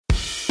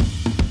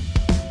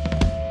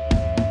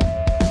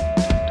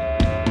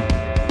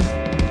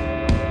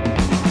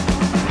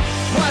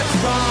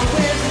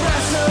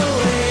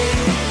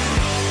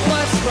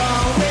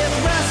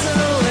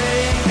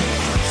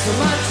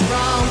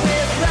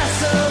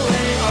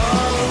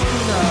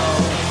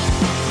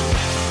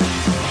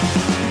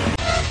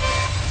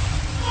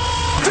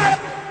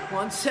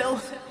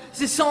tell. Is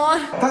this on?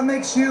 That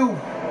makes you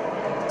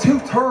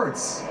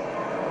 2/3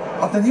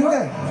 of the New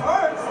Day.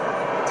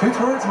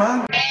 2/3,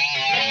 man.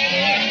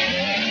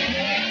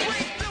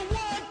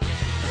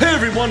 Hey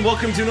everyone,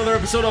 welcome to another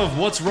episode of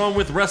What's Wrong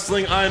with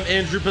Wrestling. I'm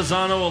Andrew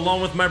Pisano,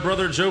 along with my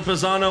brother Joe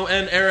Pisano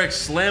and Eric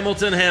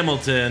Slamilton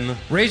Hamilton.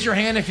 Raise your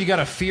hand if you got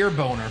a fear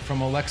boner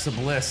from Alexa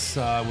Bliss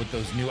with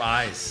those new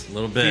eyes. A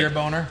little bit. Fear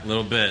boner? A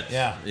little bit.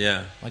 Yeah.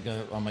 Yeah.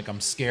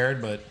 I'm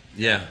scared, but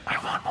Yeah.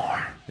 I want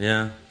more.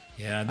 Yeah.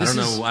 Yeah, I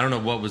don't know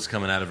what was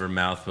coming out of her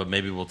mouth, but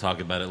maybe we'll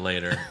talk about it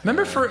later.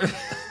 Remember for...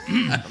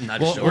 I'm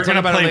not Well, sure. we're talking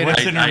about it later.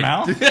 What's in her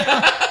mouth?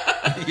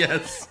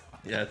 Yes.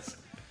 Yes.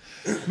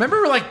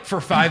 Remember, like, for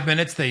 5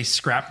 minutes they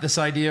scrapped this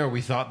idea, or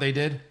we thought they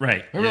did?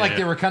 Right. Remember, Yeah.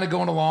 they were kind of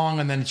going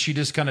along, and then she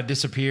just kind of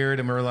disappeared,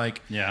 and we were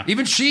like... Yeah.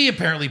 Even she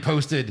apparently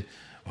posted,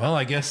 well,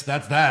 I guess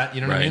that's that.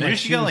 You know what I Right. mean? Maybe Like,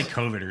 she got was- like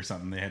COVID or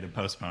something. They had to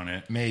postpone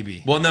it.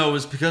 Maybe. Well, no, it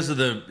was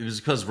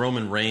because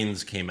Roman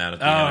Reigns came out at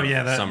the Oh end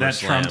yeah, of that SummerSlam.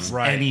 trumps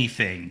Right.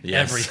 anything.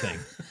 Yes. Everything.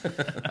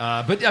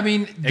 But, I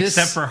mean... This,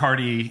 Except for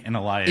Hardy and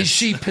Elias. Is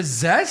she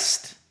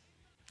possessed?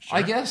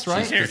 I guess,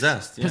 right? She's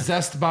possessed. Yeah.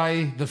 Possessed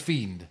by the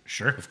fiend.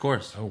 Sure. Of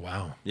course. Oh,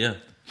 wow. Yeah.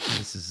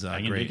 This is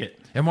can great. dig it.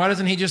 And why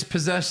doesn't he just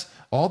possess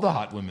all the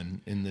hot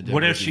women in the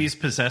What if WWE? she's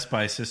possessed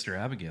by Sister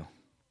Abigail?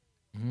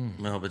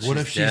 No, but What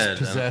she's if she's dead.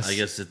 possessed- I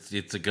guess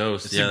it's a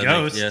ghost. It's yeah, a that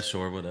ghost. yeah,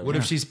 sure, whatever. What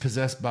if she's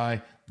possessed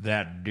by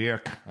that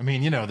dick? I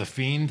mean, the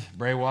fiend,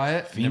 Bray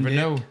Wyatt. Never dick.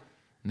 know.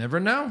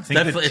 Never know. Think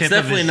the It's tip of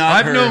definitely his- not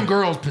I've her. known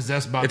girls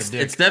possessed by It's the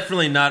dick. it's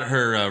definitely not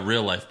her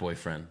real life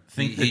boyfriend.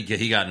 Think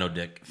He got no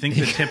dick. Think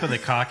the tip of the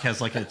cock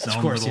has like its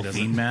own course he little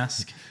doesn't. fiend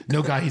mask.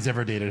 No guy he's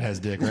ever dated has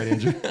dick, right,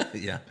 Andrew?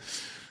 Yeah.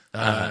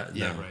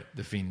 Yeah, right.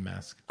 The fiend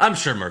mask. I'm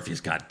sure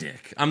Murphy's got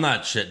dick. I'm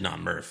not shitting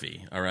on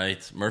Murphy, all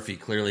right? Murphy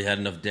clearly had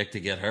enough dick to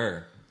get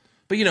her.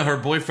 But her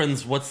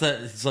boyfriend's, what's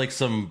that? It's like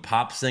some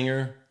pop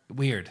singer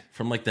Weird.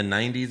 from like the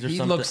 90s or He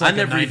something. looks like I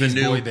never a even 90s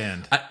knew. boy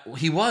band.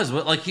 He was,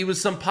 but like he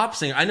was some pop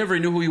singer. I never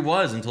knew who he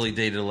was until he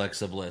dated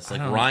Alexa Bliss. Like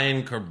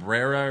Ryan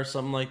Cabrera or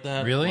something like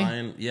that. Really?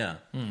 Ryan, yeah.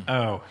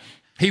 Oh,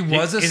 He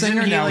was a Isn't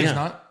singer, he now like- he's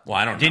not. Well,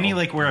 I don't know. didn't he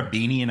like wear a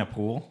beanie in a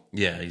pool?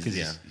 Yeah, he's 'Cause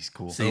yeah. he's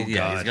cool. See, Oh, yeah,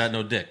 God. he's got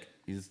no dick.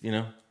 He's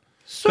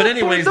But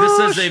anyways, this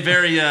is a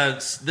very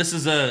this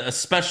is a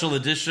special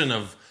edition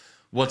of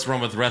What's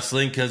Wrong with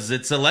Wrestling because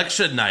it's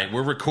election night.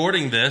 We're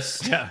recording this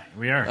Yeah,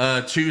 we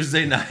are.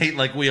 Tuesday night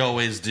like we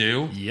always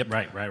do. Yep.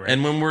 Right.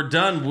 And when we're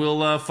done,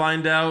 we'll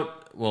find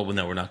out. Well,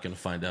 no, we're not going to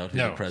find out who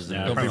No, the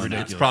president yeah, is. don't be It's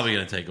ridiculous. probably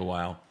going to take a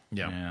while.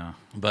 yeah.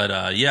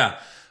 But yeah.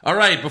 All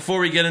right, before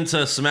we get into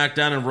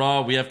SmackDown and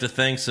Raw, we have to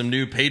thank some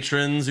new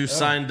patrons who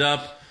signed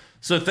up.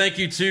 So thank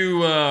you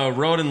to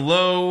Roden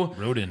Lowe,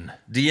 Rodin.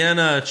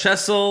 Deanna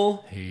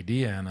Chessel, Hey,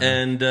 Deanna.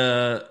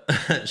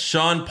 and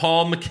Sean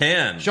Paul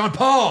McCann, Sean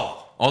Paul.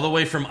 all the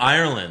way from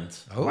Ireland.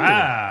 Oh,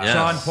 Wow. Yes.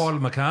 Sean Paul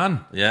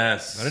McCann.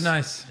 Yes. Very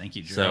nice. Thank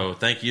you, Joe. So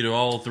thank you to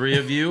all three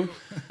of you.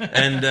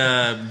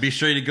 And be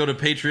sure to go to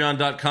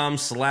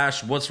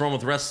patreon.com/What's Wrong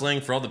with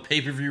Wrestling for all the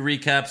pay-per-view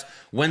recaps.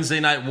 Wednesday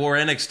Night War,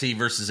 NXT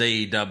versus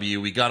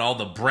AEW. We got all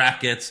the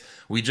brackets.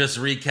 We just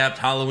recapped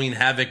Halloween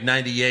Havoc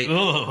 98.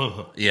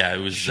 Ugh. Yeah, it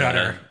was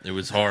Shudder. it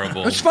was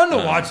horrible. It's fun to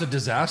watch the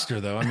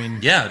disaster, though. I mean,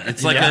 Yeah,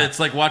 it's like Yeah. it's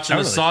like watching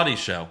the Totally. Saudi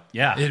show.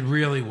 Yeah. it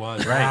really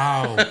was.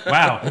 Wow.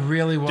 wow. It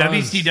really was. Did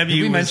we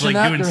WCW was mention like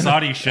that? doing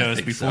Saudi shows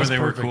think before so. they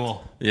were Perfect.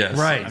 cool. Yes,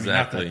 Right. I mean, not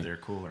exactly. that they're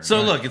cooler.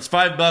 So look, it's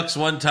 $5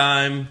 one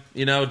time.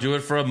 Do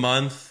it for a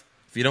month.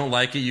 If you don't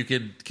like it, you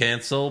could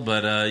cancel.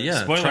 But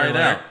yeah, Spoiler try it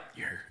alert. out.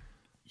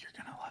 You're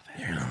gonna love it.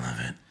 You're gonna love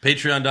it.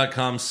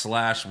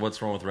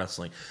 Patreon.com/What's Wrong with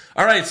Wrestling.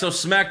 All right, so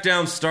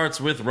SmackDown starts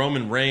with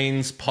Roman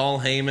Reigns, Paul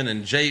Heyman,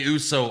 and Jey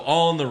Uso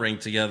all in the ring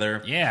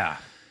together. Yeah.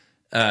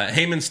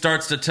 Heyman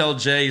starts to tell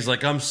Jey, he's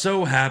like, "I'm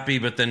so happy,"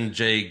 but then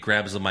Jey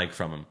grabs the mic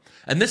from him.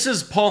 And this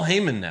is Paul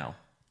Heyman now,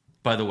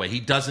 by the way. He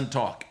doesn't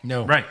talk.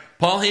 No. Right.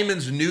 Paul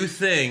Heyman's new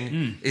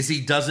thing is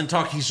he doesn't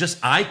talk. He's just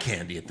eye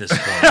candy at this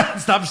point.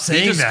 Stop He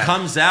saying just that.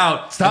 comes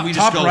out Stop, and we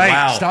just top go, right.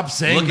 wow, Stop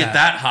saying look that. at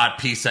that hot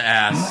piece of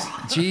ass.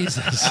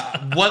 Jesus.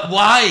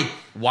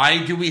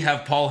 Why do we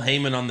have Paul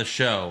Heyman on the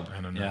show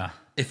I don't know. Yeah.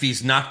 if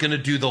he's not going to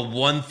do the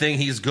one thing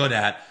he's good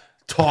at,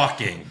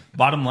 talking?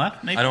 Bottom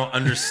left, maybe. I don't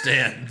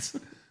understand.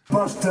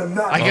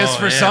 I guess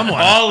for yeah.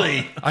 someone.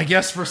 Paulie. I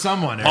guess for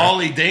someone. Eric.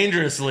 Paulie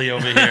dangerously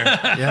over here.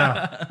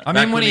 Yeah. I Back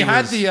mean, when when he he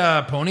had was- the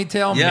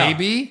ponytail, Yeah.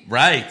 maybe.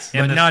 Right.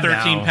 and but the not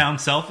now. 13-pound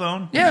cell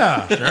phone.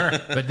 Yeah, sure,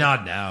 but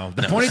not now.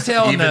 The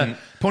ponytail and even- the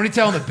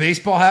ponytail and the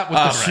baseball hat with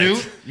the right.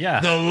 suit. Yeah.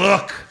 The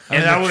look.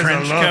 And that the was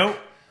trench a look.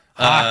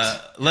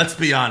 coat. Let's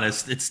be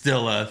honest. It's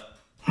still a...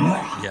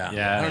 Yeah.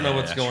 Yeah, I don't know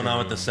what's yeah, going on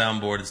with true. the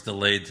soundboard. It's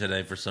delayed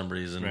today for some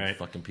reason. Right.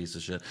 Fucking piece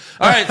of shit.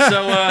 All right,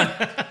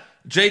 so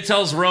Jey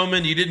tells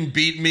Roman, "You didn't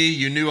beat me.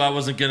 You knew I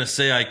wasn't going to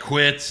say I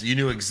quit. You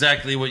knew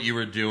exactly what you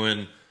were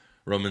doing."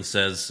 Roman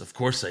says, "Of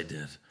course I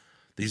did.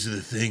 These are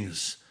the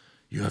things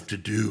you have to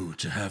do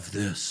to have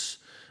this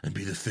and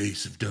be the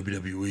face of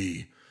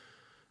WWE.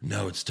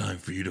 Now it's time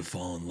for you to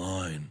fall in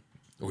line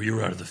or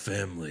you're out of the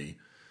family."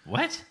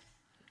 What?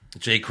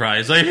 Jey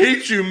cries, "I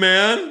hate you,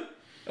 man.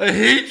 I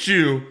hate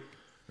you."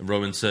 And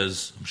Roman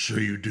says, "I'm sure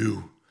you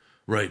do.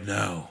 right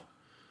now,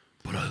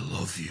 but I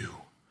love you.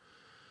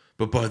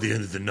 But by the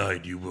end of the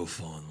night, you will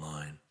fall in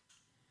line.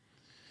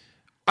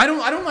 I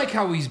don't like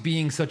how he's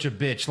being such a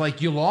bitch.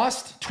 Like, you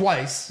lost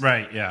twice.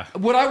 Right, yeah.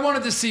 What I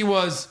wanted to see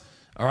was,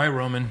 all right,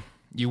 Roman,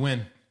 you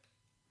win.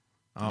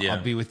 Yeah.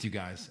 I'll be with you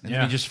guys. And then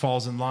Yeah. he just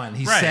falls in line.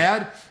 He's Right.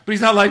 sad, but he's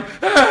not like,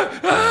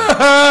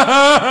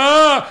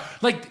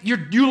 like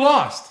you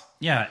lost.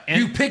 Yeah,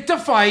 and You picked a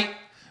fight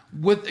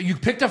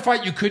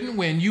you couldn't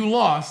win. You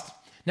lost.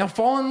 Now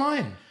fall in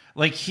line.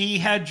 like he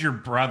had your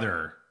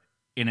brother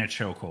in a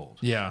chokehold,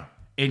 Yeah.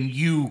 and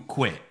you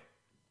quit.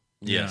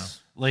 Yes.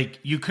 Like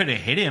you could have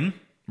hit him.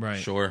 Right.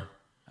 Sure.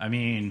 I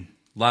mean,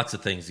 Lots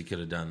of things he could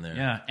have done there.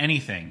 yeah,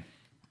 anything.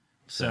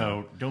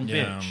 So don't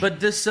Yeah. bitch. But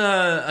this,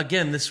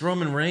 again, this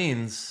Roman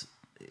Reigns,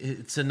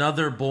 it's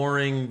another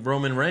boring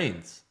Roman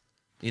Reigns.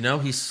 You know,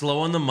 he's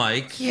slow on the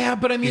mic. Yeah,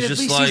 but I mean, He's at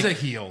just least he's a like-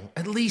 heel.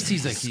 At least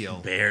he's a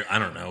heel. I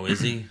don't know, is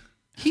he?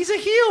 He's a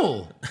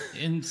heel.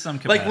 In some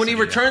capacity, Like when he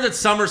returned at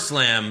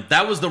SummerSlam,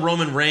 that was the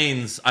Roman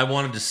Reigns I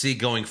wanted to see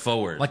going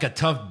forward. Like a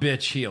tough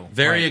bitch heel.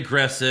 Very Right.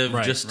 aggressive,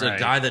 Right, just a right.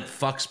 guy that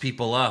fucks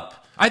people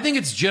up. I think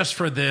it's just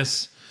for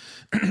this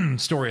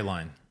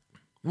storyline.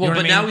 Well, know what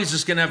but I now mean? he's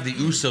just going to have the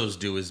Usos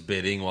do his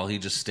bidding while he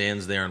just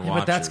stands there and Yeah,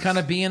 watches. but that's kind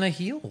of being a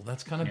heel.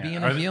 That's kind of Yeah.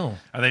 being Are a they- heel.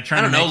 Are they I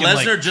trying don't to know. make him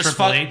Lesnar like just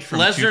Triple H from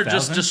Lesnar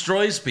just 2000?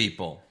 destroys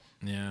people.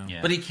 Yeah.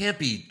 Yeah. But he can't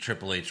be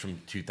Triple H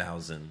from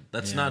 2000.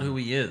 That's not who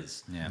he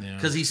is. Yeah. Yeah.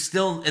 Because he's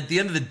still, at the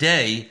end of the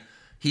day,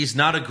 he's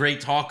not a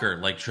great talker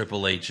like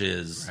Triple H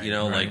is. Right, you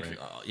know, right, like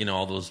right. you know,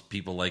 all those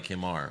people like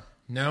him are.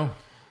 No.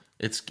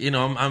 It's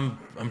I'm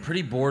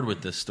pretty bored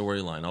with this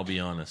storyline. I'll be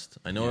honest.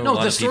 I know No, a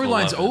lot the of people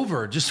storyline's love it.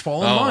 over. Just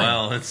fall in Oh line.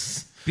 well,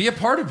 it's Be a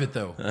part of it,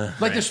 though.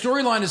 Like the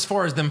storyline as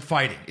far as them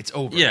fighting, it's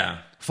over. yeah.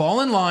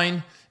 Fall in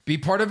line. Be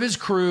part of his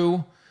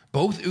crew.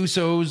 Both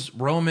Usos,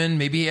 Roman.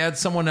 Maybe he adds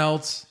someone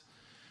else.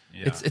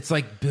 Yeah. It's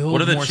like build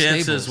What are the more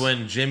chances stables.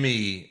 when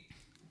Jimmy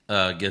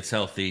gets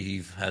healthy,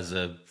 he has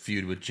a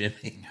feud with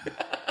Jimmy?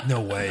 No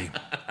way.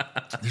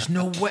 There's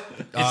no way.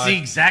 It's the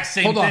exact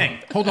same Hold on. thing.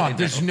 Hold on.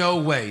 There's no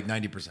way.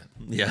 90%.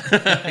 Yeah,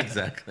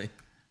 exactly.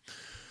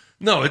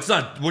 No, it's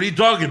not. What are you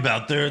talking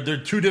about? They're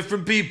two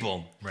different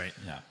people. Right.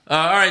 Yeah.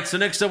 All right, so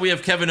next up we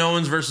have Kevin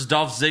Owens versus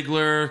Dolph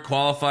Ziggler,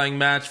 qualifying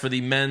match for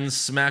the men's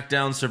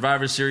SmackDown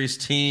Survivor Series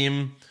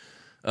team.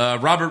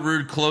 Robert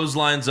Roode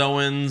clotheslines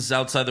Owens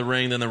outside the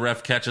ring, then the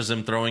ref catches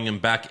him, throwing him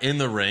back in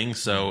the ring,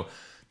 so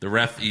the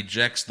ref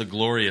ejects the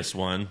Glorious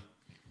One.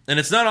 And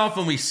it's not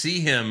often we see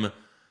him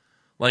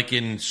like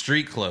in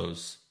street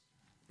clothes.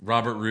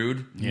 Robert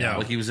Roode. Yeah.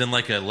 Like he was in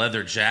like a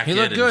leather jacket He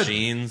looked and good.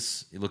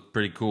 jeans. He looked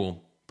pretty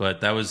cool.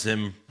 But that was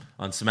him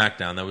on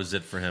SmackDown. That was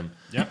it for him.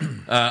 Yep.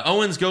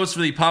 Owens goes for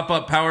the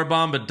pop-up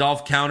powerbomb, but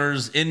Dolph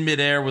counters in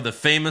midair with a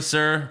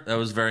famouser. That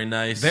was very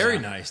nice. Very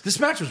nice. This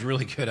match was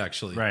really good,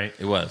 actually. Right.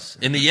 It was.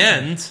 In the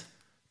end,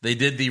 they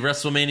did the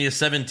WrestleMania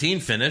 17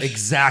 finish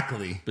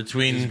Exactly.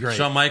 between It was great.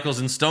 Shawn Michaels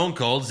and Stone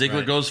Cold. Ziggler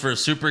Right. goes for a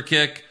super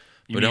kick,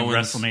 You but mean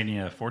Owens.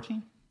 WrestleMania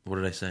 14? What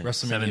did I say?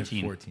 WrestleMania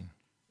 17. 14.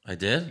 I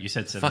did? You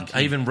said Fuck, 17.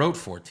 I even wrote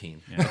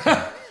 14.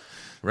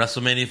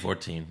 WrestleMania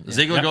 14.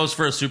 Ziggler Yep. goes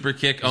for a super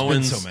kick. been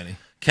Owens so many.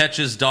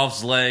 catches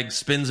Dolph's leg,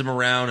 spins him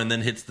around, and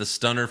then hits the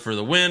stunner for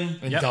the win.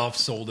 And Yep. Dolph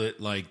sold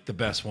it like the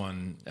best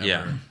one ever.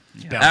 Yeah.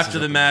 Just bounces After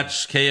the up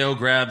match, KO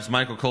grabs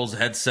Michael Cole's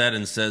headset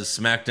and says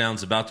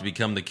SmackDown's about to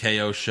become the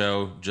KO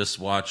show. Just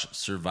watch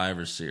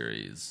Survivor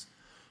Series.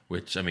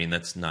 Which, I mean,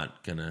 it's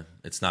not gonna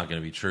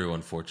be true,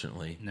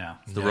 unfortunately. No.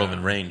 It's the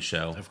Roman Reigns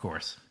show. Of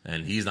course.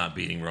 And he's not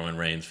beating Roman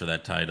Reigns for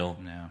that title.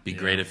 No. Be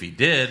great if he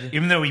did.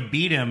 Even though he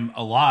beat him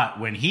a lot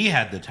when he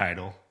had the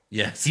title,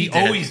 Yes. he did.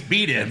 always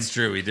beat him. That's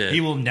true, he did. He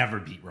will never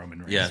beat Roman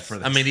Reigns. Yes. For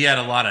this. I mean, he had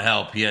a lot of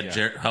help. He had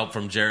Yeah. help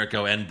from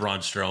Jericho and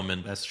Braun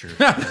Strowman. That's true.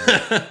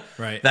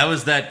 Right. That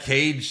was that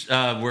cage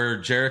where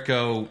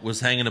Jericho was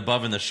hanging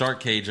above in the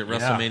shark cage at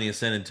WrestleMania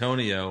San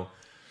Antonio.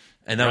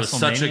 And that was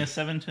such a... WrestleMania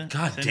 17?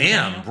 God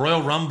damn.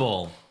 Royal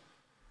Rumble.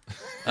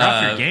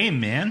 Drop your game,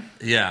 man.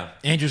 Yeah.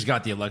 Andrew's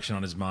got the election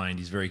on his mind.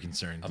 He's very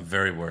concerned. I'm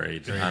very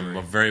worried. I'm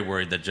worried. very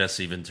worried that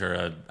Jesse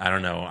Ventura... I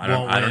don't know. I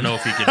Won't don't win. know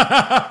if he could...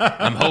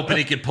 I'm hoping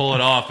he could pull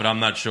it off, but I'm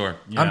not sure.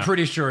 I'm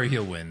pretty sure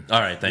he'll win. All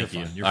right, thank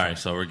You're you. fine, you're All fine. right,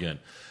 so we're good.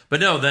 But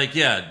no, like,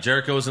 yeah,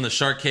 Jericho was in the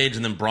shark cage,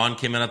 and then Braun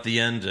came in at the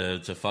end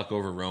to fuck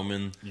over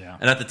Roman. Yeah.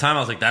 And at the time, I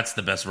was like, that's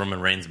the best Roman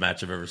Reigns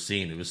match I've ever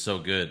seen. It was so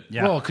good.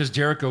 Yeah. Well, because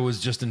Jericho was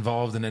just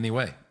involved in any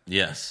way.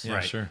 Yes. Yeah,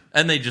 Right. sure.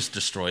 And they just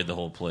destroyed the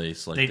whole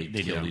place. Like, they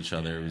They killed do. each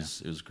other. Yeah,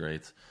 It was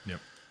great. Yep.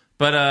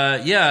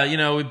 But, yeah, you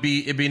know, it'd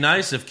be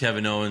nice if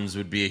Kevin Owens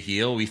would be a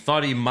heel. We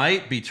thought he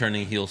might be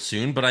turning heel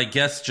soon, but I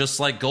guess just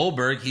like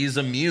Goldberg, he's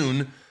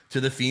immune to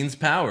the Fiend's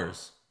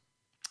powers.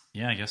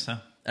 Yeah, I guess so.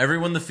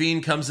 Everyone the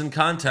Fiend comes in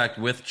contact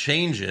with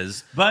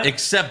changes, But-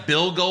 except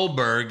Bill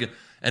Goldberg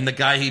and the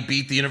guy he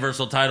beat the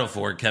Universal title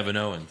for, Kevin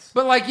Owens.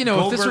 But like, you know, if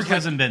Goldberg this was like,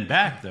 hasn't been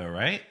back, though,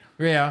 right?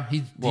 yeah,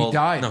 he Well,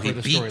 died. no, for he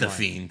the beat the storyline.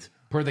 Fiend.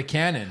 Per the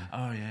canon.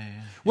 Oh, yeah.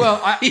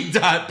 Well, He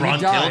died. Braun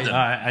died. killed him.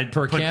 I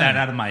Per put canon. that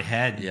out of my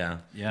head. Yeah.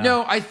 Yeah.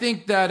 no, I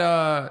think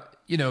that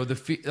you know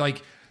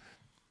like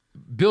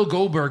Bill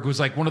Goldberg was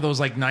like one of those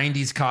like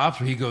 90s cops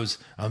where he goes,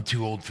 I'm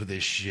too old for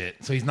this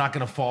shit. So he's not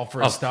going to fall for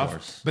his Of stuff.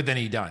 course. But then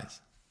he dies.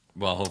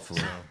 Well,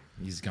 hopefully.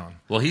 He's gone.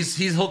 Well,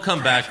 he'll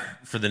come back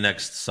for the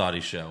next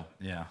Saudi show.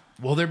 Yeah.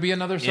 Will there be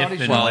another Saudi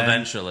and show? Well, when-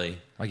 eventually.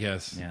 I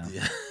guess. Yeah.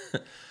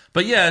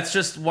 But yeah, it's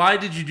just, why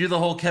did you do the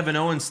whole Kevin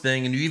Owens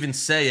thing? And you even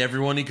say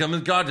everyone he comes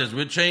in contact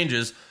with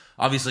changes.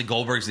 Obviously,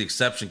 Goldberg's the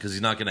exception because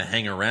he's not going to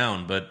hang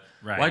around. But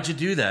Right. why'd you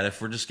do that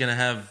if we're just going to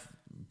have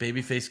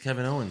babyface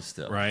Kevin Owens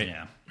still? Right.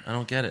 Yeah. I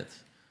don't get it.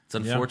 It's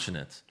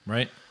unfortunate.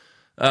 Right.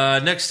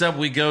 Next up,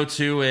 we go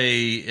to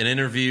an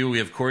interview. We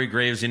have Corey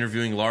Graves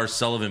interviewing Lars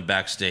Sullivan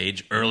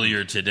backstage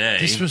earlier today.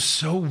 This was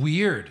so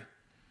weird.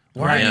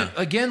 Why Right. are you, Yeah.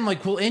 again,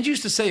 like, well, Angie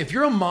used to say, if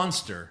you're a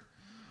monster,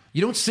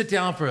 you don't sit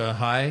down for a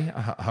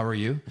hi, how are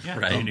you? Yeah.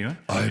 Right. You do it.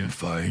 I'm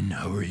fine.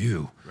 How are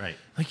you? Right.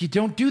 Like, you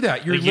don't do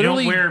that. You're Like, you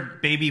literally don't wear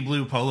baby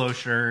blue polo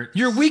shirts.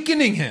 you're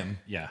weakening him.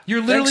 Yeah. You're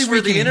literally Thanks for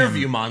the weakening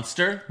interview, him.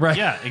 monster. Right.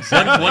 Yeah,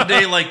 exactly. One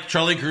day, like,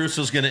 Charlie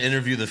Caruso's going to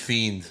interview The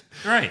Fiend.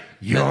 Right.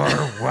 You're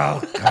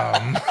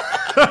welcome.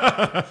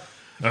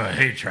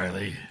 Hey,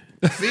 Charlie.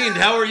 Fiend,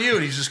 how are you?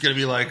 And he's just going to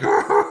be like,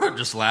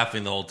 just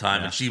laughing the whole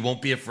time. And she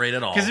won't be afraid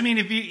at all. Because I mean,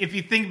 if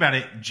you think about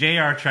it,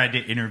 JR tried to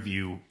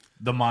interview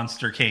the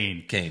monster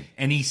Kane.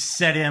 And he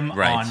set him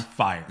Right. on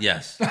fire.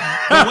 Yes.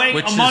 The way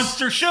Which a is-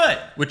 monster should.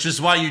 Which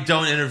is why you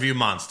don't interview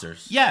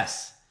monsters.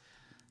 Yes.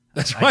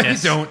 That's why you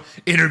guess. don't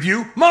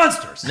interview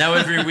monsters. Now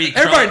every week,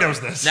 Everybody knows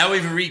this. Now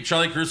every week,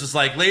 Charlie Caruso's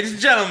like, "Ladies and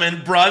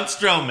gentlemen, Braun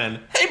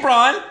Strowman. Hey,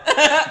 Braun,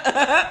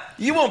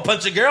 you won't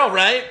punch a girl,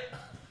 right?"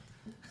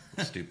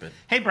 Stupid.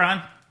 Hey,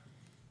 Braun.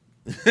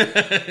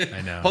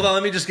 I know. Hold on,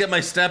 let me just get my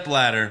step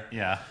ladder.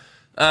 Yeah.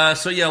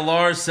 So yeah,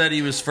 Lars said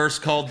he was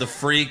first called the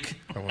Freak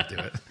I won't do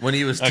it. when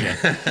he was.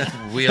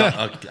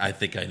 I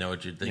think I know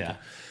what you're thinking.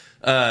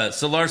 Yeah.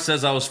 So Lars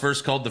says, I was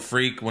first called the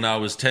Freak when I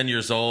was 10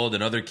 years old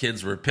and other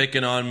kids were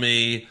picking on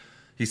me.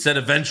 He said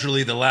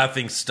eventually the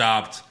laughing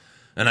stopped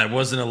and I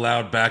wasn't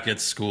allowed back at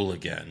school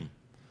again.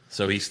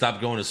 So he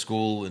stopped going to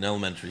school in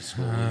elementary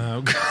school.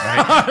 Oh,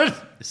 God.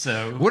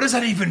 So What does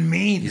that even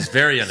mean? He's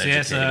very so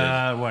uneducated.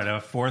 that's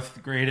a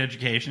fourth grade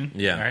education?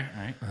 Yeah.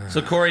 All right.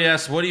 So Corey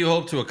asks, what do you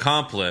hope to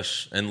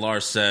accomplish? And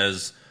Lars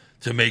says,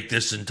 to make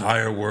this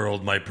entire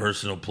world my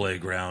personal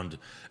playground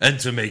and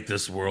to make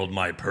this world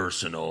my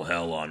personal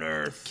hell on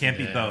earth. Can't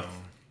be both.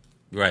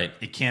 Right.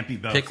 It can't be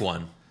both. Pick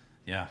one.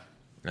 Yeah.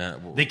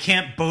 Well, They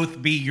can't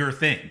both be your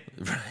thing.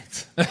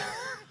 right.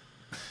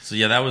 So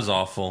yeah, that was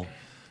awful.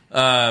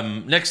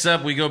 Next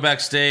up, we go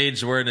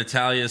backstage where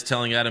Natalya is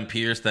telling Adam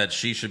Pearce that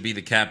she should be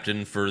the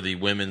captain for the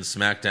women's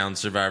SmackDown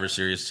Survivor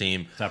Series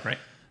team. Is that right?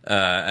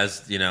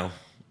 As you know,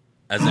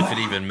 as if it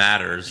even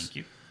matters. Thank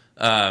you.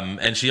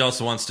 And she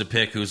also wants to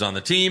pick who's on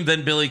the team.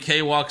 Then Billie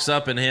Kay walks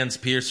up and hands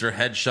Pearce her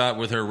headshot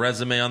with her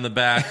resume on the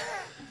back.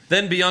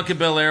 Then Bianca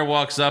Belair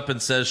walks up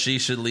and says she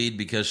should lead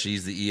because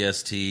she's the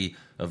EST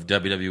of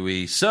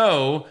WWE.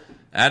 So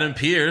Adam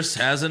Pearce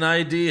has an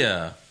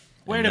idea.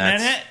 Wait And a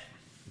that's minute.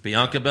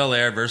 Bianca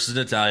Belair versus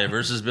Natalya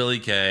versus Billie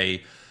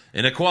Kay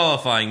in a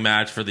qualifying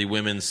match for the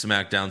women's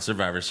SmackDown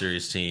Survivor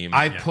Series team.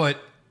 I put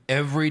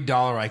every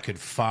dollar I could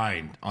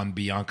find on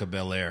Bianca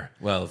Belair.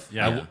 well,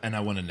 Yeah. And I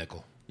won a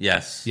nickel.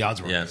 yes. The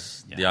odds were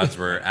yes. good. The odds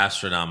were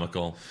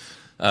astronomical.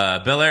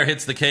 Belair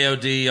hits the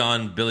KOD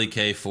on Billie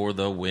Kay for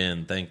the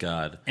win. Thank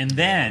God. And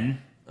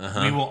then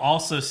we will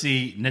also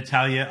see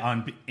Natalya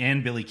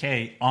and Billie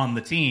Kay on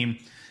the team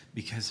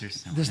because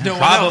There's no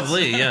one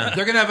Probably, else. yeah.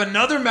 They're going to have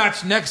another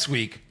match next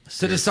week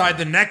to decide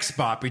the next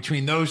spot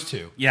between those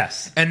two.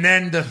 Yes. And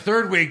then the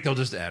third week, they'll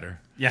just add her.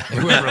 Yeah.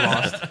 Whoever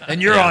lost.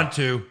 And you're on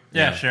too.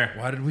 Yeah, sure.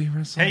 Why did we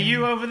wrestle? Hey,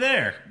 you over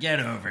there. Get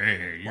over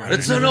here.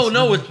 It's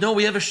no.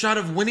 We have a shot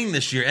of winning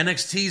this year.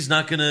 NXT's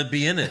not going to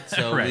be in it.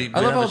 So Right. we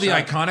I love have how a the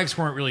shot. Iconics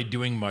weren't really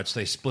doing much.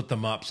 They split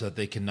them up so that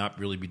they cannot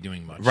really be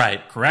doing much.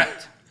 Right.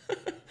 Correct?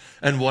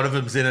 And one of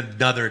them's in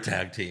another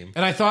tag team.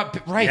 And I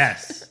thought, right.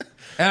 Yes.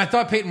 And I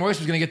thought Peyton Royce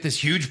was going to get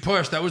this huge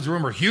push. That was the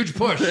rumor. Huge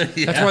push. That's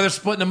why they're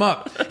splitting them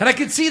up. And I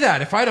could see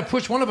that. If I had to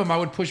push one of them, I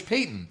would push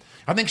Peyton.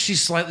 I think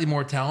she's slightly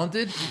more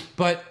talented,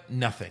 but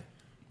nothing.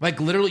 Like,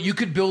 literally, you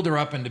could build her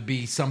up into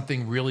be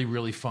something really,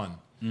 really fun.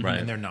 Right.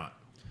 And they're not.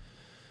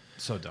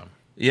 So dumb.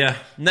 Yeah.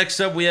 Next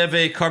up, we have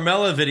a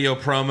Carmella video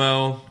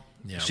promo.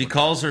 Yeah, She what-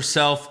 calls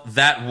herself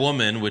That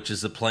Woman, which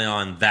is a play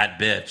on That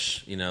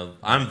Bitch. You know,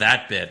 I'm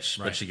that bitch.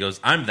 But Right. she goes,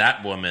 I'm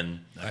that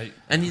woman.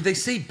 And they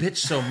say bitch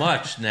so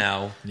much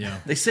now. Yeah.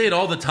 They say it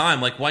all the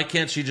time. Like, why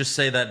can't she just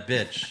say that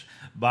bitch?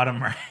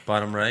 Bottom right.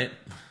 Bottom right.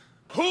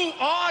 Who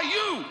are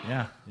you?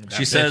 Yeah.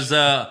 She says,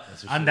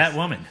 I'm that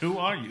woman. Who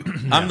are you?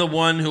 I'm the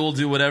one who will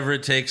do whatever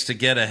it takes to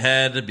get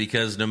ahead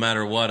because no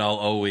matter what, I'll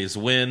always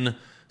win.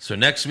 So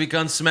next week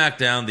on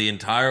SmackDown, the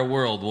entire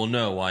world will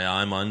know why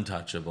I'm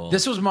untouchable.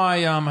 This was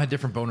my, I had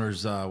different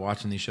boners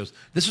watching these shows.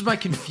 This was my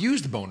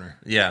confused boner.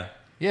 Yeah.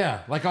 Yeah.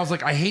 Like, I was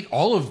like, I hate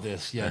all of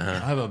this. Yeah.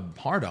 I have a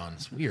hard on.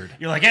 It's weird.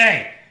 You're like,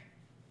 hey.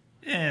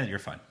 Yeah, you're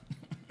fine.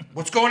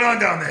 What's going on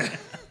down there?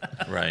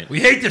 Right. We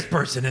hate this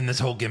person in this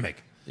whole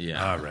gimmick.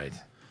 Yeah. All right.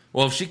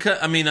 Well, if she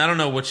cut, I mean, I don't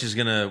know what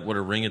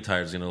her ring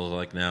attire is gonna look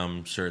like now.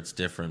 I'm sure it's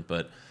different,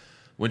 but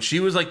when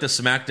she was like the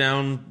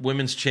SmackDown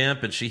Women's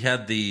Champ, and she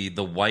had the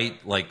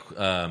white like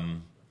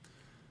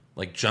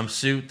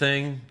jumpsuit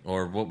thing,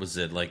 or what was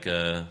it like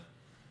it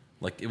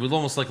was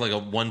almost like a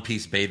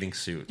one-piece bathing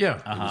suit. Yeah.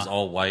 It was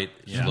all white.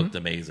 She looked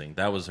amazing.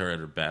 That was her at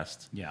her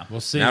best. Yeah. We'll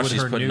see. Now with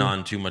she's her putting new-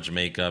 on too much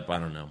makeup. I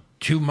don't know.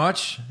 too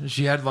much.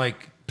 She had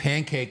like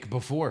pancake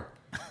before.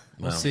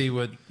 We'll see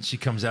what she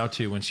comes out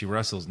to when she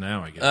wrestles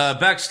now, I guess.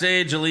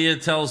 Backstage,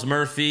 Aaliyah tells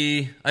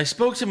Murphy, I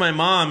spoke to my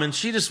mom and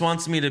she just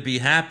wants me to be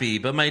happy,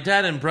 but my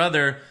dad and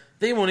brother,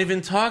 they won't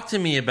even talk to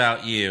me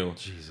about you.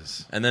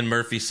 Jesus. And then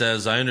Murphy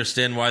says, I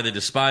understand why they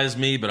despise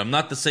me, but I'm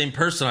not the same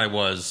person I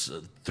was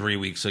 3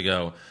 weeks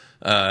ago.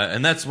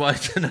 And that's why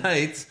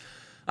tonight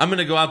I'm going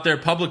to go out there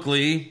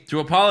publicly to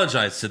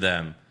apologize to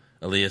them.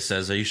 Aaliyah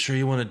says, are you sure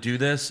you want to do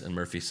this? And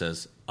Murphy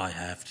says, I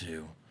have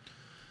to.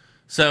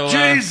 So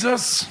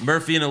Jesus.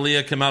 Murphy and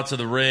Aaliyah come out to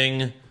the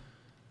ring,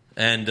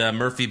 and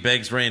Murphy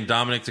begs Ray and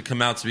Dominic to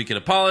come out so he can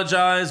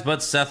apologize,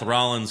 but Seth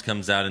Rollins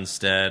comes out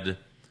instead.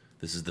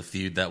 This is the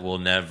feud that will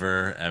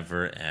never,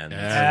 ever end.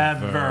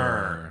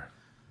 Ever.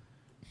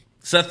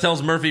 Seth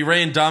tells Murphy,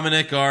 Ray and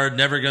Dominic are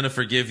never going to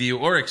forgive you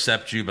or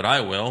accept you, but I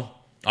will.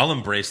 I'll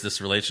embrace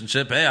this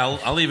relationship. Hey,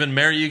 I'll even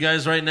marry you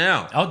guys right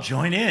now. I'll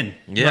join in.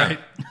 Yeah. Right.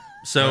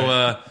 So,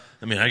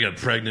 I mean, I got a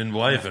pregnant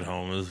wife at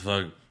home. It's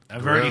fuck.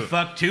 I've already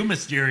fucked 2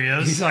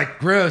 Mysterios. He's like,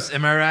 gross.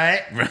 Am I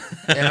right?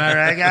 Am I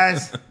right,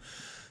 guys?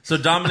 So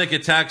Dominic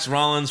attacks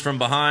Rollins from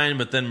behind,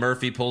 but then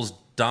Murphy pulls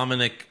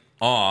Dominic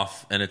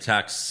off and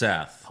attacks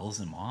Seth. Pulls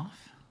him off?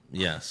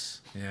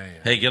 Yes. Yeah.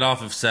 Hey, get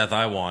off of Seth.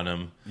 I want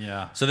him.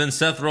 Yeah. So then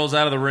Seth rolls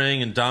out of the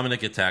ring and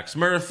Dominic attacks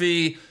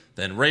Murphy.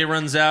 Then Ray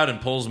runs out and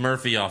pulls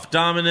Murphy off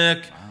Dominic.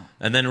 Wow.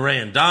 And then Ray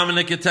and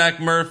Dominic attack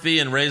Murphy,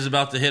 and Ray's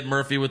about to hit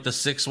Murphy with the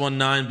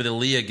 619, but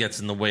Aaliyah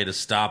gets in the way to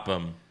stop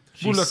him.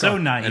 She's so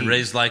naive. And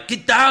Ray's like,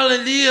 ¿Qué tal,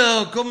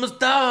 Aaliyah? ¿Cómo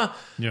está?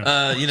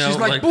 Yeah. She's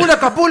like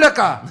bulaka,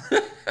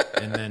 bulaka.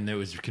 And then it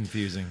was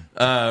confusing.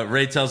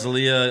 Ray tells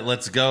Aaliyah,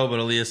 let's go, but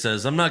Aaliyah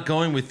says, I'm not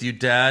going with you,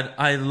 Dad.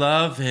 I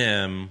love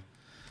him.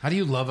 How do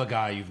you love a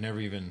guy you've never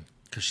even...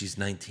 Because she's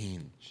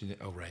 19.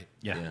 Right.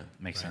 Yeah, Yeah.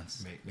 makes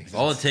sense. Makes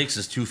All it takes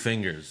is 2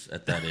 fingers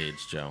at that age,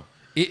 Joe.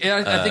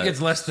 I think it's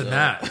less than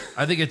that.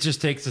 I think it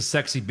just takes a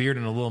sexy beard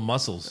and a little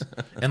muscles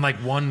and like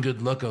one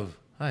good look of,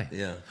 hi.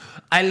 Yeah.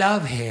 I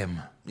love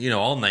him. You know,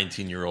 all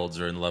 19-year-olds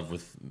are in love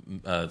with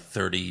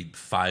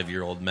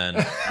 35-year-old men.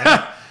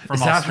 From Is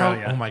that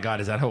Australia. how, oh my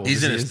God, is that how old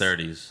He's he in his is?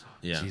 30s.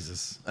 Yeah.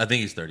 Jesus. I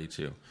think he's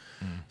 32.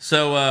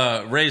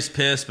 So Ray's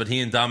pissed, but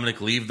he and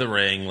Dominic leave the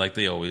ring like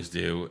they always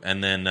do.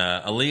 And then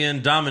Aaliyah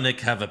and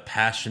Dominic have a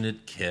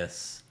passionate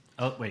kiss.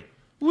 Oh, wait.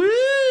 Woo!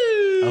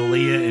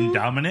 Aaliyah and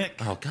Dominic?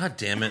 Oh, God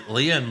damn it.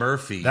 Leah and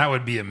Murphy. That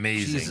would be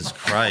amazing. Jesus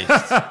Christ.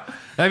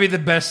 That'd be the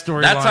best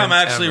storyline. That's how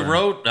I actually ever.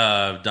 wrote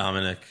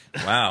Dominic.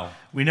 Wow.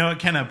 We know what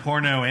kind of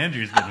porno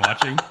Andrew's been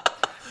watching.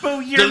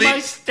 But you're Delete- my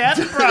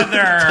stepbrother.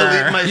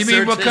 Delete my You mean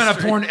search what kind of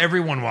history. porn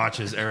everyone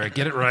watches, Eric?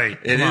 Get it right.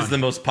 It Come is on. the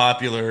most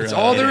popular. It's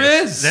all there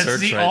is. That's search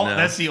the right now.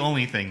 that's the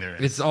only thing there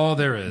is. It's all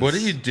there is. What are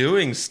you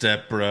doing,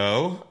 step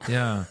bro?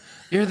 Yeah.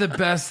 You're the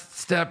best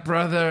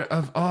stepbrother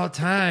of all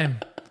time.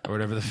 Or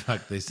whatever the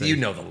fuck they say. You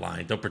know the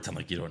line. Don't pretend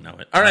like you don't know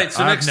it. All right,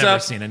 so I've next never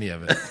up, seen any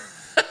of it.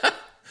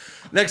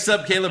 Next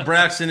up, Caleb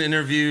Braxton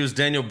interviews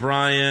Daniel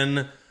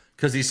Bryan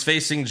because he's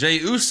facing Jey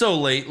Uso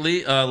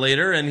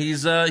later, and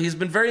he's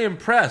been very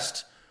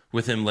impressed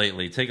with him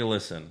lately. Take a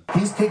listen.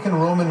 He's taken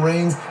Roman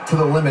Reigns to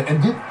the limit.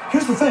 And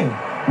here's the thing.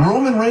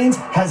 Roman Reigns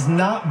has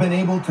not been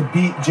able to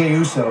beat Jey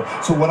Uso.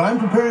 So what I'm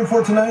preparing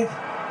for tonight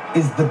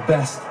is the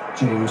best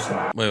Jey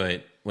Uso.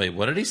 Wait.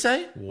 What did he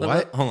say?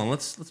 What? Hold on.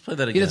 Let's play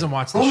that again. He doesn't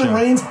watch the Roman show.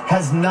 Reigns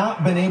has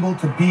not been able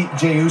to beat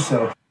Jey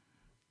Uso.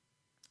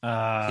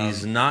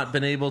 He's not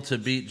been able to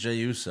beat Jey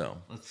Uso.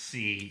 Let's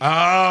see.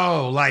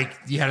 Oh, like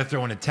you had to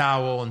throw in a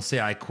towel and say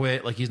I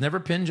quit. Like he's never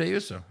pinned Jey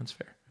Uso. That's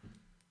fair.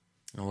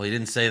 Well, he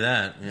didn't say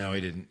that. No,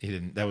 he didn't. He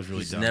didn't. That was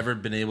really He's dumb. never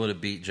been able to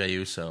beat Jey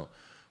Uso.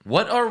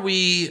 What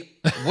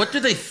do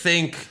they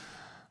think?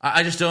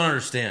 I just don't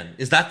understand.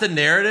 Is that the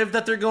narrative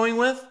that they're going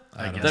with?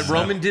 That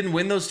Roman didn't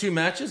win those 2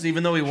 matches,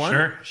 even though he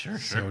won? Sure.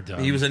 So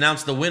dumb. He was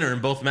announced the winner in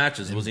both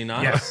matches, was he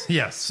not? Yes.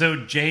 Yes.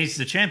 So Jay's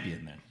the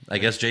champion then. I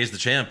guess Jay's the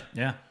champ.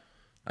 Yeah.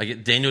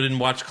 Daniel didn't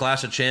watch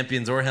Clash of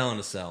Champions or Hell in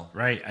a Cell.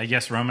 Right. I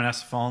guess Roman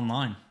has to fall in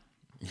line.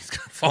 He's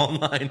got to fall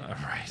in line. All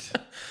right.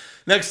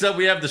 Next up,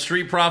 we have the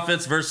Street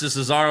Profits versus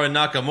Cesaro and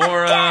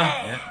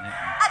Nakamura.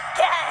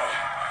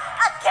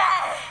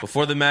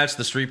 Before the match,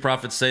 the Street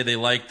Profits say they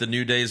liked the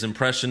New Day's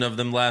impression of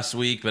them last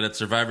week, but at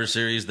Survivor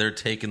Series, they're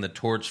taking the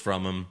torch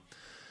from him.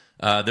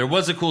 There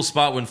was a cool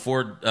spot when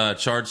Ford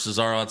charged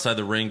Cesaro outside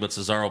the ring, but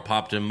Cesaro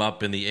popped him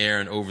up in the air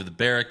and over the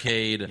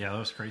barricade. Yeah, that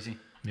was crazy.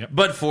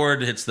 But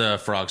Ford hits the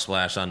frog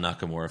splash on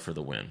Nakamura for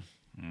the win.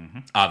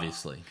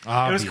 Obviously.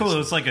 It was cool. It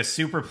was like a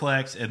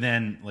superplex and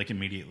then like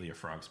immediately a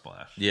frog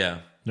splash. Yeah.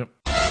 Yep.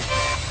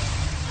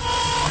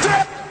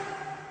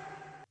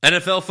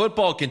 NFL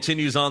football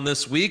continues on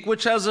this week,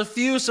 which has a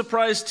few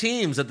surprise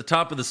teams at the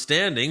top of the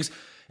standings.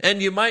 And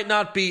you might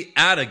not be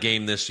at a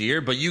game this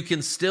year, but you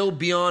can still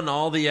be on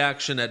all the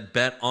action at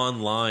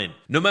BetOnline.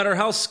 No matter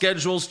how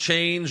schedules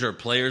change or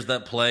players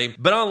that play,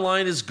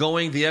 BetOnline is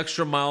going the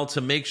extra mile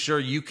to make sure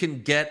you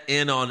can get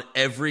in on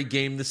every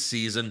game this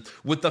season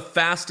with the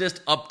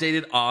fastest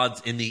updated odds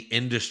in the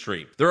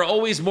industry. There are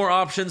always more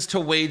options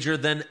to wager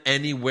than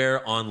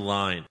anywhere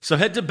online. So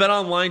head to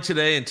BetOnline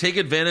today and take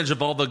advantage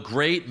of all the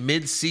great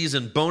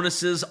mid-season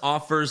bonuses,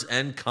 offers,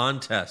 and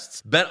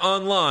contests.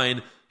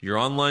 BetOnline, your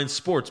online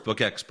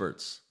sportsbook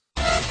experts.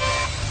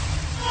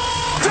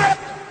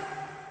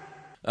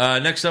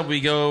 Next up, we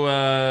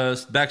go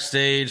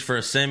backstage for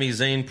a Sami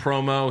Zayn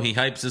promo. He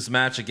hypes his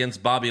match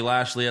against Bobby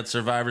Lashley at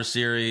Survivor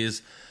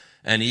Series,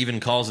 and he even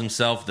calls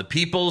himself the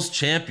People's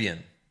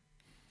Champion.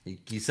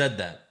 He said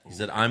that. He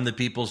said, "I'm the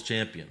People's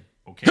Champion."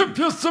 Okay.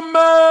 So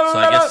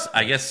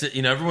I guess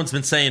everyone's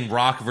been saying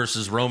Rock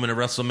versus Roman at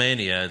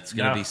WrestleMania. It's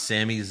going to be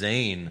Sami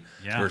Zayn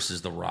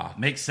versus The Rock.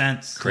 Makes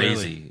sense.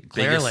 Crazy.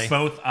 Clearly.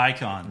 Both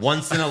icons.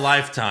 Once in a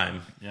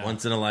lifetime.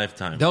 Once in a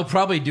lifetime. They'll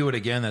probably do it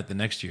again at the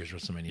next year's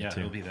WrestleMania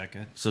too. It'll be that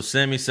good. So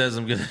Sami says,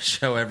 "I'm going to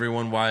show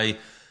everyone why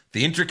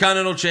the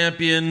Intercontinental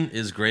Champion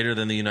is greater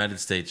than the United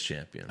States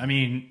Champion." I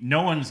mean,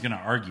 no one's going to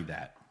argue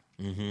that.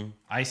 Mm-hmm.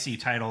 IC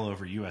title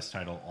over US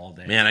title all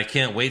day. Man, I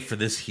can't wait for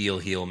this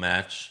heel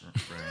match.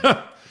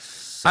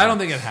 I don't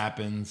think it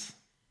happens.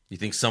 You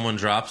think someone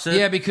drops it?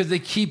 Yeah, because they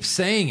keep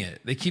saying it.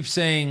 They keep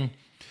saying.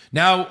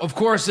 Now, of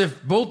course,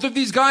 if both of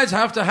these guys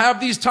have to have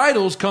these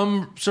titles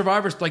come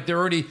Survivors, like they're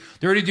already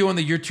doing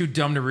the "you're too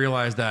dumb to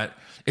realize that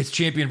it's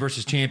champion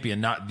versus champion,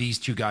 not these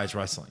two guys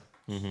wrestling."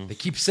 Mm-hmm. They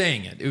keep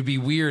saying it. It would be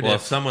weird. Well,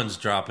 if someone's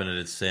dropping it,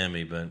 it's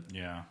Sami, but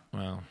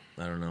well,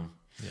 I don't know.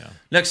 Yeah.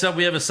 Next up,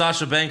 we have a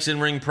Sasha Banks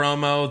in-ring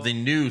promo. The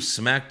new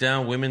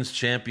SmackDown Women's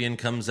Champion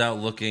comes out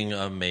looking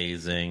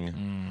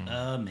amazing.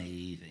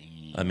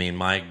 Amazing. I mean,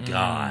 my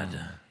God.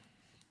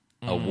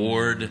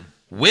 Award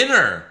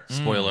winner.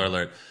 Spoiler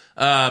alert.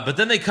 But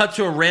then they cut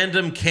to a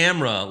random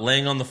camera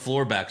laying on the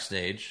floor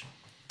backstage.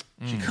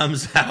 She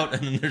comes out,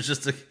 and then there's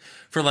just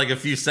for like a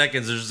few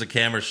seconds, there's just a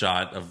camera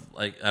shot of,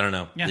 like, I don't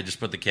know. Yeah. They just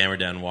put the camera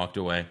down and walked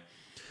away.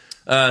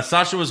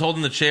 Sasha was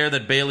holding the chair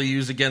that Bayley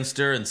used against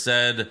her and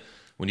said,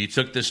 "When you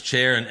took this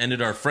chair and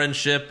ended our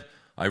friendship,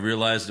 I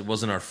realized it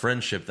wasn't our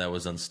friendship that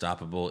was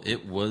unstoppable.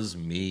 It was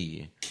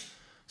me."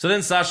 So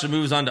then Sasha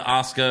moves on to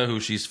Asuka, who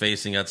she's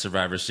facing at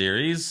Survivor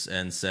Series,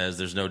 and says,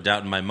 "There's no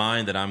doubt in my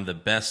mind that I'm the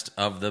best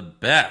of the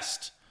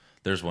best."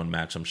 There's one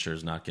match I'm sure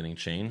is not getting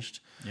changed.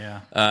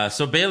 Yeah.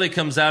 So Bayley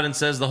comes out and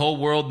says the whole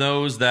world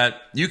knows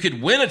that you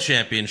could win a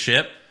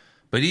championship,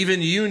 but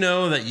even you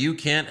know that you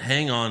can't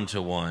hang on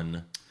to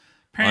one.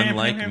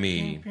 Unlike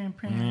me.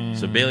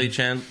 So Bayley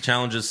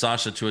challenges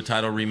Sasha to a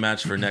title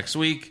rematch for next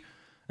week.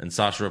 And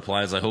Sasha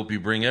replies, "I hope you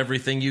bring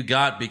everything you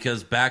got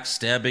because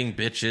backstabbing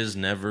bitches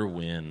never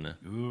win."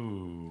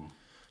 Ooh.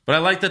 But I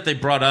like that they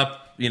brought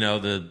up,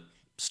 the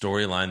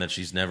storyline that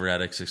she's never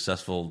had a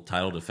successful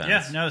title defense.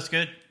 Yeah, no, it's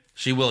good.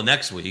 She will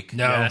next week.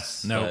 no,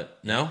 Yes. no,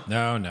 No?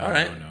 no, All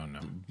right.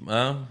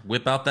 no.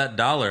 Whip out that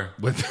dollar.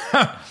 Whip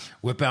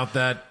out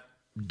that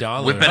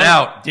dollar. Whip it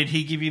out. Did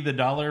he give you the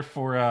 $1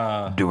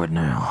 for Do it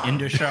now.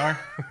 Indushar?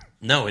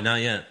 No,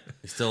 not yet.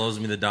 He still owes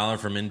me the $1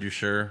 from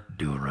Indusher.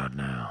 Do it right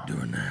now. Do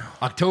it now.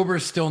 October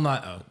is still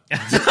not. Oh.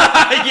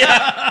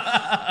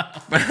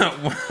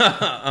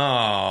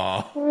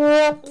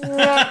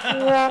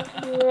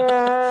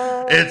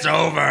 It's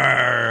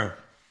over.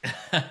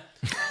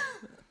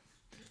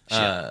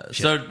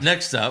 So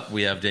next up,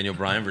 we have Daniel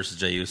Bryan versus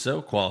Jey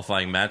Uso,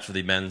 qualifying match for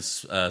the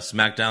men's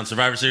SmackDown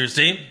Survivor Series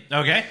team.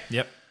 Okay.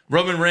 Yep.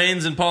 Roman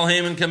Reigns and Paul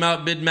Heyman come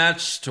out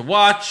mid-match to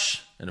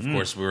watch. And, of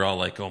course, we were all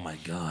like, "Oh, my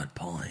God,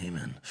 Paul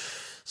Heyman.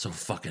 So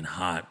fucking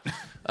hot."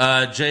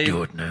 Jey,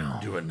 Do it now.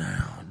 Do it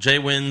now. Jey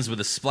wins with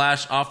a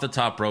splash off the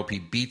top rope. He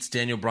beats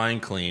Daniel Bryan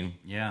clean.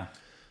 Yeah.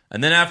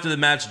 And then after the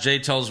match, Jey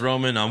tells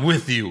Roman, "I'm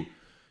with you.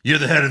 You're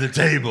the head of the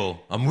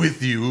table. I'm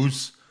with you,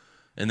 Oos."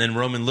 And then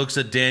Roman looks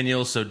at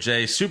Daniel, so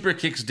Jey super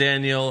kicks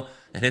Daniel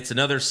and hits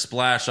another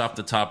splash off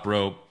the top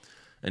rope.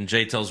 And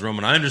Jey tells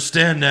Roman, "I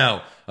understand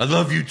now. I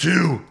love you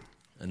too."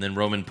 And then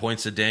Roman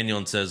points at Daniel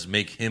and says,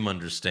 "Make him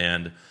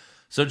understand."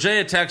 So Jey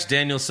attacks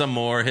Daniel some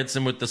more, hits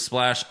him with the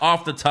splash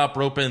off the top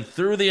rope and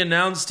through the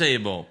announce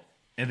table.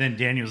 And then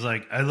Daniel's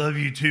like, "I love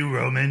you too,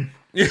 Roman."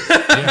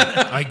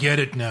 Yeah, I get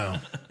it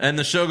now. And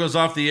the show goes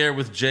off the air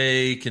with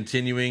Jey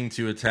continuing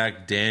to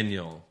attack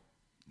Daniel.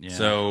 Yeah.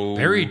 So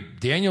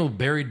Daniel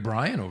buried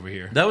Bryan over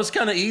here. that was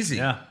kind of easy.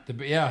 Yeah.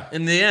 Yeah.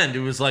 In the end, it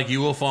was like,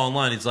 "You will fall in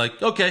line." He's like,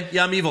 "Okay,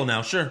 yeah, I'm evil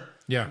now, sure."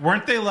 Yeah.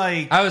 Weren't they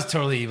like, I was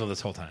totally evil this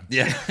whole time.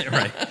 Yeah,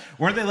 right.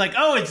 weren't they like,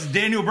 "Oh, it's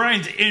Daniel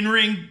Bryan's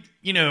in-ring,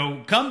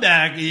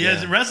 comeback. He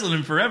hasn't wrestled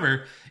in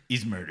forever.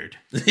 He's murdered."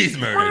 He's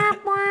murdered.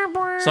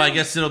 So I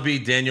guess it'll be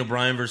Daniel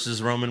Bryan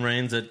versus Roman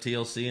Reigns at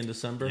TLC in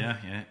December. Yeah.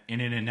 In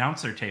an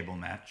announcer table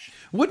match.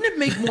 Wouldn't it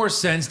make more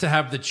sense to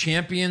have the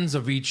champions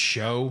of each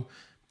show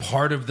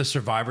part of the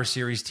Survivor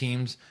Series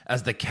teams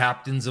as the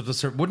captains of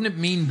the wouldn't it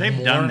mean They've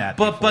more? done that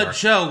before. But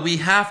Joe, we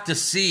have to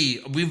see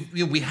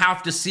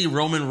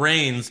Roman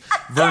Reigns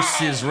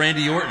versus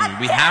Randy Orton.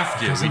 We have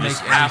to. Doesn't We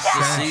just make any have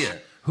to sense. see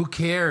it. Who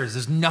cares?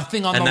 There's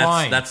nothing on And the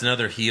line. that's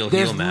another heel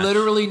There's match.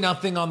 literally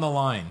nothing on the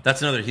line.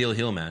 That's another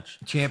heel match.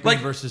 Champion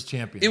versus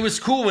champion. It was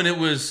cool when it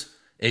was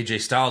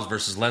AJ Styles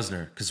versus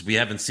Lesnar because we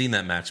haven't seen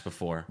that match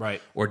before.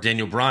 Right. Or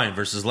Daniel Bryan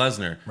versus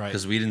Lesnar Right.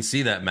 because we didn't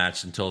see that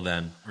match until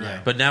then.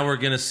 Right. But now we're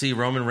going to see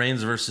Roman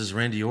Reigns versus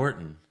Randy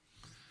Orton,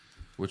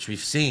 which we've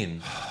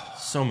seen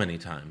so many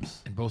times.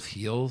 and both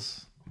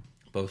heels.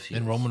 Both heels.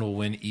 And Roman will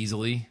win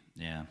easily.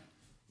 Yeah.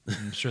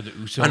 I'm sure the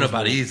Usos. I don't know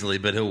about will- easily,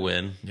 but he'll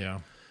win. Yeah.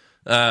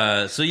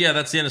 So yeah,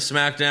 that's the end of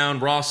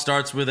SmackDown. Raw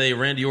starts with a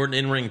Randy Orton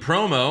in-ring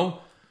promo.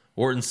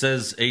 Orton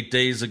says, 8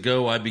 days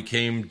ago I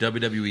became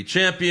WWE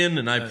champion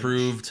and I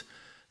proved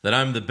that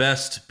I'm the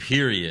best,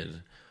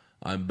 period.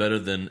 I'm better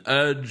than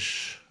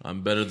Edge.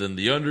 I'm better than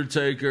The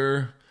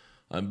Undertaker.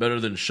 I'm better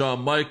than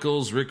Shawn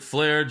Michaels, Ric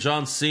Flair,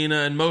 John Cena,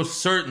 and most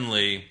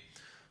certainly,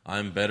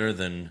 I'm better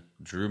than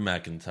Drew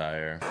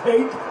McIntyre.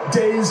 8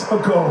 days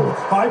ago,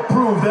 I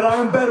proved that I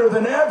am better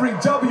than every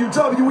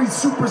WWE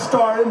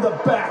superstar in the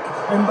back,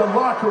 in the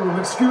locker room,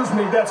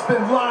 that's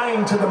been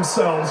lying to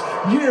themselves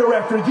year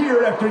after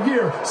year after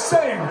year,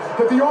 saying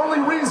that the only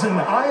reason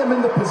I am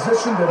in the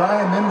position that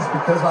I am in is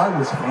because I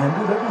was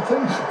handed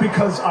everything,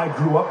 because I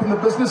grew up in the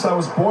business, I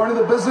was born in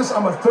the business,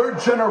 I'm a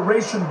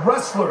third-generation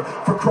wrestler,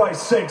 for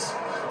Christ's sakes.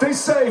 They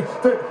say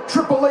that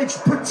Triple H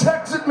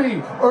protected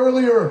me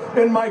earlier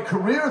in my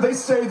career. They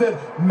say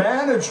that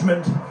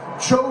management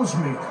chose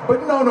me.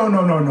 But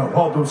no.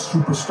 All those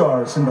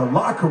superstars in the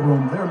locker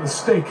room, they're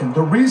mistaken.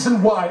 The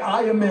reason why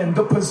I am in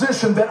the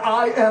position that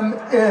I am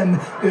in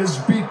is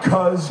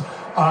because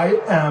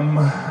I am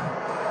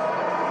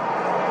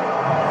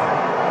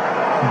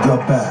the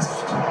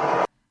best.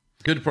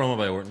 Good promo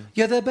by Orton.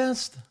 You're the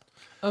best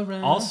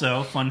around.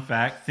 Also, fun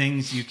fact,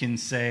 things you can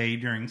say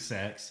during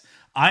sex.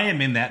 I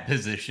am in that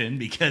position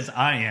because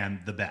I am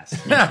the best.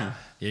 There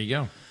you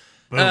go.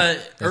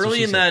 Early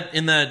she in said.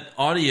 that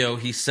audio,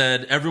 he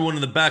said, "Everyone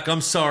in the back,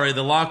 I'm sorry,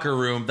 the locker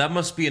room." That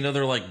must be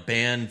another like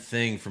banned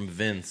thing from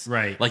Vince,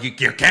 Right. Like you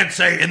can't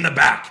say in the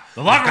back.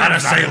 The locker you gotta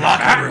room's not say in the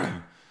locker back.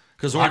 room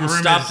because Locker Orton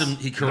room stopped is him.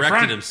 He in the corrected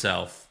front.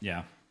 himself,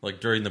 Yeah. like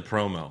during the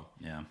promo.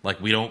 Yeah. Like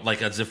we don't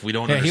like as if we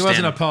don't. Yeah, he understand.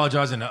 wasn't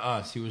apologizing to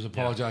us. He was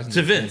apologizing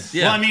to Vince.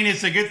 Yeah. Well, I mean,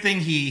 it's a good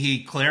thing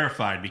he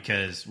clarified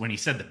because when he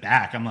said the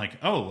back, I'm like,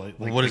 oh,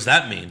 like what does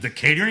that mean? The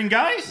catering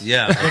guys?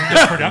 Yeah, The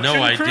production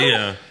no crew?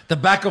 idea The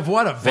back of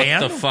what? A what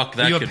van? the fuck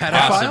Are you that a could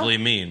pedophile? possibly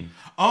mean.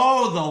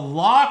 Oh, the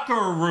locker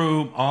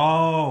room.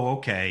 Oh,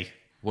 okay.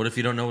 What if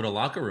you don't know what a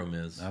locker room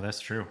is? Oh,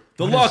 that's true.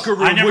 The locker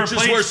I room, never which is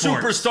played where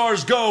sports.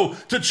 superstars go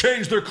to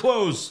change their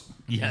clothes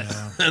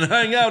Yes. and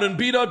hang out and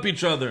beat up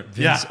each other.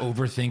 Vince Yeah.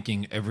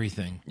 overthinking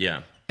everything.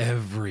 Yeah.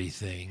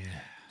 Everything.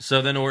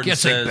 So then Orton Can't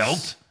say says,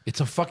 belt.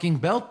 It's a fucking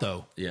belt,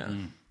 though. Yeah.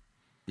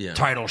 Yeah.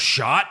 Title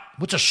shot?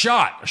 What's a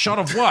shot? A shot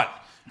of what?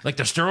 Like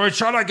the steroid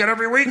shot I get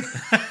every week?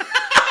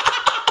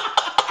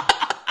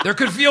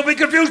 You'll be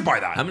confused by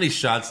that. How many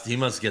shots? He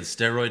must get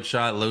steroid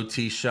shot, low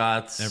T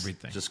shots,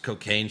 Everything. just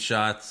cocaine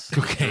shots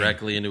Cocaine.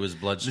 directly into his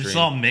bloodstream. It's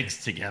all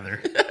mixed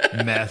together.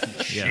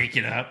 Meth. Shake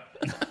it up.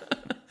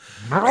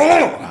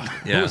 Yeah.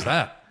 Who was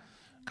that?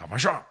 Got my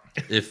shot.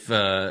 If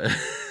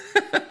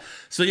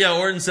so, yeah.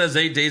 Orton says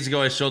 8 days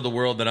ago I showed the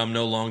world that I'm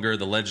no longer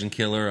the legend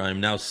killer.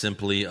 I'm now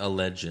simply a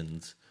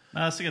legend.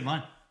 That's a good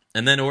line.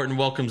 And then Orton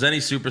welcomes any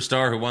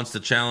superstar who wants to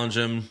challenge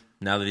him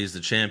now that he's the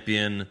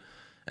champion.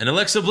 And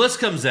Alexa Bliss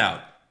comes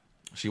out.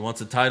 She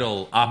wants a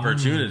title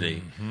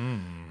opportunity.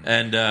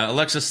 And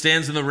Alexa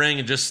stands in the ring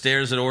and just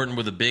stares at Orton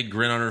with a big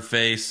grin on her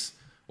face.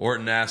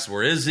 Orton asks,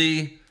 "Where is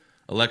he?"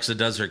 Alexa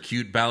does her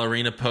cute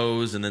ballerina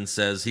pose and then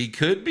says, "He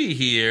could be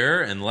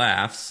here," and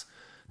laughs.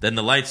 Then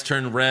the lights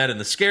turn red and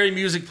the scary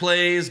music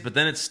plays, but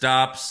then it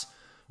stops.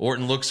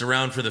 Orton looks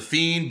around for the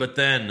Fiend, but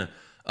then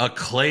a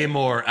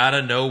Claymore out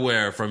of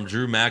nowhere from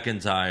Drew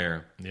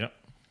McIntyre. Yep.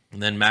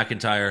 And then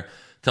McIntyre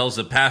tells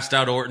the passed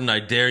out Orton, "I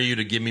dare you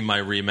to give me my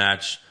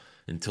rematch.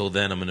 Until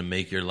then, I'm going to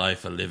make your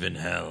life a living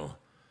hell."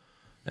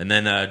 And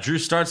then Drew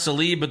starts to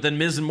leave, but then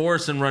Miz and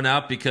Morrison run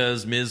out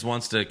because Miz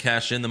wants to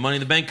cash in the Money in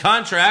the Bank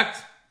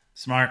contract.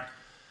 Smart.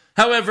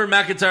 However,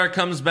 McIntyre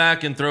comes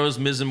back and throws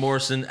Miz and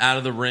Morrison out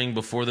of the ring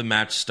before the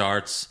match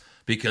starts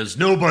because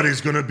nobody's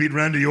going to beat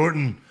Randy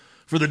Orton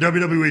for the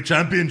WWE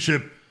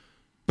Championship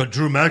but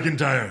Drew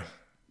McIntyre.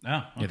 Oh,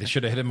 okay. Yeah, they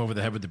should have hit him over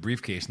the head with the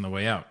briefcase on the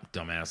way out,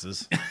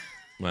 dumbasses.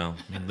 Well,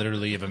 I mean,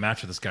 literally, you have a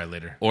match with this guy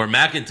later. or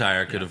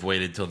McIntyre could have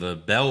waited till the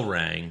bell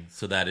rang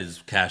so that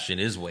his cash-in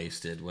is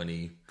wasted when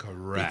he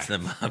beats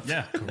them up.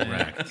 Yeah.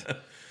 Correct.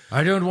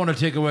 I don't want to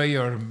take away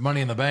your Money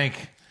in the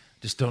Bank.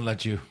 Just don't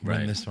let you win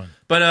Right. this one.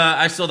 But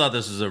I still thought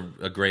this was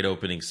a great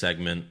opening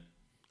segment.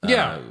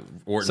 Yeah.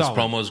 Orton's Solid.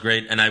 promo is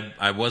great, and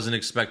I wasn't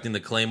expecting the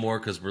Claymore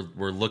because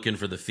we're looking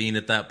for the Fiend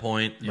at that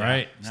point.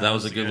 Right. So that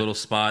was a good little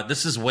spot.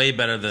 This is way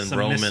better than Some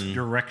Roman.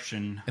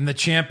 misdirection. And the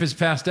champ is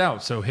passed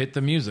out, so hit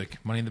the music.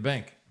 Money in the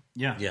Bank.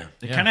 Yeah. Yeah.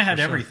 They Yeah, kind of had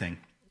for sure. everything.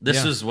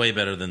 This Yeah. is way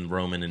better than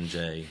Roman and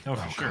Jay. Oh,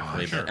 for sure.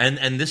 Way For sure. better.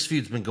 And this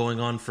feud's been going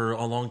on for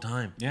a long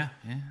time. Yeah.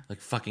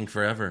 Like fucking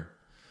forever.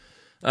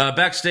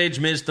 Backstage,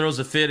 Miz throws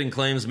a fit and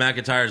claims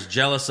McIntyre's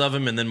jealous of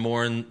him, and then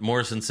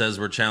Morrison says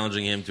we're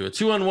challenging him to a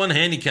 2-on-1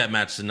 handicap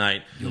match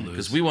tonight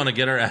because we want to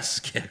get our asses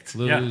kicked.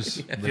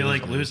 Lose. I feel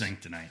like losing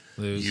tonight.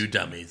 Lose. You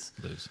dummies.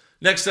 Lose.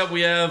 Next up,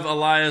 we have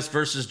Elias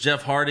versus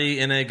Jeff Hardy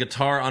in a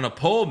guitar on a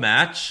pole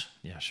match.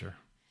 Yeah, sure.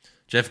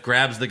 Jeff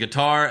grabs the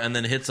guitar and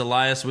then hits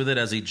Elias with it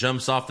as he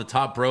jumps off the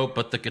top rope,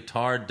 but the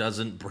guitar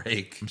doesn't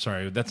break. I'm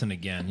sorry, that's an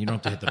again. You don't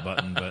have to hit the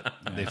button, but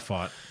they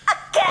fought.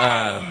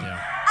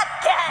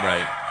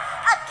 Right.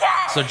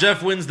 So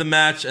Jeff wins the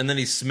match, and then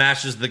he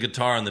smashes the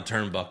guitar on the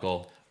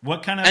turnbuckle.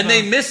 What kind of? And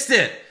they missed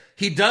it.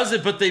 He does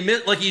it, but they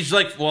missed. Like he's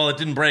like, well, it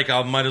didn't break.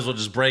 I might as well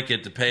just break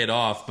it to pay it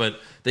off.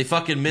 But they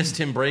fucking missed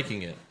him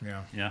breaking it.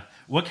 Yeah. Yeah.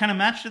 What kind of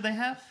match did they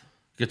have?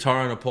 Guitar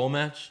on a pole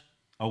match.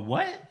 A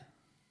what?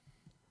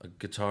 A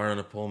guitar on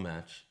a pole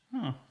match.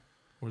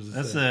 What does it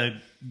That's say?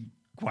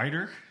 a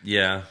guider.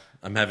 Yeah,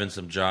 I'm having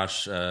some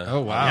Josh.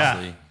 Oh, wow.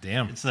 obviously.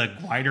 Damn. It's a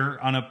guider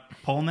on a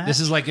pole match. This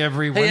is like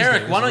every Hey Wednesday.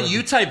 Eric, why don't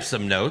you type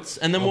some notes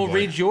and then we'll boy.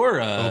 read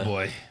your Oh,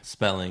 boy.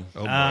 spelling.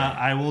 Oh, boy.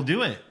 I will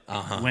do it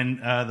when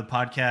the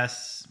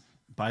podcast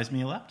buys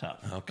me a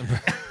laptop. Okay.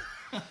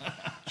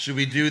 Should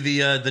we do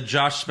the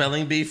Josh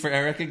spelling bee for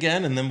Eric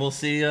again, and then we'll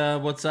see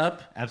what's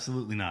up?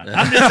 Absolutely not.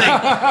 I'm just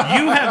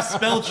saying, you have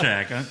spell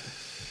check.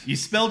 You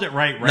spelled it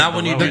right. Not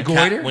when you below do it.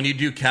 goiter? when you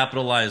do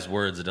capitalized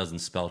words, it doesn't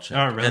spell check.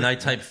 Oh, really? And I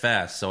type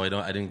fast, so I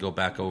didn't go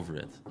back over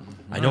it.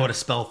 I know how to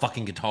spell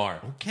fucking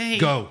guitar. Okay.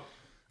 Go.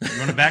 You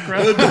want a back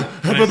rub?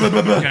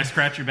 Can I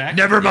scratch your back?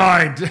 Never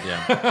mind.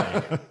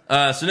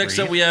 Yeah. So next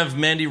up, we have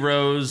Mandy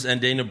Rose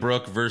and Dana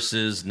Brooke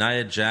versus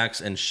Nia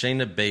Jax and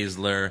Shayna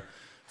Baszler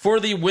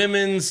for the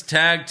Women's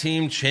Tag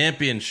Team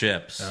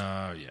Championships.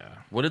 Oh, yeah.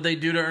 What did they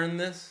do to earn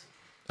this?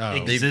 Oh,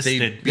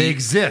 Existed. they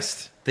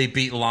exist. They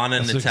beat Lana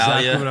and That's Natalya.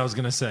 exactly what I was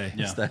going to say.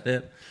 Yeah. Is that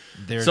it?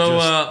 They're So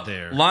just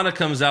there. Lana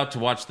comes out to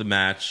watch the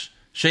match.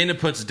 Shayna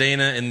puts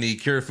Dana in the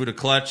Kirifuda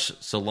clutch,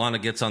 so Lana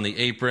gets on the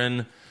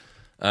apron.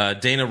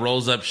 Dana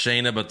rolls up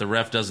Shayna, but the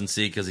ref doesn't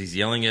see because he's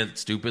yelling at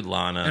stupid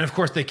Lana. And of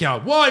course they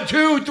count. 1,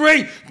 2,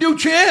 3, new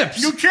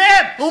champs. You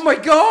champ! Oh my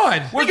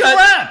God.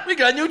 we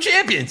got new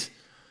champions.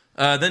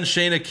 Then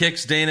Shayna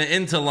kicks Dana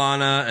into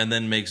Lana and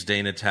then makes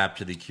Dana tap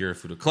to the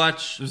Kirifuda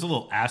clutch. There's a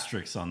little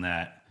asterisk on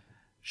that.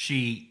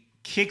 She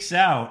kicks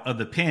out of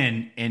the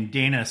pin, and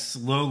Dana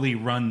slowly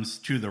runs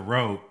to the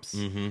ropes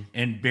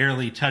and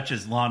barely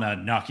touches Lana,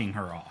 knocking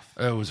her off.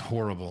 It was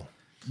horrible.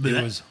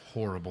 It was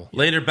horrible.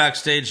 Later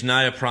backstage,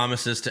 Nia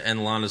promises to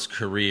end Lana's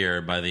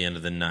career by the end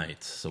of the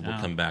night, so we'll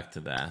come back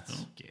to that.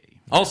 Okay.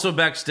 Also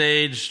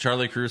backstage,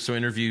 Charlie Caruso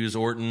interviews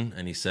Orton,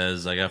 and he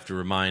says, I have to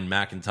remind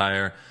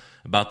McIntyre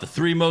about the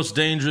 3 most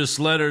dangerous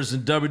letters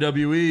in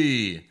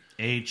WWE.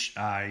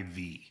 HIV.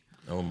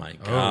 Oh, my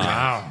God. Oh,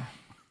 wow.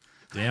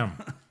 Damn.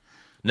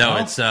 No,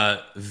 it's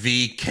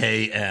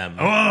VKM.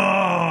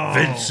 Oh!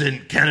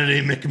 Vincent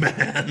Kennedy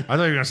McMahon. I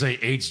thought you were going to say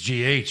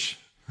HGH.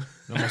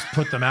 Almost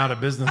put them out of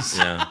business.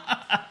 Yeah.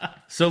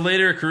 So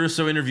later,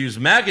 Caruso interviews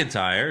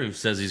McIntyre, who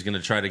says he's going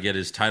to try to get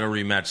his title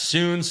rematch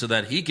soon so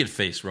that he could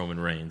face Roman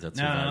Reigns at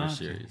Survivor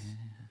Series.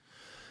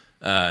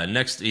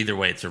 Next, either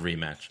way, it's a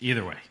rematch.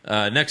 Either way.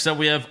 Next up,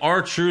 we have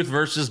R-Truth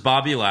versus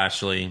Bobby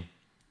Lashley.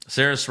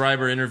 Sarah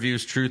Schreiber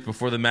interviews Truth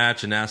before the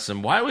match and asks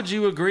him, why would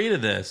you agree to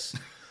this?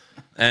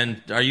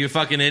 And are you a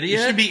fucking You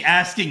idiot? should be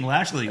asking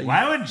Lashley,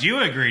 why would you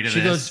agree to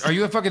She this? goes, are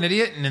you a fucking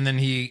idiot? And then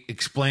he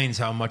explains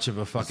how much of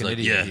a fucking like,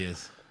 idiot yeah. he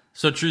is.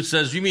 So Truth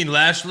says, you mean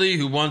Lashley,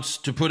 who wants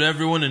to put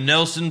everyone in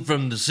Nelson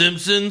from The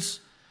Simpsons?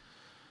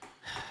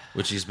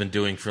 Which he's been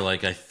doing for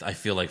like, I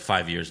feel like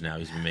 5 years now.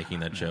 He's been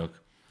making that joke.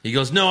 He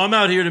goes, no, I'm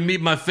out here to meet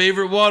my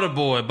favorite water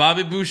boy,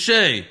 Bobby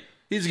Boucher.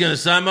 He's going to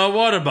sign my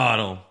water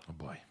bottle. Oh,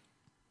 boy.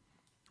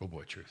 Oh,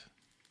 boy, Truth.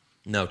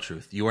 No,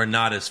 Truth. You are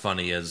not as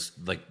funny as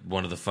like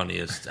one of the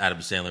funniest Adam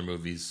Sandler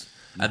movies.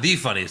 The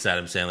funniest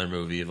Adam Sandler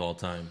movie of all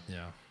time.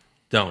 Yeah.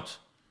 Don't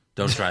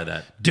try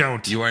that.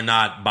 Don't. You are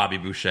not Bobby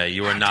Boucher.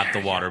 You are not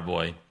the water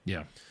boy.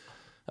 Yeah.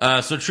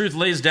 So Truth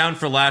lays down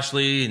for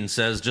Lashley and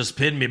says, just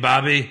pin me,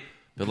 Bobby.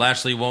 But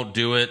Lashley won't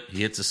do it.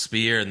 He hits a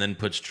spear and then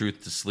puts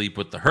Truth to sleep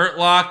with the Hurt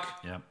Lock.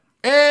 Yep.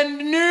 And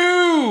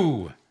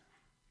new.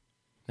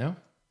 No?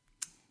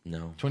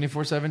 No,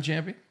 24/7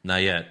 champion?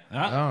 not yet.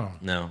 Oh.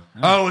 No.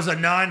 Oh, it was a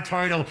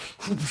non-title.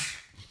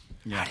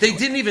 They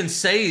didn't even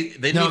say,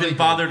 they No, didn't they even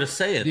bother did. to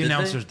say it, The did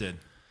announcers did.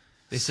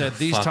 They said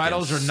these fucking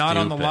titles are not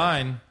on the stupid.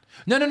 line.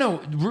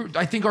 No.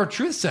 I think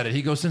R-Truth said it.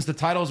 He goes, since the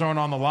titles aren't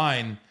on the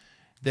line,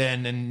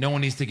 then and no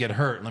one needs to get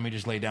hurt. Let me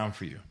just lay down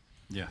for you.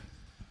 Yeah.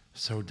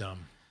 So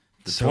dumb.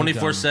 The So dumb.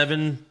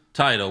 24/7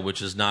 title,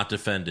 which is not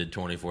defended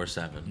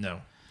 24/7.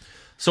 No.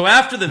 So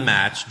after the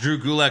match, Drew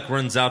Gulak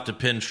runs out to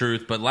pin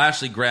Truth, but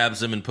Lashley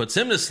grabs him and puts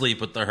him to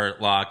sleep with the Hurt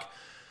Lock.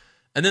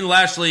 And then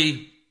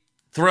Lashley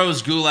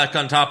throws Gulak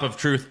on top of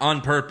Truth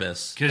on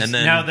purpose. Because And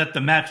then, now that the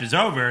match is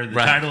over, the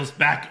Right. title's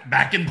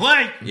back in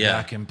play. yeah.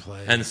 Back in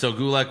play. And so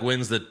Gulak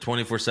wins the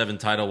 24/7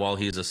 title while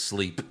he's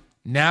asleep.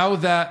 Now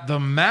that the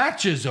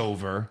match is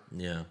over,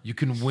 Yeah. you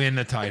can win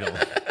a title.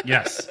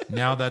 Yes.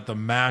 Now that the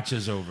match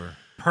is over.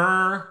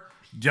 Per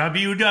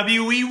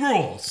WWE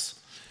rules.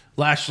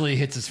 Lashley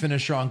hits his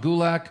finisher on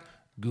Gulak.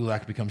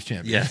 Gulak becomes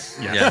champion. Yes,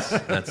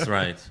 that's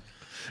right.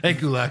 And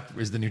Gulak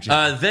is the new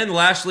champion. Then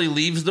Lashley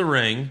leaves the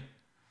ring,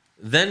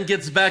 then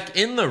gets back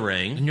in the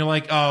ring. And you're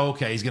like, oh,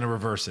 okay, he's going to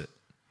reverse it.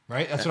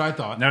 Right? That's what I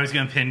thought. Now he's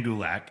going to pin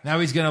Gulak. Now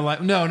he's going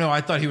to No,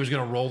 I thought he was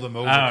going to roll them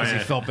over because yeah.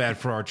 he felt bad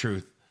for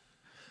R-Truth.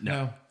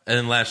 No. And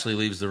then Lashley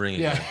leaves the ring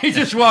Yeah, again. he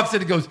just walks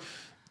in and goes,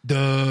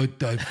 duh,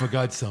 I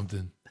forgot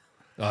something.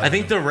 I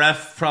think the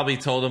ref probably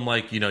told him,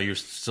 like, you're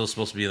still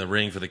supposed to be in the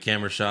ring for the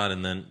camera shot,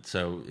 and then,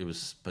 so it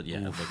was, but yeah,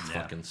 it looked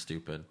fucking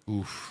stupid.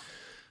 Oof.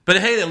 But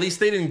hey, at least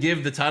they didn't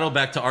give the title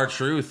back to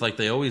R-Truth like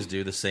they always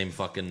do the same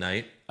fucking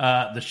night.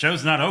 The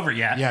show's not over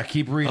yet. Yeah,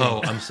 keep reading.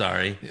 Oh, I'm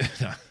sorry.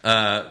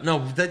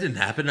 No, that didn't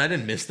happen. I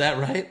didn't miss that,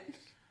 right?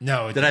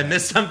 No. Did I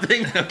miss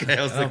something? Okay,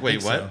 I was like,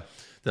 wait, think what? so.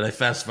 Did I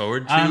fast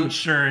forward to? I'm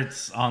sure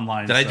it's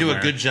online. Did I do a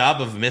somewhere. good job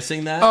of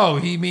missing that? Oh,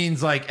 he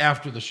means like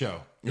after the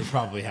show. It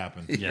probably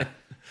happened. Yeah.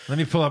 Let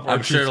me pull up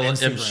I'm sure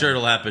R-Truth's I'm Instagram. sure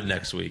it'll happen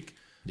next week.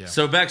 Yeah.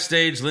 So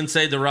backstage,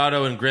 Lindsay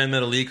Dorado and Grand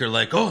Metalik are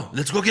like, "Oh,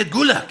 let's go get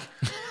Gulak."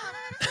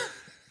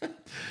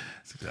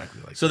 It's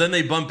exactly like So then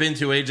they bump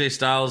into AJ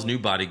Styles' new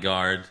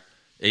bodyguard.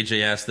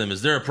 AJ asks them,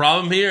 "Is there a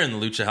problem here?" And the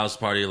Lucha House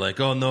Party are like,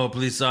 "Oh no,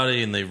 please,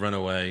 sorry," and they run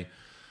away.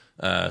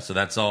 So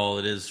that's all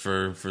it is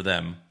for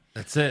them.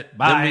 That's it.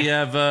 Bye. Then we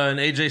have an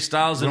AJ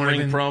Styles in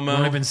ring promo.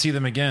 Won't even see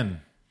them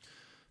again.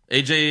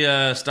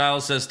 AJ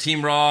Styles says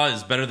Team Raw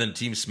is better than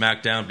Team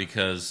SmackDown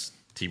because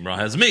Team Raw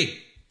has me.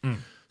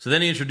 So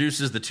then he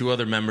introduces the two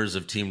other members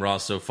of Team Raw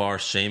so far,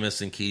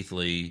 Sheamus and Keith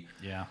Lee.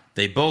 Yeah.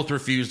 They both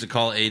refuse to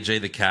call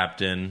AJ the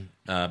captain,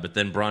 but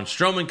then Braun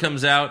Strowman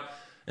comes out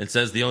and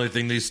says the only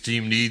thing this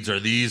team needs are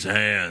these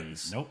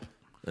hands. Nope.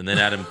 And then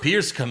Adam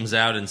Pearce comes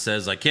out and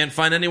says, I can't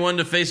find anyone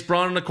to face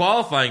Braun in a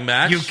qualifying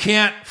match. You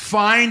can't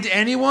find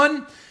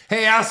anyone?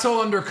 Hey,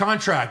 asshole under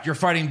contract, you're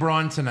fighting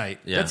Braun tonight.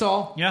 Yeah. That's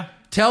all. Yeah.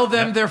 Tell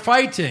them they're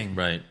fighting.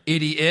 Right.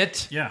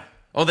 Idiot. Yeah.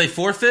 Oh, they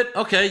forfeit?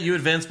 Okay, you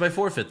advance by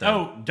forfeit then.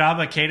 Oh,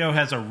 Daba Kato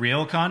has a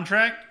real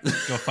contract?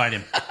 Go fight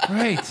him.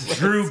 Right.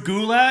 Drew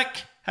Gulak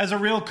has a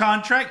real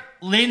contract.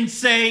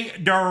 Lindsay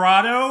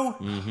Dorado,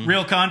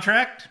 real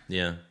contract.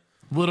 Yeah.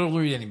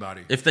 Literally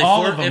anybody. If they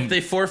All of them. if they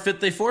forfeit,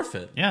 they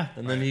forfeit. Yeah.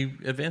 And then he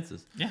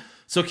advances. Yeah.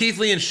 So Keith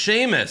Lee and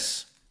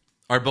Sheamus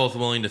are both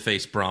willing to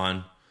face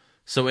Braun.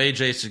 So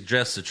AJ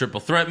suggests a triple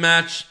threat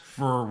match.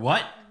 For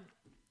what?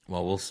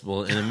 Well,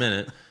 we'll in a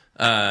minute.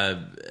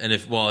 And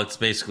it's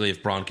basically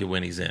if Braun can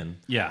win, he's in.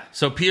 Yeah.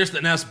 So Pierce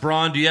then asks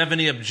Braun, do you have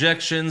any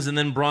objections? And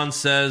then Braun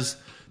says,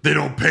 they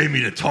don't pay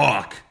me to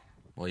talk.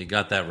 Well, you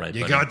got that right,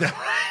 You buddy. got that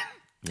right.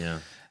 Yeah.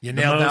 You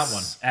The nailed that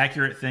most one.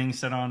 accurate thing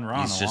said on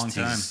Raw in a long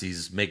time.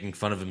 He's making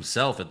fun of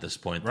himself at this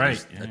point. Right,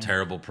 It's yeah. a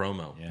terrible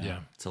promo. Yeah.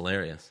 It's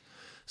hilarious.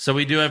 So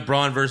we do have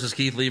Braun versus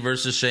Keith Lee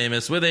versus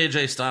Sheamus with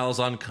AJ Styles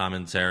on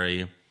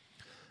commentary.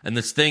 And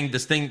this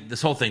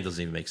whole thing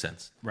doesn't even make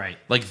sense. Right.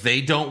 Like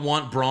they don't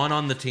want Braun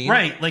on the team.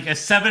 Right. Like a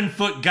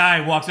 7-foot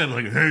guy walks up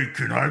like, hey,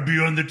 can I be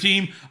on the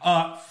team?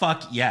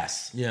 Fuck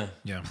yes. Yeah.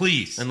 Yeah.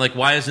 Please. And like,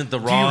 why isn't the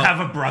do Raw? you have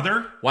a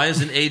brother? Why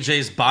isn't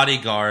AJ's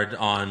bodyguard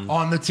on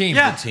On the team.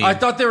 Yeah. the team? I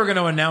thought they were going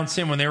to announce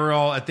him when they were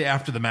all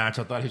after the match.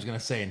 I thought he was going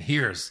to say, and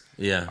here's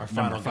Yeah. our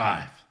final Number guy.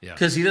 5. Yeah.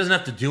 Because he doesn't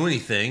have to do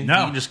anything. No.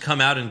 He can just come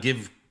out and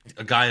give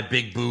a guy a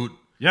big boot.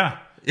 Yeah.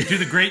 Do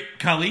the great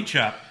Kali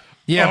chop.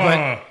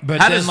 Yeah, but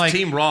How then does like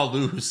Team Raw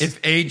lose?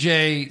 if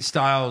AJ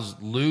Styles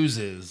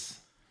loses,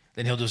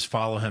 then he'll just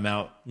follow him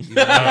out.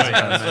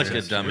 That's like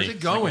a dummy. Where's it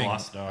going?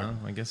 Lost dog.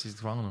 I guess he's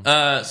following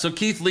him. So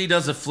Keith Lee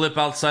does a flip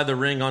outside the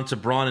ring onto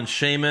Braun and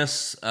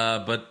Sheamus,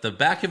 but the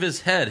back of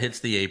his head hits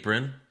the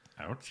apron.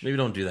 Ouch. Maybe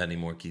don't do that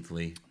anymore, Keith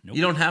Lee. Nope.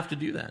 You don't have to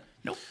do that.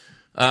 Nope.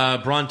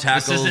 Braun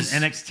tackles. This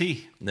isn't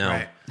NXT. No.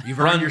 Right. You've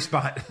Braun- earned your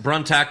spot.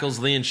 Braun tackles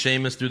Lee and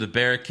Sheamus through the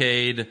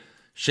barricade.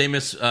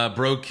 Sheamus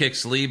bro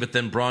kicks Lee, but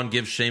then Braun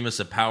gives Sheamus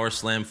a power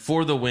slam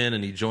for the win,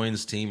 and he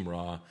joins Team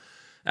Raw.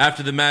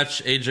 After the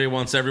match, AJ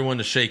wants everyone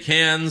to shake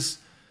hands.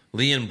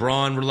 Lee and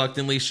Braun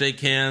reluctantly shake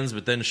hands,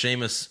 but then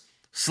Sheamus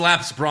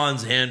slaps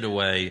Braun's hand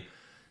away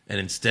and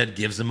instead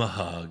gives him a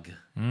hug.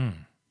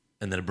 And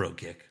then a bro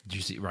kick. Did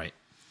you see? Right.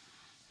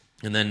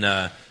 And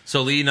then,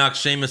 so Lee knocks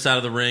Sheamus out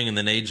of the ring, and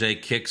then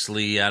AJ kicks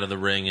Lee out of the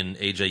ring, and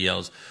AJ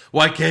yells,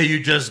 "Why can't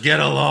you just get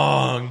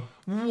along?"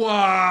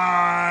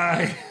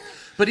 Why?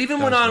 But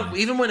even when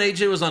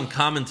AJ was on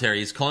commentary,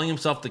 he's calling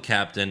himself the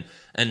captain,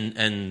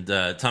 and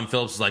Tom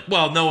Phillips is like,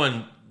 "Well,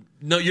 no,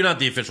 you're not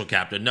the official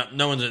captain.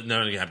 No one's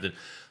the captain."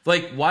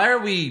 Like, why are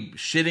we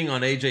shitting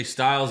on AJ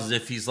Styles as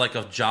if he's like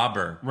a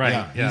jobber? Right.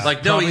 Yeah. He's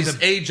like, no, Probably he's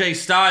the AJ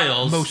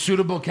Styles. Most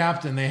suitable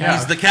captain they have.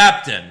 He's the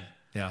captain.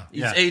 yeah.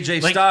 He's Yeah.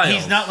 AJ Like, Styles.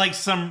 He's not like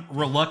some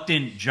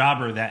reluctant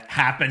jobber that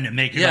happened to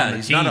make it on Yeah, the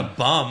he's team. not a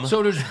bum.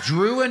 So does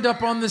Drew end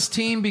up on this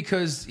team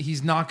because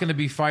he's not going to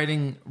be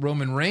fighting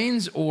Roman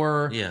Reigns,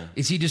 or Yeah.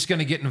 is he just going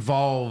to get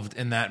involved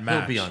in that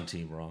match? He'll be on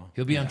Team Raw.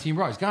 He'll be on Team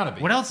Raw. He's got to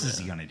be. What else is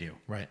he going to do?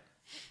 Right.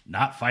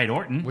 Not fight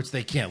Orton. Which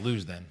they can't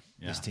lose then.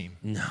 This team.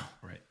 No.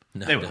 Right.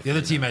 They will. The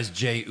other team has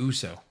Jey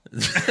Uso.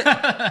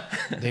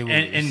 They will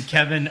And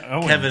Kevin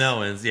Owens. Kevin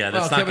Owens, yeah,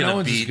 that's Well, not Kevin going to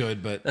Owens is beat.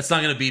 good, but- that's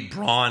not going to beat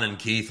Braun and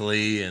Keith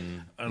Lee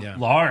and. Yeah.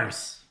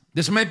 Lars.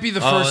 This might be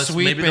the Oh, first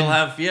sweep. maybe they'll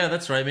have. Yeah,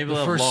 that's right. Maybe the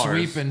they'll have first Lars.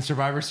 sweep in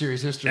Survivor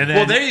Series history. And then-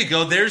 Well, there you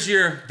go. There's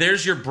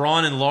your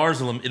Braun and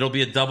Lars. It'll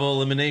be a double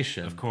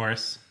elimination. Of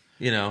course.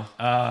 You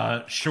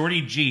know.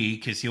 Shorty G,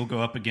 because he'll go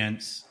up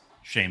against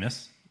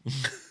Sheamus.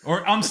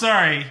 Or, I'm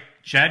sorry,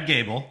 Chad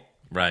Gable.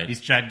 Right.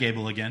 He's Chad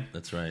Gable again.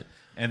 That's right.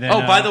 And then,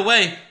 Oh, by the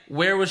way,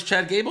 where was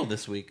Chad Gable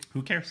this week?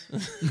 who cares?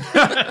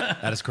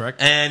 That is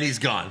correct. And he's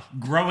gone.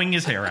 Growing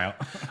his hair out.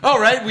 All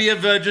right, we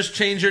have just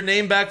changed your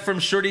name back from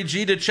Shorty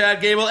G to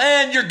Chad Gable,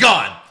 and you're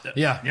gone.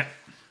 Yeah. Yeah.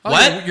 Oh,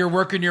 What? You're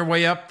working your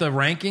way up the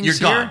rankings You're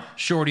here? gone.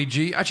 Shorty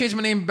G. I changed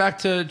my name back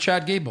to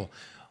Chad Gable.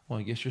 Well,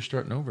 I guess you're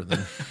starting over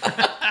then.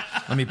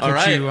 Let me put All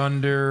right. you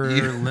under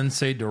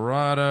Lindsay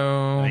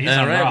Dorado. He's All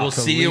on right, Raw. we'll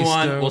see you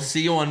on. Kalisto. We'll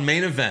see you on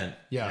main event,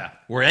 Yeah.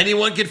 where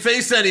anyone can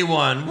face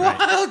anyone.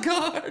 Wild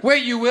card.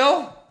 Wait, you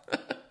will?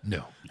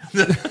 No.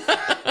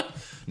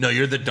 No,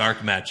 you're the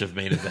dark match of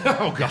main event.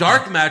 Oh, God.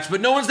 Dark match,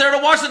 but no one's there to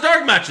watch the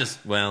dark matches.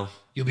 Well,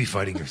 You'll be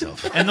fighting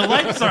yourself. And the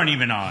lights aren't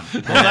even on.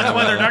 Well, that's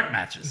why they're dark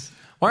matches.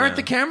 Why aren't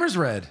the cameras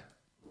red?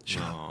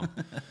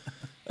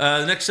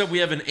 next up we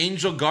have an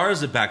Angel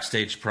Garza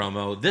backstage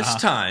promo. This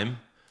time,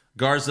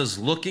 Garza's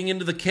looking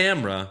into the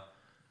camera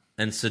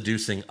and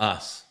seducing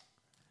us.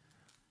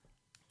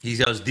 He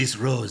goes, "This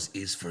rose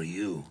is for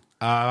you."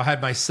 I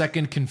had my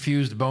second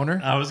confused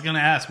boner. I was going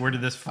to ask, where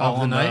did this fall Of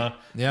the on night?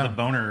 Yeah. the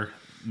boner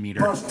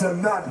meter?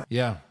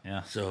 Yeah.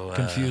 Yeah. So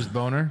Confused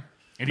boner.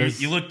 And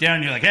you look down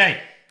and you're like,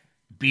 hey,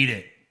 beat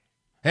it.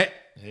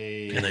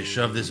 Hey. can I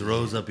shove this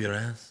rose up your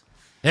ass?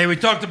 Hey, we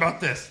talked about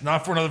this.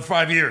 Not for another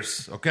 5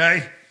 years,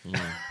 okay?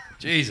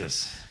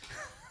 Jesus.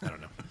 I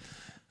don't know.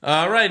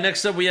 All right,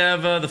 next up we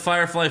have the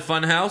Firefly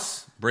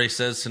Funhouse. Bray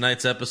says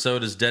tonight's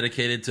episode is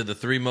dedicated to the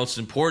three most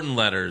important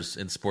letters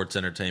in sports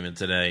entertainment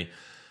today.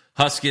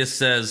 Huskius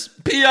says,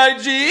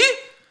 P-I-G?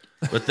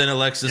 But then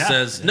Alexa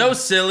says, no,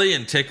 silly,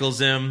 and tickles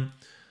him.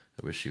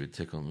 I wish she would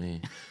tickle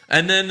me.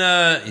 And then,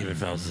 even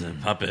if I was a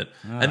puppet.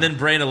 And then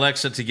Bray and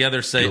Alexa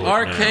together say,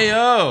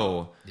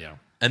 RKO. Yeah.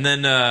 And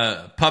then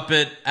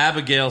Puppet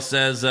Abigail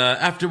says,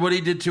 after what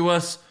he did to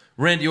us,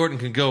 Randy Orton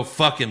can go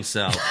fuck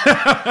himself.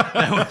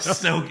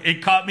 So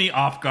it caught me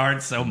off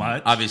guard so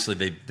much. Obviously,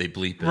 they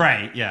bleep it.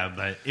 Right, yeah,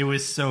 but it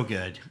was so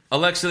good.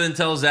 Alexa then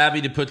tells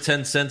Abby to put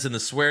 10 cents in the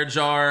swear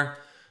jar,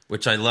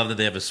 which I love that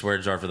they have a swear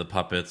jar for the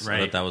puppets. I Right.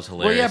 thought that was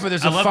Well, hilarious. yeah, but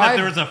there's I a love five. that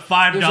there was a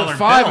 $5 There's a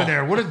five bill. in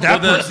there. What did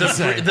that person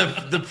say?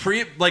 the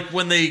pre like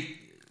when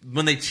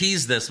they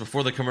tease this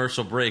before the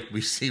commercial break,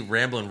 we see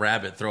Ramblin'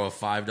 Rabbit throw a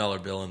 $5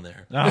 bill in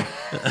there. Oh,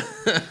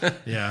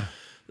 Yeah.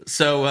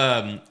 So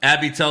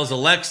Abby tells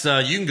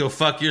Alexa, "You can go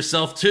fuck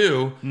yourself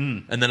too,"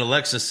 and then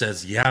Alexa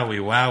says, "Yowie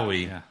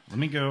wowie." yeah. Let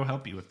me go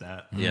help you with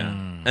that. Yeah.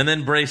 And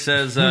then Bray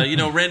says,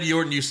 Randy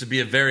Orton used to be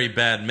a very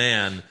bad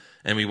man.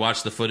 And we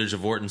watch the footage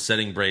of Orton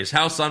setting Bray's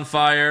house on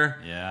fire.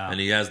 Yeah.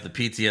 And he has the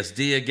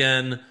PTSD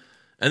again.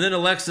 And then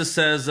Alexa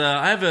says,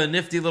 I have a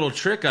nifty little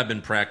trick I've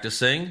been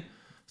practicing.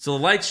 So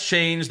the lights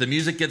change, the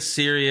music gets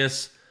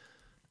serious.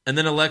 And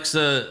then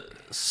Alexa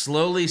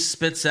slowly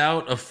spits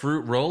out a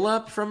fruit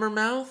roll-up from her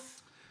mouth.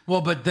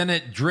 Well, but then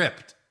it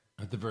dripped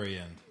at the very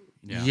end.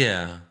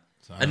 Yeah.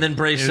 And then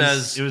Bray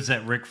says, It was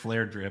that Ric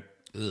Flair drip.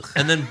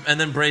 and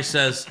then Bray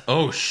says,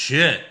 "Oh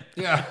shit."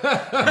 Yeah.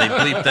 And they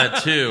bleep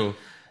that too.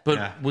 But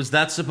Yeah. was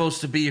that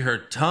supposed to be her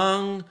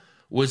tongue?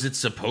 Was it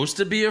supposed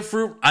to be a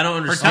fruit? I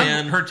don't Her tongue,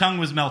 understand. her tongue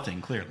was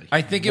melting, clearly.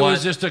 I think it What?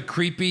 was just a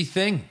creepy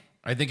thing.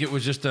 I think it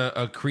was just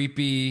a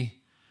creepy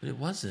But it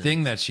wasn't.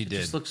 thing that she It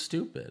did. just looked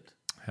stupid.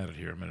 Had it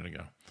here a minute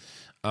ago.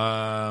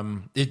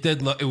 It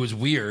did. It was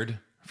weird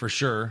for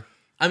sure.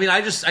 I mean,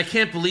 I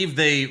can't believe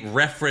they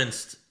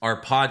referenced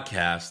our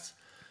podcast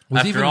Was it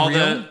after even all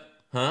real?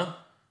 the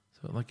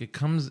So like it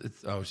comes. She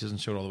doesn't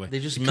show it all the way. They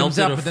just it comes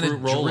melted out, a but then fruit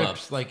it roll-up.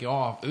 drips like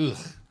off. Ugh.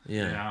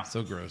 Yeah.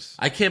 So gross.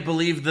 I can't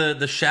believe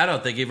the shout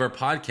out they gave our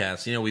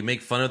podcast. We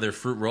make fun of their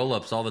fruit roll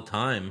ups all the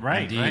time,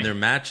 Right, In right. their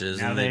matches,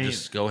 Now and they they-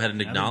 just go ahead and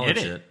now they acknowledge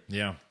get it. it.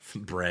 Yeah.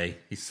 Bray,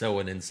 he's so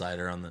an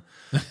insider on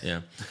the.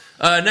 Yeah.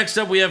 Next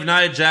up, we have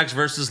Nia Jax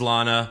versus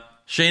Lana.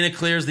 Shayna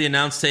clears the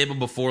announce table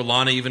before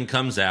Lana even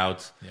comes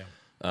out.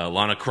 Yeah.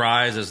 Lana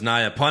cries as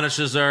Nia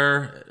punishes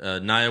her.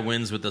 Nia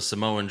wins with a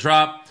Samoan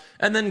drop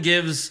and then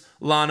gives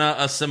Lana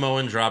a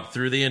Samoan drop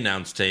through the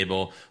announce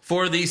table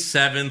for the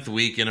 7th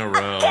week in a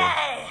row.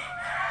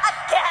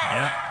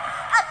 Yeah.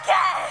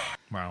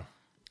 Wow.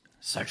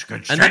 Such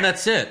good And then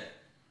that's it.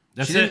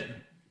 That's she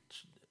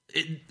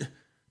it.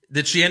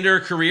 Did she end her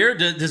career?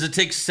 Does it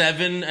take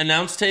 7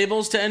 announce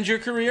tables to end your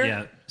career?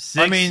 Yeah.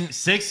 Six, I mean-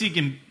 6 you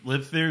can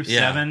live through.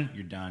 Yeah. 7,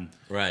 you're done.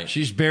 Right.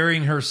 She's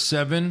burying her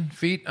 7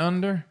 feet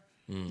under.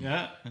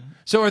 Yeah.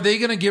 So are they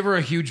going to give her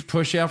a huge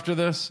push after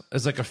this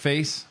as like a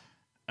face?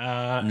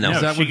 No,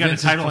 Is that she what got Vince a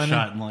is title planning?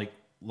 shot and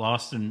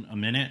lost in a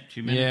minute,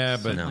 2 minutes. Yeah,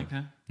 but something like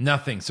that.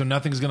 Nothing. So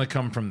nothing's going to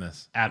come from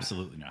this.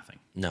 Absolutely nothing.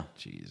 No.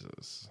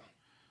 Jesus.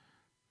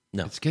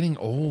 No. It's getting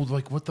old.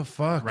 Like, what the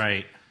fuck?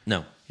 Right.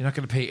 No. You're not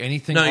going to pay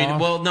anything No,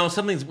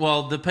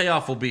 off? the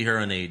payoff will be her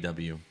on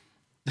AEW.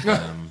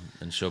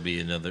 And she'll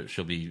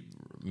be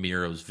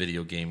Miro's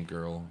video game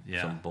girl.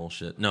 Yeah. Some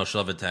bullshit. No,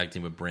 she'll have a tag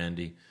team with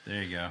Brandy.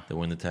 There you go. They'll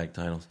win the tag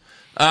titles.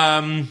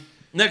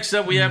 Next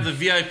up, we have the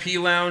VIP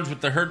lounge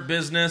with the Hurt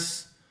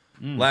Business.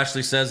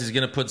 Lashley says he's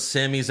going to put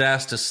Sammy's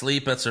ass to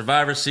sleep at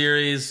Survivor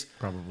Series.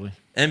 Probably.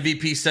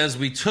 MVP says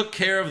we took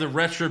care of the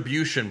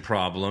retribution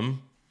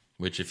problem,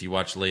 which if you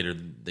watch later,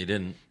 they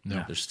didn't.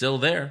 No. They're still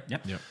there.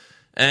 Yep.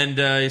 And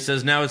he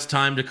says now it's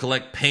time to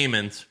collect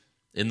payment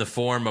in the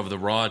form of the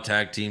Raw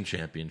Tag Team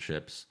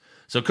Championships.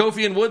 So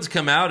Kofi and Woods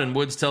come out, and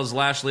Woods tells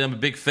Lashley, I'm a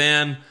big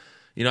fan.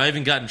 You know, I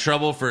even got in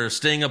trouble for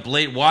staying up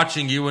late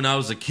watching you when I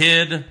was a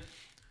kid.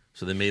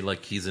 So they made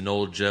like he's an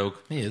old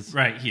joke. He is.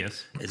 Right, he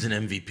is. Isn't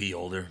MVP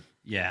older?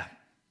 Yeah.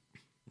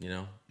 You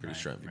know, pretty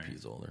sure MVP right.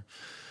 is older.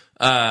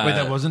 Wait,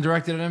 that wasn't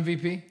directed at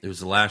MVP? It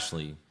was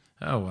Lashley.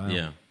 Oh, wow.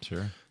 Yeah.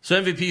 Sure.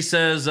 So MVP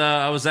says,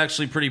 I was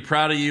actually pretty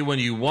proud of you when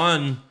you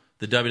won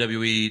the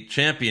WWE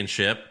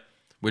Championship,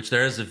 which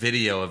there is a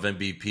video of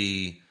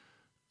MVP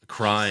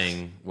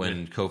crying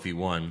when Kofi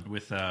won.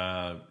 With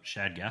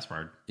Shad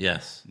Gaspard.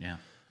 Yes. Yeah.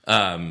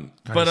 God,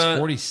 But he's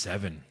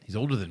 47. He's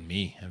older than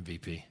me,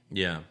 MVP.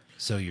 yeah.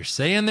 So you're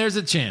saying there's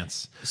a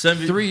chance. So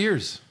 3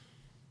 years.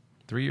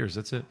 3 years,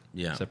 that's it.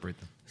 Yeah. Separate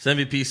them. So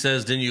MVP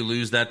says, didn't you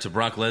lose that to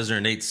Brock Lesnar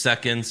in 8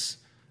 seconds?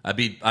 I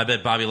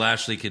bet Bobby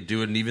Lashley could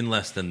do it in even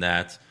less than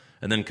that.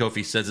 And then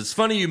Kofi says, it's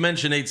funny you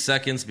mention 8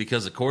 seconds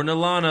because according to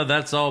Lana,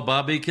 that's all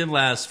Bobby can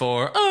last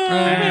for.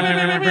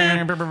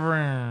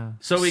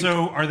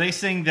 So are they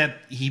saying that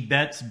he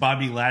bets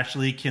Bobby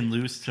Lashley can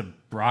lose to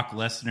Brock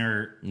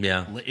Lesnar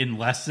in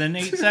less than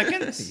 8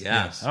 seconds?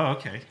 Yes. Oh,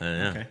 okay.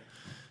 Yeah. Okay.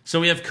 So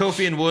we have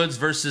Kofi and Woods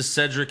versus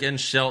Cedric and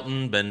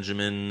Shelton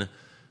Benjamin.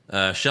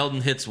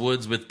 Shelton hits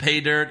Woods with pay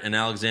dirt, and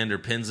Alexander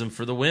pins him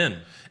for the win.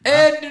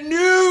 And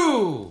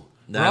new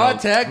Raw That'll-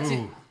 Tag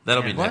Team.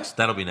 That'll be What? next.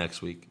 That'll be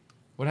next week.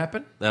 What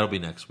happened? That'll be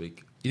next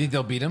week. You think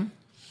they'll beat him?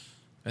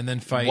 And then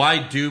fight?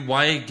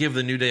 Why give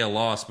the New Day a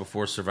loss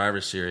before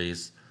Survivor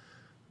Series?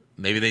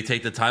 Maybe they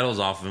take the titles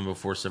off of him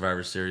before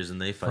Survivor Series and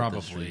they fight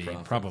the Street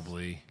Profits.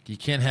 Probably. You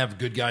can't have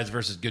good guys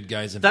versus good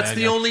guys. And That's bad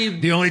the guys. only-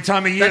 the only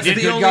time of year that's that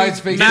the good only guys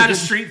face Did good- the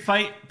Street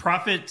Fight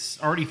Profits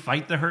already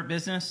fight the Hurt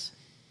Business?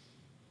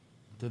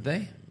 Did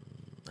they?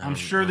 I'm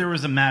sure there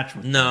was a match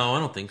with No, I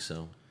don't think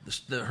so.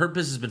 The Hurt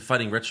Business has been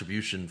fighting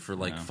Retribution for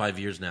like 5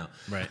 years now.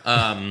 Right.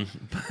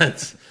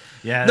 But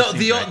Yeah, no, that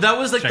seems right. that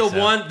was like Checks the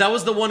out. one. That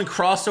was the one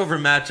crossover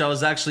match I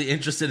was actually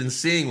interested in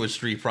seeing with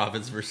Street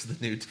Profits versus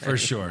the New Day. For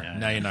sure.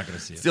 Now you're not going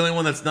to see It's it. the only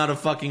one that's not a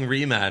fucking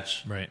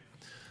rematch. Right.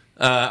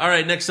 All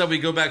right, next up we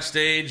go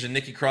backstage and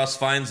Nikki Cross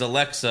finds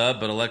Alexa,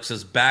 but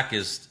Alexa's back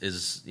is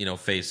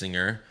facing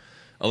her.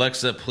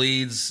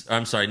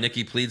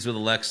 Nikki pleads with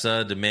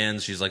Alexa,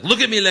 demands, she's like, look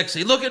at me, Alexa,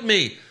 look at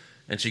me.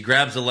 And she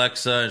grabs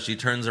Alexa and she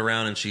turns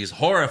around and she's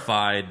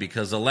horrified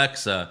because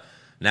Alexa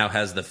now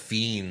has the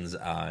Fiend's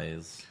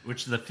eyes.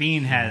 Which the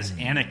Fiend has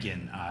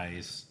Anakin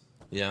eyes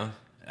Yeah?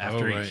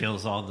 after right. he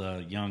kills all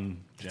the young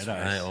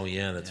Jedis. Oh,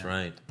 yeah, that's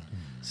right.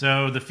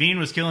 So the Fiend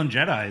was killing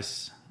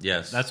Jedis.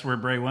 Yes. That's where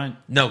Bray went.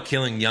 No,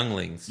 killing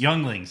younglings.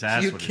 Younglings.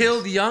 That's You what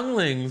killed it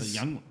younglings. is. The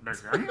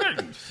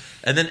younglings.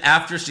 And then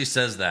after she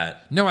says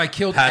that, No, I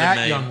killed Padme.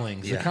 at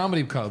Younglings, Yeah. the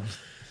comedy clubs.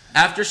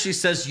 after she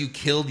says you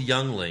killed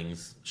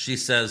younglings, she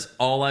says,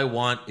 all I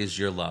want is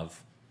your love.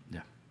 Yeah.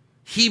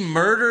 He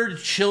murdered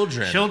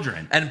children.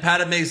 Children. And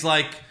Padme's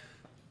like,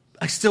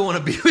 I still want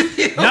to be with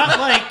you. Not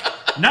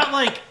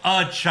like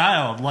a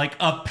child, like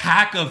a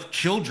pack of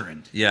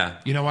children. Yeah.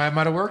 You know why it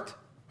might have worked?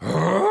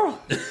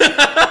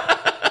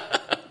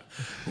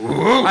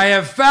 I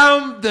have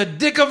found the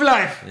dick of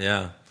life.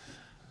 Yeah.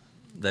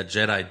 That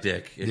Jedi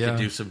dick. It Yeah. can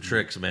do some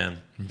tricks, man.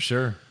 I'm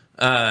sure.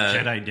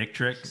 Jedi dick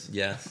tricks.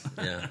 Yes.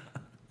 Yeah.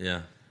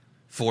 Yeah.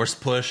 Force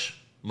push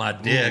my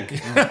dick.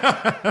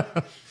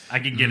 I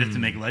could get it to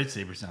make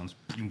lightsaber sounds.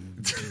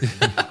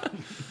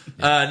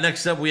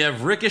 Next up, we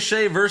have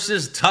Ricochet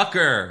versus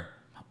Tucker.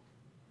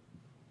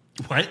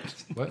 What?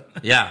 What?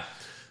 Yeah.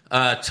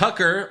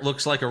 Tucker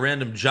looks like a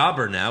random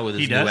jobber now with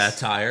his He new does.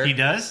 attire. He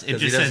does. It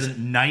 'Cause he just says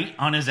doesn't- "night"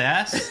 on his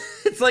ass.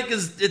 It's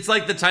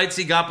like the tights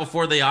he got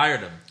before they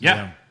hired him.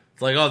 Yeah.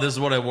 It's like, oh, this is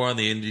what I wore on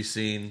the indie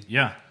scene.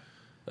 Yeah.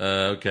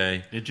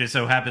 Okay. It just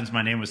so happens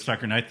my name was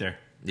Tucker Knight there.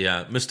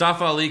 Yeah.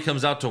 Mustafa Ali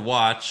comes out to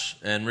watch,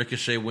 and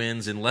Ricochet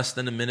wins in less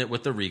than a minute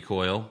with the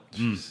recoil.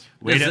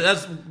 Way to-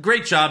 That's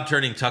great job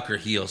turning Tucker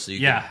heel so you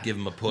Yeah. can give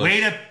him a push.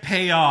 Way to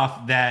pay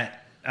off that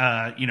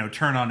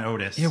turn on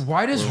Otis. Yeah,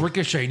 why does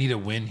Ricochet need a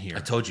win here? I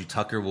told you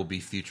Tucker will be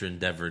future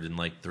endeavored in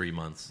like 3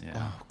 months. Yeah.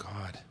 Oh,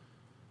 God.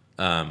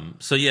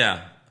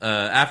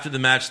 After the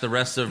match, the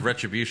rest of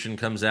Retribution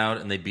comes out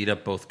and they beat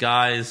up both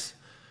guys.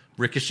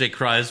 Ricochet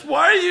cries,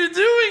 "Why are you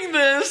doing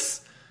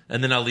this?"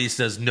 And then Ali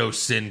says, "No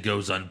sin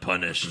goes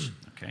unpunished."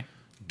 Okay.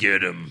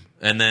 Get him.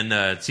 And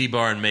then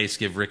T-Bar and Mace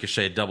give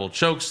Ricochet a double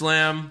choke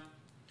slam.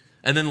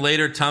 And then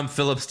later, Tom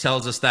Phillips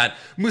tells us that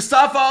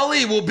Mustafa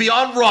Ali will be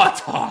on Raw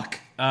Talk.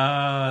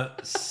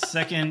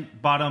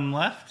 Second bottom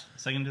left.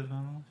 Second to the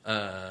bottom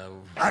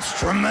left. That's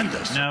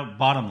tremendous. No,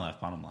 bottom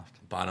left. Bottom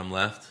left. Bottom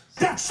left.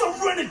 That's some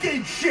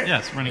renegade shit.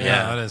 Yes, running.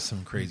 Yeah, that is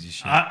some crazy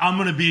shit I'm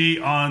going to be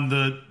on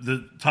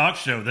the talk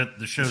show that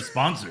the show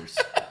sponsors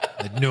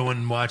that no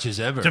one watches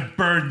ever. to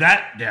burn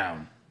that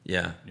down.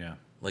 Yeah. Yeah.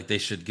 Like they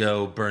should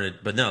go burn it,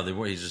 but no,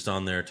 he's just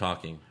on there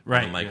talking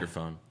Right, on the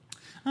microphone.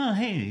 Oh,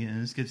 hey,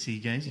 it's good to see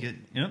you guys.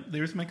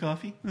 There's my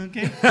coffee.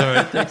 Okay. All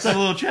right. Thanks. Have a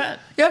little chat.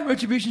 Yeah,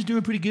 Retribution's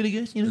doing pretty good, I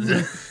guess.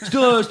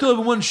 Still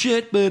having one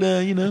shit, but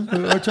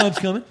our time's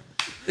coming.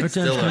 Our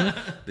time's coming.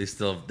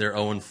 They're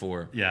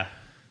 0-4. Yeah.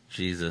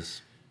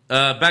 Jesus.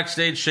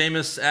 Backstage,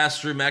 Sheamus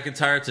asked Drew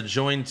McIntyre to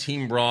join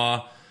Team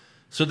Raw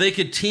so they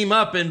could team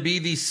up and be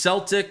the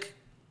Celtic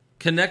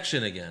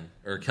Connection again,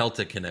 or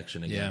Celtic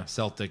Connection again. Yeah,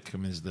 Celtic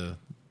is the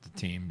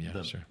team. Yeah,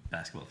 The sure.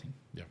 basketball team.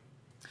 Yeah.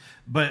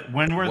 But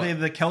when were they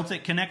the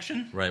Celtic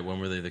Connection? Right, when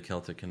were they the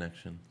Celtic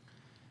Connection?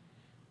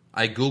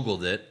 I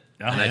Googled it,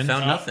 and I And?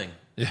 found nothing.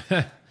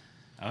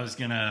 I was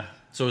going to...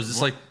 So is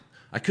this like...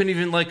 I couldn't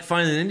even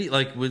find an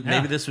indie...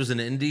 maybe this was an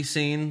indie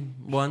scene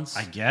once?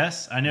 I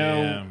guess. I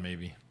know Yeah,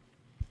 maybe.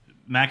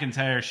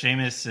 McIntyre,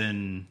 Sheamus,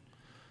 and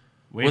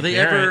Wade Were they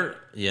Barrett ever...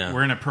 Yeah,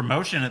 were in a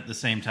promotion at the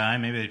same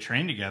time. Maybe they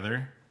trained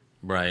together.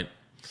 right.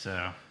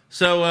 So,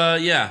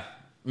 Yeah.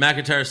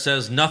 McIntyre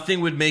says, nothing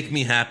would make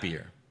me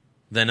happier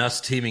than us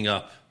teaming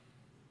up.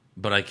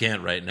 But I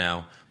can't right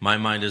now. My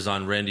mind is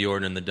on Randy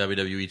Orton and the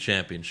WWE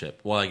Championship.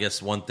 Well, I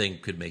guess one thing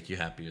could make you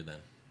happier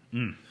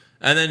then.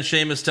 And then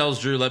Sheamus tells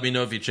Drew, let me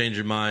know if you change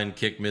your mind,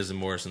 kick Miz and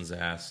Morrison's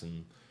ass.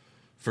 And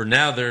for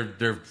now,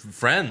 they're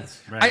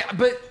friends. right.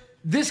 But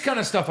this kind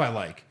of stuff I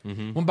like.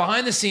 When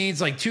behind the scenes,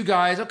 like two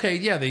guys, okay,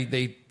 yeah,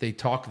 they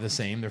talk the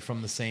same. They're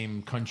from the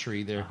same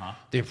country.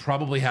 They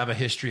probably have a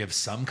history of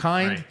some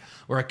kind Right.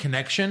 or a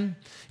connection,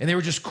 and they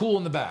were just cool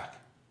in the back.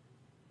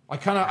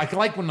 I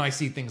like when I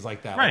see things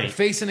like that. Right. Like a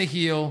face and a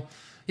heel.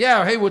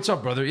 Yeah, hey, what's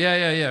up, brother?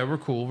 Yeah. We're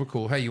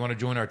cool. Hey, you want to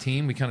join our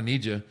team? We kind of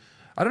need you.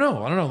 I don't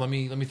know. Let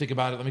me think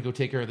about it. Let me go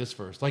take care of this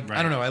first. I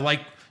don't know. I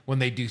like when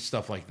they do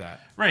stuff like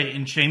that. Right,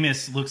 and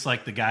Sheamus looks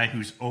like the guy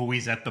who's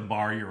always at the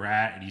bar you're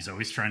at, and he's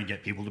always trying to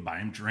get people to buy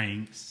him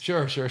drinks.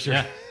 Sure.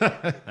 Yeah,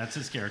 that's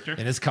his character.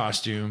 In his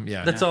costume,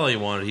 yeah. That's all he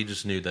wanted. He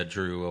just knew that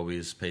Drew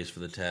always pays for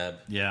the tab.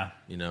 Yeah.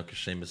 Because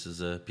Sheamus is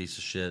a piece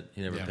of shit.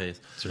 He never Yeah. pays.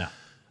 Sure.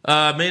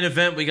 Main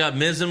event, we got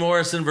Miz and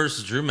Morrison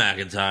versus Drew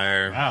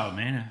McIntyre. Wow,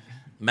 man.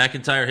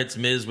 McIntyre hits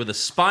Miz with a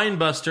spine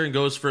buster and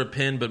goes for a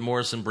pin, but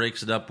Morrison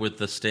breaks it up with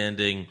the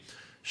standing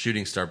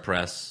shooting star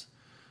press,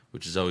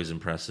 which is always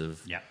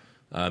impressive.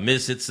 Yeah.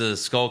 Miz hits the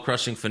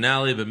skull-crushing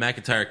finale, but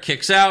McIntyre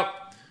kicks out.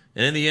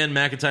 And in the end,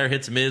 McIntyre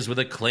hits Miz with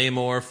a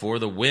Claymore for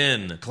the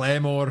win.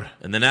 Claymore.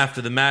 And then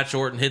after the match,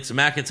 Orton hits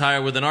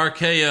McIntyre with an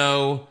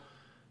RKO.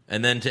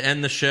 And then to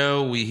end the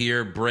show, we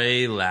hear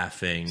Bray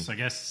laughing. So I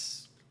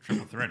guess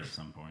triple threat at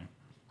some point.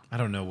 I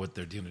don't know what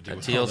they're going to do At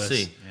with all TLC.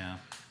 this. Yeah.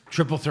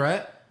 Triple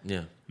threat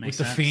Yeah. Makes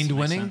the sense, Fiend makes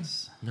winning?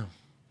 sense. No.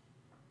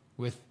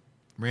 with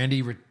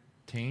Randy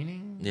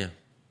retaining. Yeah.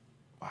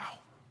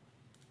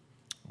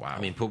 Wow. I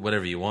mean, put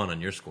whatever you want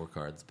on your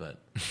scorecards, but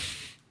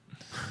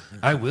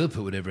I will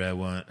put whatever I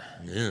want.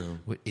 yeah.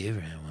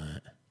 Whatever I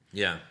want.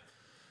 Yeah.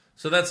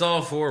 So that's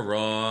all for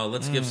Raw.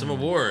 Let's give some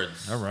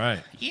awards. All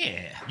right.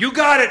 Yeah. You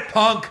got it,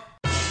 punk.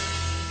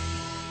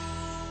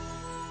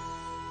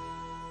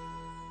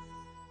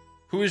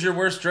 Who is your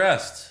worst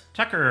dressed?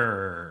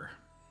 Tucker.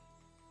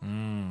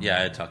 Yeah,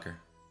 I had Tucker.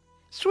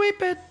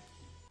 Sweep it.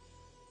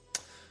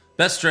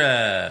 Best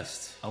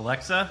dressed?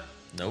 Alexa.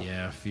 Nope.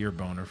 Yeah, fear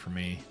boner for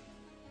me.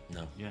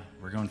 No. Yeah,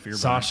 we're going fear.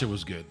 Sasha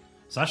was good.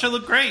 Sasha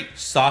looked great.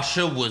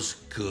 Sasha was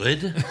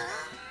good?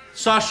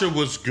 Sasha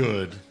was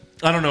good.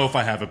 I don't know if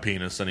I have a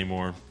penis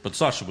anymore, but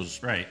Sasha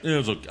was Right. It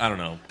was, I don't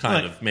know,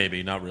 kind Look. of,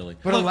 maybe, not really.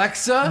 But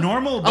Alexa?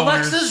 Normal boners.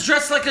 Alexa's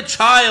dressed like a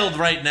child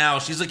right now.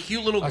 She's a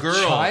cute little A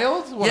girl.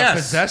 child? What, Yes. a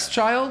possessed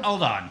child?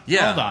 Hold on.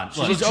 Yeah. Hold on.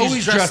 Look, She's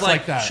always dressed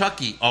like that.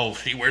 Chucky. Oh,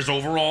 she wears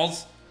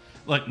overalls.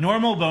 look,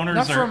 normal boners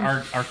Not from-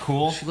 are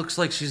cool. She looks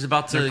like she's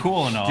about to They're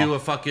cool and all. do a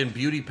fucking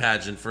beauty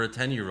pageant for a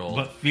 10-year-old.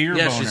 But fear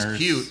yeah, boners- she's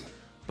cute.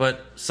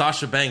 But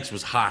Sasha Banks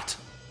was hot.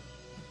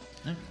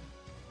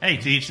 Hey,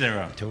 to each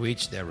their own. To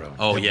each their own.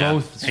 Oh, They're yeah.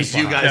 both Hey, super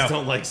you hot. guys Yeah.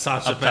 don't like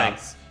Sasha Up top.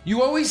 Banks.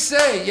 You always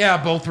say, yeah,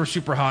 both were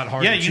super hot,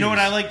 hard Yeah, to you know what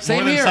choose. I like Same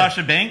more than here.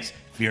 Sasha Banks?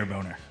 Fear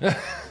boner.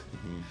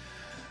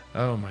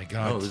 Oh, my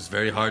God. Oh, it was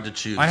very hard to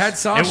choose. I had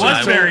Sasha. It was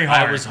I- very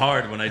hard. I was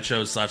hard when I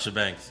chose Sasha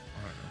Banks.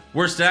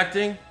 Worst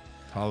acting?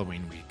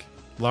 Halloween week.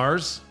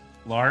 Lars?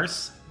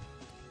 Lars?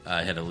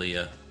 I had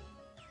Aaliyah.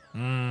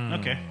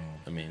 Okay.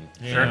 I mean,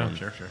 Sure.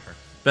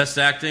 Best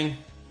acting?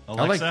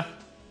 Alexa?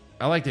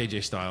 I liked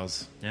AJ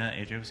Styles. Yeah,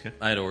 AJ was good.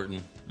 I had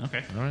Orton.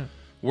 Okay. All right.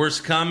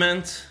 Worst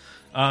comment?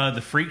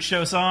 The Freak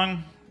Show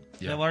song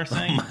Yeah. that Lars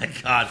sang. My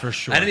God. For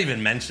sure. I didn't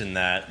even mention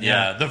that.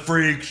 Yeah. Yeah. The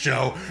Freak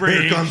Show.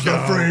 Freak Here comes Show.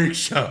 the Freak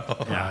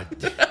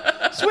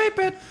Show. Sweep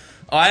it.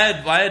 Oh, I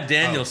had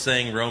Daniel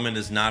saying Roman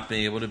is not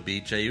being able to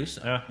beat Jey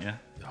Uso. Oh, yeah.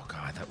 Oh,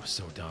 God, that was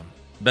so dumb.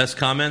 Best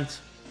comment?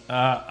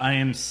 I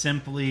am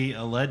simply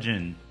a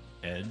legend,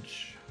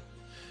 Edge.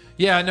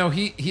 Yeah, no,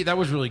 he that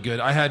was really good.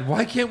 I had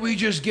 "Why can't we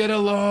just get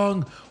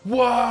along?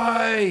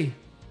 Why?"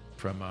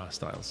 from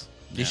Styles.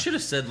 You should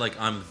have said like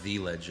I'm the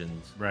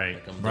legend, Right.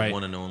 Like I'm the Right.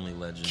 one and only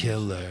legend.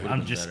 Killer. Would've I'm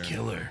been just better.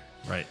 killer.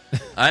 Right.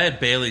 I had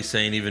Bailey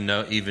saying even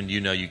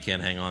you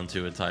can't hang on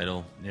to a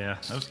title. Yeah,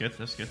 that was good.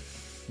 That's good.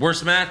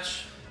 Worst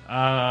match.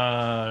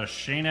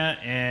 Shayna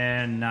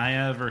and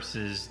Nia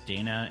versus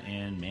Dana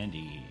and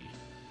Mandy.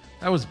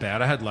 That was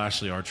bad. I had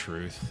Lashley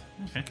R-Truth.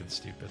 Okay. Fucking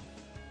stupid.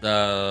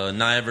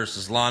 Nia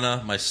versus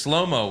Lana. My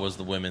slow-mo was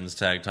the women's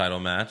tag title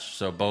match,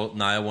 so both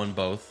Nia won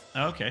both.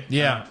 Okay.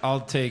 Yeah,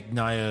 I'll take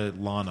Nia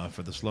Lana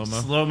for the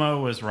slow-mo.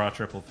 Slow-mo was Raw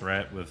Triple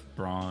Threat with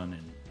Braun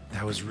and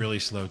That was really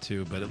slow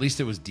too, but at least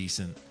it was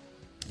decent.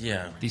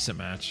 Yeah. Decent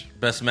match.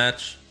 Best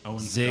match.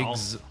 Owens.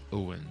 Ziggs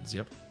Owens.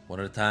 Yep. One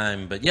at a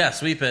time, but yeah,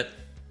 sweep it.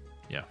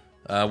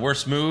 Yeah.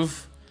 Worst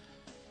move.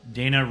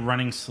 Dana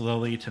running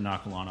slowly to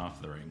knock Lana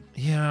off the ring.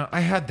 Yeah, I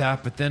had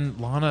that, but then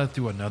Lana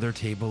threw another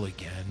table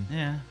again.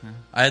 Yeah.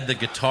 I had the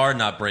guitar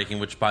not breaking,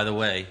 which, by the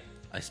way,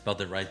 I spelled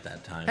it right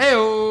that time.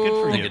 Hey-o!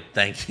 Good for you.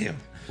 Thank you.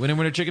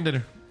 Winner, chicken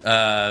dinner.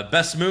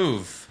 Best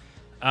move.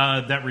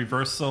 That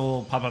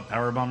reversal, pop-up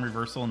powerbomb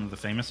reversal into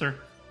the Famouser.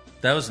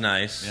 That was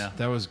nice. Yeah.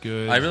 That was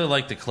good. I really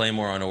liked the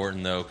Claymore on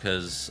Orton, though,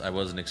 because I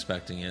wasn't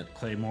expecting it.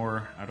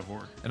 Claymore out of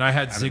order. And I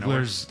had Out of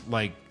nowhere. Ziggler's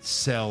like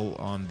sell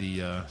on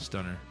the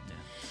stunner.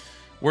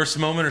 Worst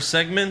moment or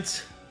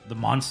segment. The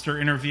monster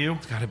interview.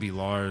 It's got to be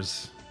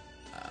Lars.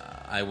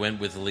 I went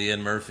with Leah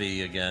and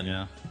Murphy again.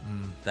 Yeah.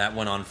 That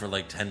went on for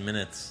like 10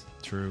 minutes,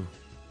 True.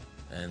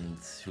 and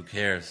who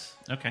cares?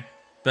 Okay.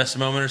 Best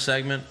moment or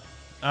segment.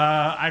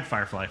 I'd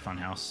Firefly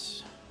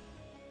Funhouse.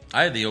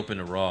 I had the open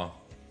to Raw.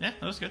 Yeah,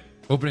 that was good.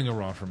 Opening a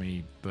Raw for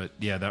me, but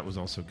yeah, that was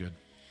also good.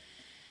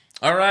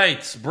 All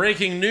right,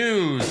 breaking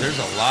news. There's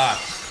a lot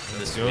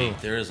this go. week.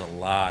 There is a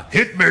lot.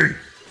 Hit me!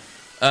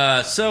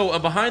 So a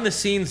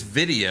behind-the-scenes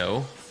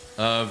video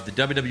of the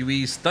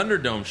WWE's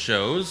Thunderdome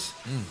shows.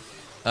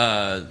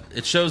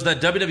 It shows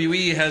that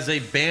WWE has a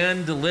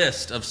banned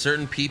list of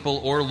certain people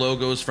or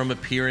logos from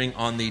appearing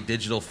on the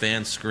digital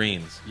fan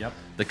screens. Yep.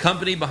 The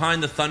company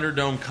behind the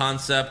Thunderdome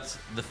concept,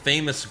 the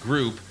Famous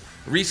Group,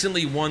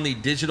 recently won the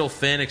Digital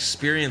Fan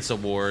Experience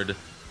Award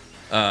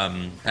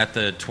at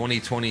the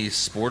 2020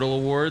 Sportal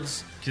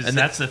Awards. Because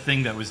that's the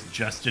thing that was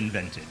just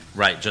invented.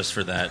 Right, just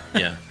for that,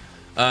 yeah.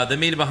 They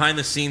made a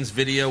behind-the-scenes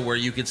video where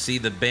you could see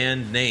the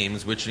band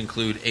names, which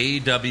include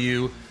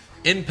AEW,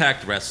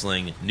 Impact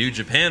Wrestling, New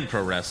Japan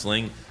Pro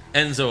Wrestling,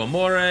 Enzo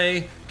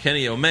Amore,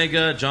 Kenny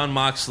Omega, Jon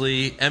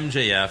Moxley,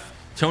 MJF,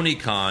 Tony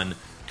Khan,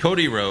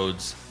 Cody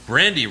Rhodes,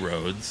 Brandy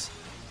Rhodes,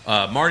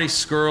 Marty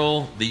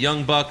Scurll, The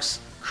Young Bucks,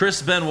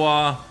 Chris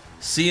Benoit,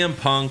 CM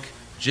Punk,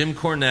 Jim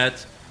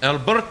Cornette,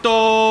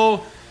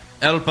 Alberto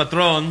El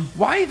Patron.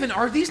 Why even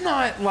are these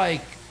not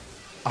like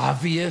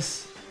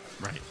obvious?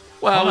 Right.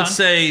 Well, Hold I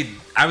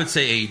on. would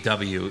say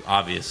AEW,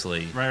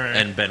 obviously, Right.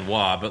 and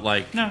Benoit, but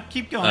like No,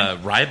 keep going.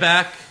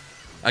 Ryback,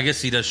 I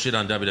guess he does shit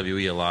on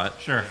WWE a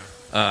lot. Sure.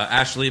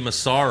 Ashley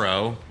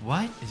Massaro,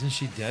 What? Isn't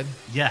she dead?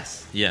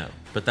 Yes. yeah,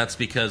 but that's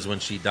because when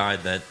she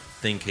died, that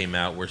thing came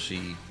out where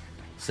she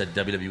said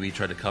WWE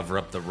tried to cover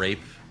up the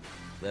rape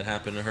that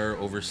happened to her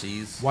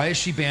overseas Why is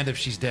she banned if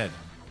she's dead?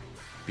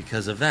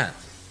 because of that.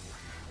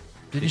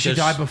 Didn't she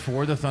Because- die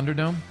before the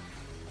Thunderdome?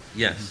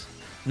 Yes.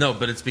 No,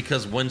 but it's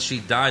because when she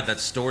died, that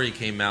story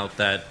came out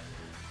that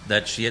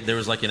there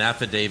was like an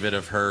affidavit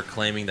of her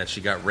claiming that she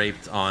got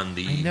raped on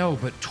the I know,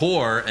 but-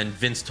 tour, and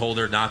Vince told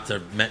her not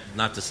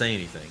to say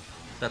anything.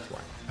 That's why.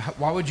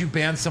 Why would you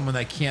ban someone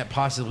that can't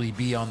possibly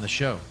be on the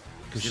show?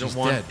 Because You she's don't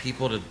want dead.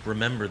 people to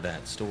remember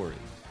that story.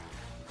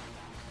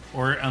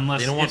 Or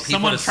unless They don't want if people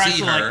someone to tries see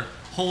to her. like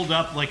hold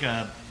up like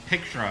a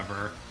picture of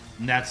her,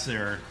 and that's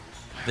their.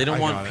 They don't I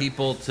want got it.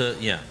 people to.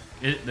 Yeah.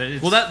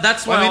 It's, Well,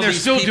 that's why Well, I mean, all they're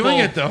these still people, doing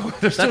it, though.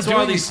 They're still that's why all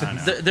doing these.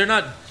 these things. They're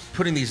not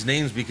putting these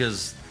names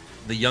because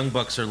the Young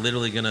Bucks are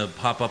literally going to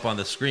pop up on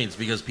the screens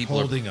because people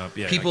Holding are up,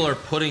 yeah, people I are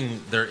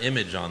putting their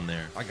image on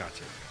there. I got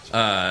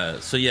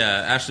you. So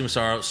yeah, Ashley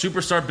Massaro,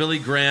 superstar Billy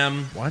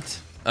Graham, What?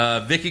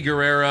 Vicky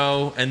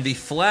Guerrero, and the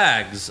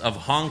flags of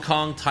Hong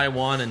Kong,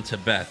 Taiwan, and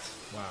Tibet.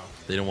 Wow.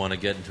 They don't want to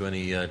get into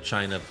any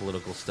China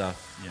political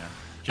stuff.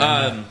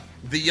 yeah.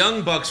 The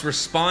Young Bucks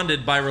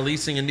responded by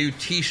releasing a new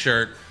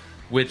T-shirt,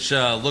 which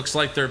looks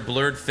like their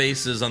blurred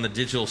faces on the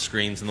digital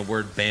screens and the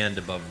word "banned"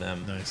 above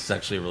them. Nice. It's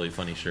actually a really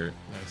funny shirt.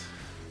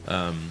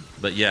 Nice.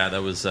 But yeah,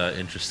 that was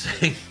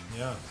interesting.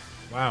 Yeah.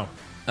 Wow.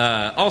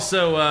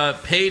 Also,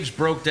 Paige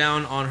broke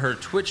down on her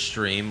Twitch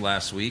stream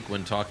last week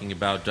when talking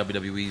about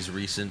WWE's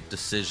recent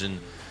decision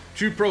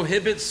to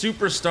prohibit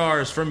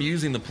superstars from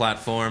using the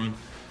platform.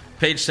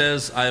 Paige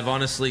says, "I have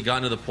honestly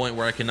gotten to the point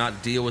where I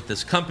cannot deal with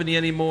this company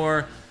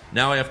anymore.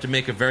 Now I have to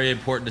make a very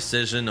important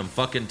decision. I'm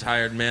fucking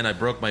tired, man. I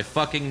broke my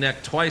fucking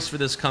neck twice for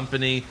this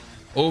company.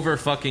 Over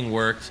fucking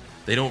worked.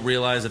 They don't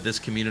realize that this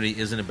community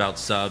isn't about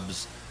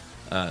subs.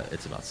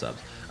 It's about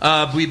subs.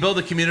 We build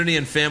a community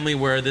and family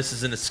where this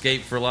is an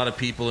escape for a lot of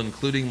people,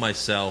 including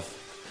myself."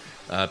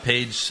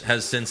 Paige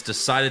has since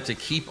decided to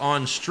keep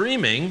on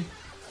streaming,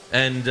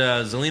 and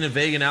Zelina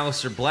Vega and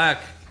Aleister Black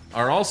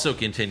are also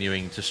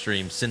continuing to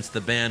stream since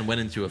the ban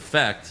went into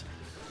effect.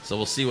 So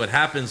we'll see what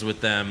happens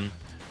with them.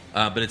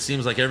 But it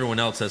seems like everyone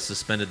else has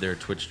suspended their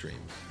Twitch streams.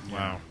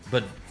 Wow.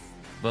 But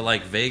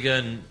like Vega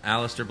and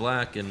Aleister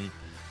Black, and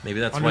maybe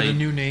that's Under why the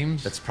new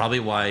names? That's probably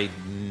why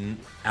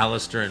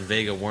Aleister and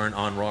Vega weren't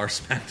on Raw or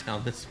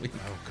SmackDown this week.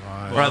 Oh,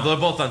 God. Well, they're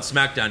both on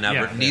SmackDown now,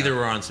 Yeah, but neither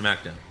were on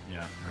SmackDown.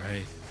 Yeah.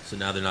 Right. So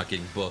now they're not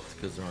getting booked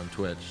because they're on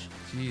Twitch.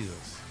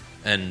 Jesus.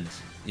 And,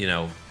 you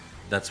know,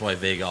 that's why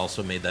Vega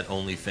also made that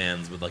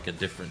OnlyFans with like a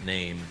different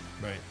name.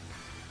 Right.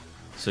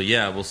 So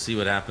yeah, we'll see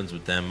what happens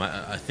with them.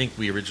 I think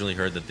we originally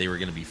heard that they were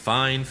going to be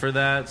fined for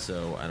that,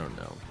 so I don't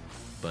know.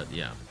 But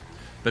yeah.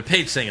 But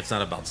Paige saying it's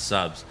not about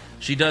subs.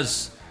 She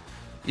does,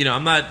 you know,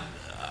 I'm not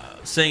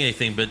saying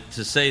anything, but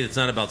to say it's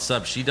not about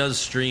subs, she does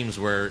streams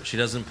where she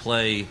doesn't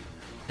play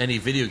any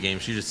video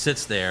games. She just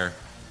sits there,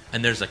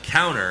 and there's a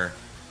counter,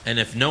 and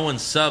if no one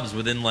subs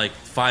within like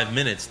 5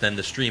 minutes, then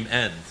the stream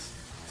ends.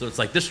 So it's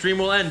like, this stream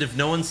will end if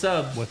no one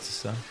subs. What's the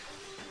sub?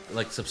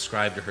 Like,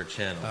 subscribe to her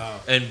channel.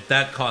 Oh. And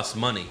that costs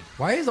money.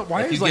 Why is If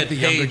like you the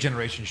get younger paid-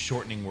 generation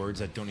shortening words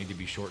that don't need to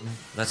be shortened?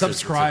 That's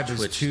Subscribe it's a is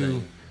Twitch 2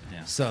 thing.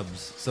 Yeah. subs.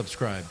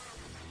 Subscribe.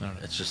 I don't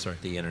know. It's just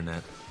the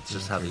internet. It's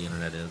just how the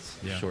internet is.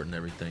 Yeah. Shorten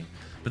everything.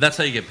 But that's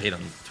how you get paid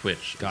on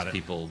Twitch. Got is it.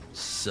 People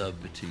sub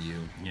to you.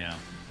 Yeah.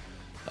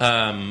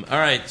 All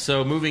right,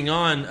 so moving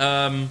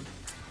on.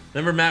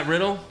 Remember Matt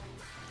Riddle?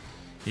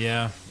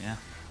 Yeah. Yeah.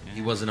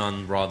 He wasn't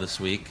on Raw this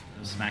week.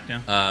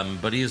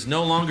 SmackDown. But he is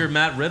no longer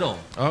Matt Riddle.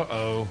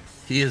 Uh-oh.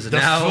 He is The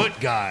now foot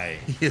guy.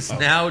 He is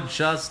now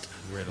just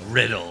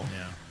Riddle.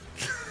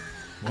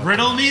 Yeah.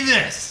 Riddle me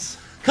this.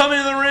 Coming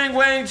to the ring,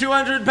 weighing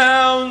 200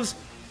 pounds,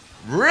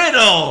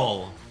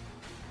 Riddle.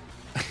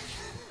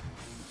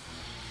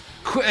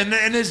 And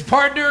his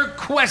partner,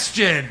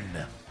 Question.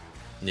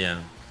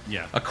 Yeah.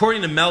 Yeah.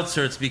 According to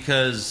Meltzer, it's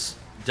because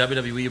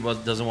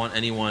WWE doesn't want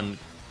anyone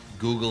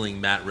Googling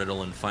Matt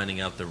Riddle and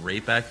finding out the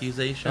rape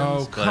accusations.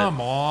 Oh, but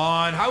come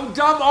on. How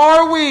dumb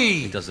are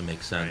we? It doesn't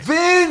make sense.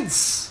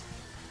 Vince!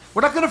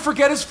 We're not going to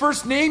forget his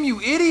first name,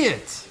 you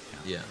idiot.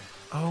 Yeah.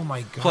 Oh,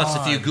 my God. Plus,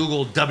 if you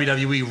Google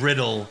WWE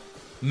Riddle,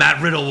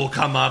 Matt Riddle will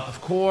come up.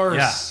 Of course.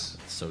 Yeah.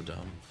 It's so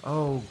dumb.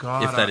 Oh,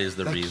 God. If that is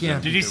the reason.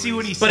 can't Did be you the see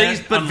what he reason.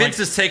 said? But on, Vince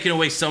like- has taken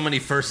away so many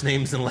first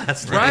names and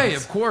last names. Right,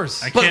 of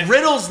course. I But can't-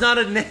 Riddle's not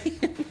a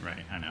name.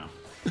 Right, I know.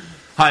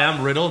 Hi,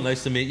 I'm Riddle.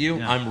 Nice to meet you.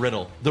 Yeah. I'm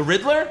Riddle. The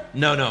Riddler?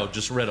 No,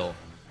 just Riddle.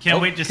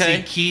 Can't wait to see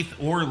Okay. Keith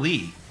or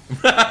Lee.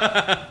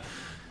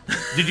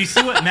 Did you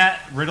see what Matt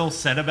Riddle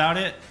said about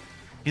it?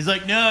 He's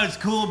like, no, it's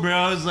cool,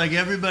 bro. It's like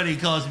everybody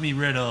calls me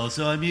Riddle,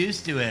 so I'm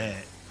used to it.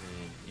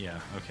 Yeah,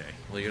 okay.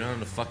 Well, you're not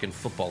on a fucking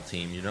football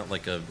team. You're not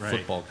like a Right.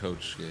 football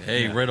coach.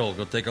 Hey, Yeah. Riddle,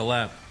 go take a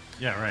lap.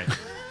 Yeah, right.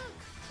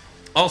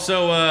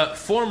 Also,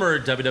 former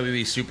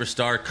WWE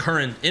superstar,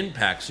 current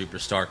Impact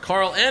superstar,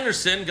 Carl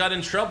Anderson got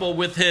in trouble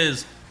with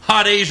his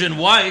hot Asian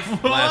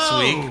wife last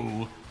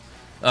week.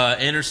 Whoa.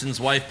 Anderson's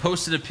wife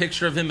posted a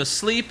picture of him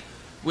asleep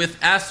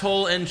with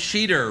asshole and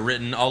cheater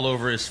written all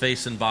over his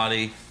face and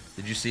body.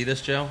 Did you see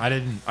this, Joe? I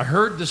didn't. I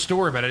heard the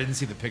story, but I didn't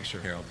see the picture.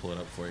 Here, I'll pull it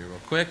up for you real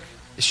quick.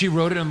 She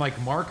wrote it in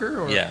like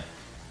marker? Or? Yeah.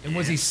 And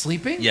was he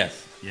sleeping?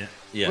 Yes. Yeah.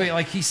 Yeah. Wait,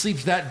 like he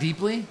sleeps that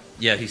deeply?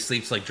 Yeah, he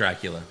sleeps like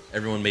Dracula.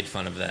 Everyone made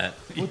fun of that.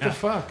 What the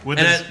fuck? With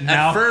And his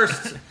at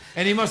first,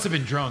 And he must have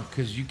been drunk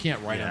because you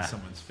can't write Yeah. on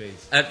someone's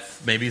face.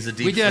 maybe he's a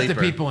deep We did that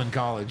sleeper. to people in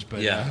college,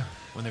 but Yeah.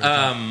 when they were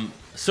drunk.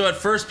 So at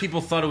first,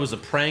 people thought it was a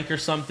prank or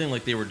something,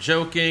 like they were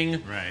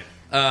joking.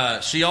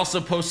 Right. She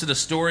also posted a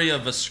story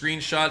of a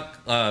screenshot,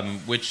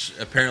 which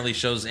apparently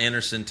shows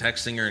Anderson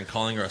texting her and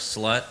calling her a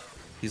slut.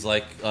 He's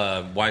like,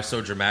 why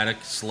so dramatic,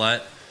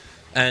 slut?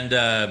 And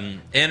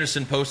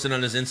Anderson posted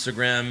on his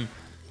Instagram,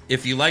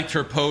 if you liked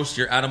her post,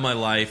 you're out of my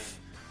life.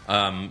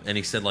 And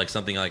he said like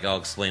something like, I'll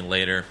explain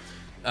later.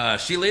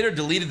 She later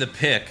deleted the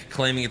pic,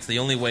 claiming it's the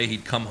only way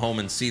he'd come home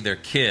and see their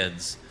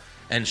kids.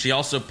 And she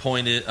also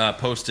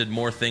posted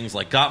more things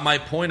like, got my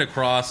point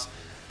across.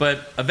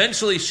 But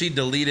eventually she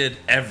deleted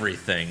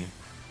everything.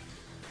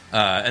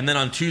 And then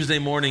on Tuesday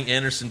morning,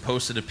 Anderson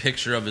posted a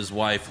picture of his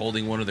wife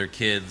holding one of their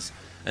kids.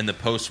 And the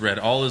post read,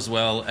 all is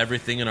well.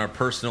 Everything in our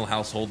personal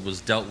household was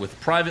dealt with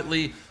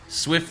privately,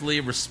 swiftly,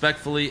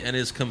 respectfully, and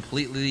it's a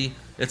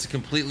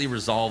completely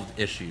resolved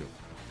issue.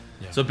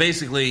 Yeah. So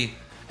basically,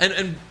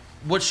 and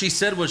what she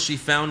said was she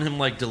found him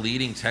like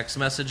deleting text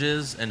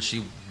messages, and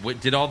she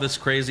did all this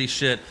crazy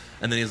shit.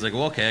 And then he's like,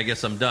 well, okay, I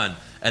guess I'm done.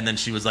 And then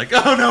she was like,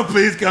 oh no,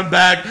 please come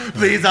back.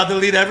 Please, I'll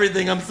delete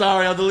everything. I'm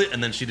sorry, I'll delete.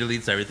 And then she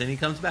deletes everything. He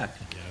comes back.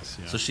 Yes,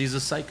 yeah. So she's a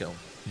psycho,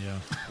 yeah.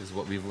 is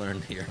what we've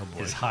learned here.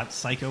 His hot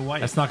psycho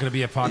wife. That's not going to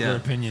be a popular Yeah.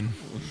 opinion.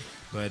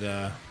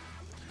 But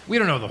we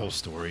don't know the whole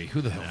story. Who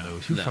the hell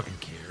knows? Who No. fucking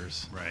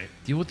cares? Right.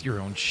 Deal with your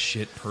own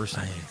shit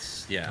personally.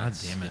 Yeah, God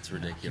it's- damn it. it's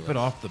ridiculous. Keep it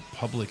off the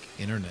public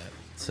internet.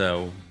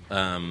 So,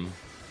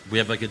 we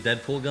have like a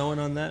Deadpool going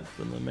on that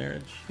from the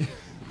marriage.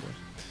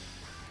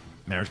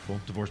 Marriage pool,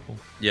 divorce pool.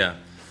 Yeah.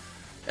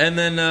 And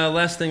then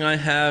last thing I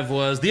have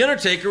was The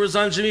Undertaker was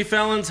on Jimmy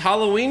Fallon's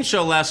Halloween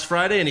show last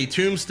Friday, and he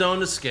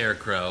tombstoned a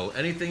scarecrow.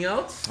 Anything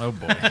else? Oh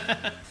boy.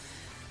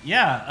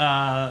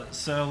 Yeah,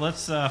 so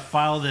let's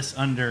file this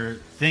under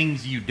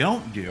things you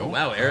don't do. Oh,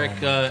 wow,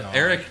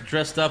 Eric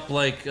dressed up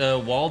like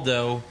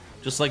Waldo,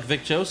 just like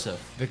Vic Joseph.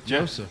 Vic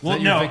Joseph. Is Well,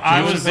 that your no, Vic I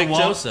Joseph? was Vic the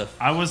Joseph.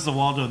 I was the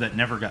Waldo that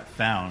never got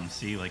found.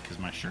 See, like, because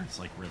my shirt's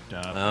like ripped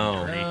up. Oh.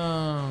 And dirty.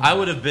 I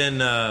would have been,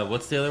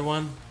 what's the other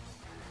one?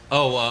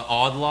 Oh,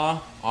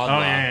 Oddlaw. Oh,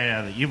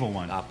 yeah, the evil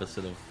one.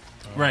 Opposite of.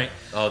 Right.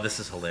 Oh, this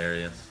is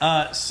hilarious.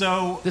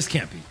 So This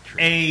can't be true.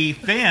 a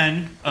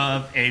fan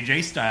of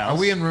AJ Styles Are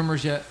we in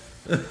rumors yet?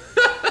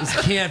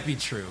 This can't be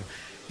true.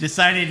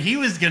 decided he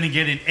was going to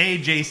get an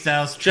AJ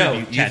Styles Joe,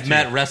 tribute you've tattoo.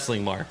 met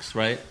wrestling marks,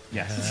 right?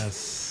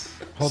 Yes.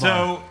 Hold so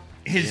on.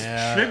 his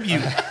Yeah.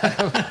 tribute.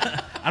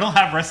 I don't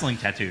have wrestling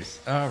tattoos.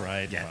 All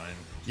right, Yeah. fine.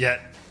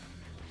 Yet.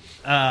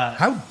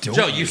 How don't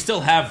Joe, you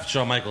still have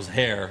Shawn Michaels'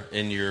 hair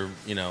in your,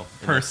 in that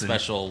Person.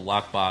 special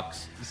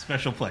lockbox.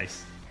 Special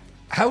place.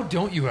 How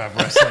don't you have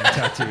wrestling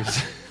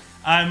tattoos?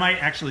 I might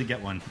actually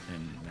get one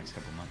in the next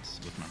couple months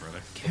with my brother.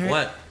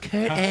 What?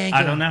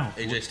 I don't know.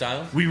 AJ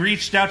Styles? We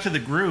reached out to the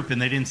group and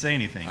they didn't say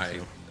anything. All right,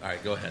 so- all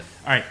right, go ahead.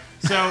 All right.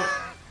 So,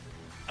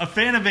 a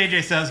fan of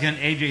AJ Styles got an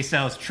AJ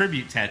Styles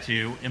tribute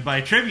tattoo. And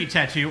by tribute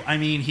tattoo, I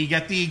mean he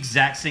got the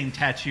exact same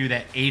tattoo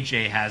that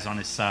AJ has on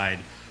his side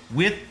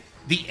with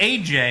the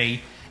AJ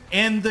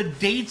and the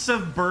dates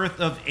of birth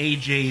of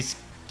AJ's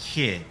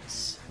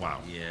kids. Wow.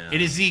 Yeah.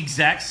 It is the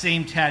exact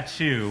same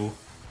tattoo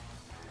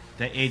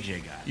that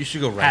AJ got. You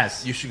should go right.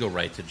 Has. You should go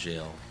right to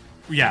jail.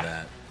 for Yeah.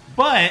 that.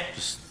 But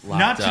Just locked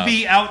not to up.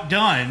 be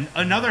outdone,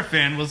 another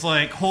fan was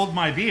like, "Hold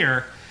my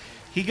beer."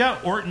 He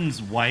got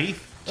Orton's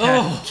wife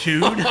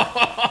tattooed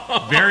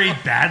very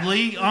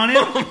badly on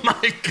it.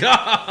 My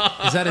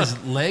God. Is that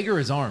his leg or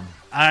his arm?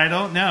 I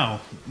don't know.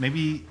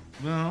 Maybe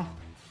a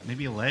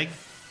leg.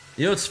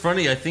 You know, it's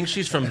funny. I think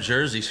she's from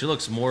Jersey. She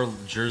looks more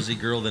Jersey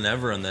girl than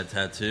ever on that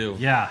tattoo.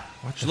 Yeah.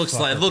 She looks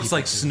like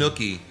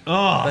Snooki.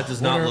 Oh, That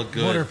does not look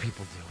good. What are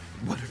people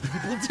doing?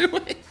 people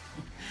doing?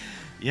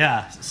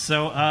 yeah.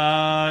 So,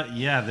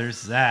 yeah,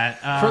 there's that.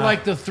 For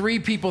like the three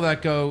people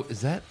that go,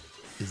 is that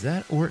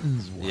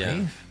Orton's wife? Yeah.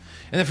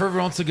 And then for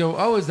everyone else to go,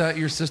 oh, is that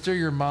your sister,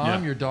 your mom,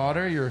 Yeah. your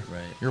daughter,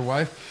 your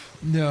wife?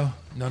 No,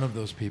 none of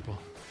those people.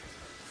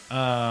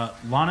 Lana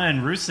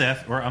and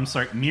Rusev, or I'm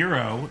sorry,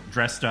 Miro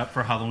dressed up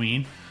for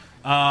Halloween.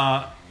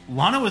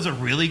 Lana was a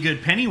really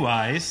good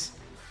Pennywise.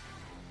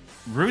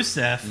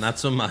 Rusev, Not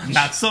so much.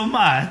 not so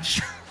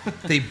much.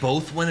 They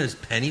both went as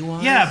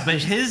Pennywise. Yeah, but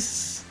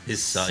his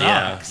son. sucks.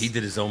 Yeah, he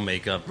did his own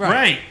makeup.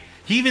 Right.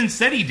 He even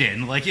said he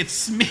didn't. Like, it's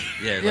smear.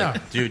 Yeah, like, Yeah.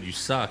 dude, you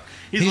suck.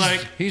 He's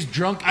like, he's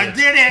drunk. I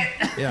did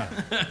it. Yeah.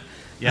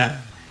 Yeah.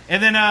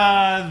 And then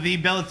the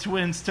Bella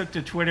Twins took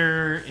to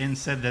Twitter and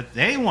said that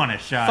they want a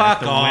shot Fuck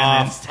at the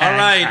women's off. tag All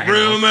right,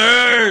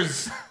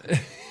 titles.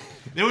 rumors.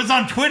 It was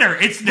on Twitter.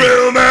 It's the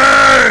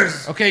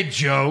Rumors. Okay,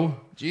 Joe.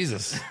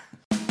 Jesus.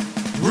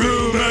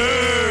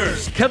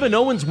 Rumors. Kevin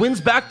Owens wins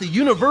back the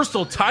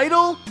Universal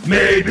title?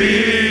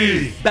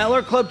 Maybe.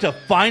 Balor Club to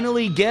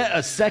finally get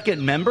a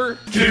second member?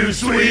 Too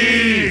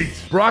sweet.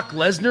 Brock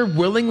Lesnar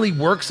willingly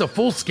works a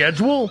full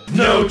schedule?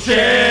 No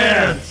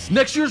chance.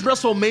 Next year's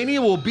WrestleMania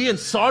will be in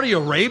Saudi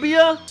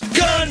Arabia?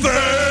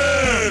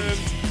 Confirmed.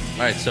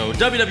 All right, so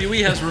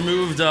WWE has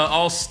removed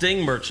all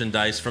Sting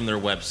merchandise from their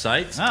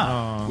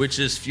website, which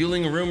is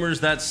fueling rumors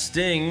that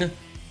Sting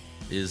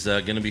is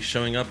going to be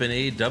showing up in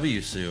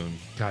AEW soon.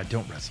 God,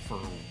 don't wrestle. For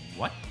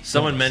what?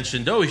 Someone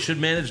mentioned, he should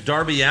manage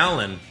Darby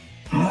Allin.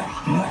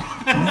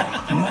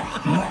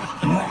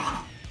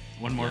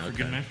 One more for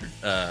good measure.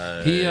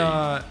 He, No.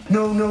 yeah. that's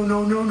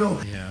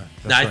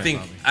Now, right, Bobby.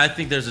 I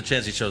think there's a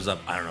chance he shows up.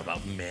 I don't know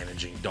about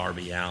managing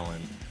Darby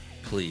Allin.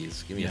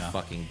 Please, give me a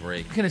fucking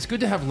break. Again, it's good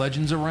to have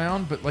legends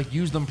around, but like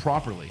use them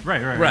properly.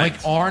 Right. Right. Like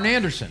Arn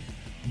Anderson,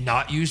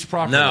 not used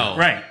properly. No.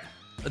 Right.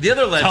 The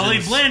other legends... Tully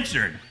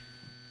Blanchard.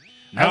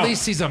 At No.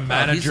 least he's a he's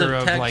manager a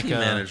of tag like team a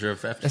manager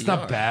of FTR. That's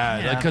not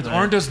bad. Yeah, Because but-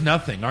 Arn does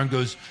nothing. Arn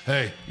goes,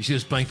 "Hey, you see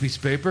this blank piece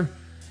of paper?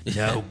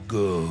 Now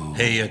go."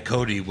 Hey,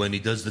 Cody, when he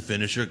does the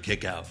finisher,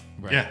 kick out.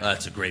 Right. Yeah.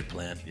 That's a great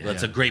plan.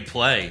 That's a great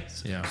play.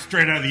 Yeah,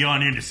 Straight out of the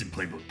Arn Anderson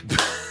playbook.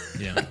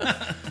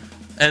 yeah.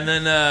 And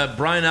then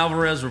Brian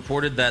Alvarez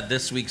reported that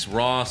this week's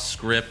Raw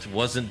script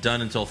wasn't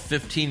done until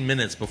 15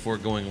 minutes before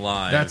going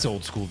live. That's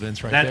old school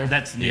Vince right there.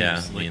 That's news.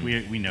 Yeah, I like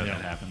mean- we know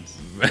that happens.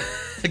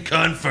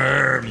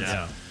 confirmed.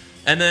 Yeah.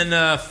 And then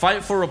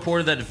Fightful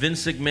reported that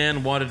Vince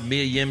McMahon wanted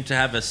Mia Yim to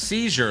have a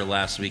seizure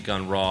last week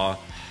on Raw,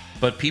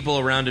 but people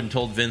around him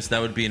told Vince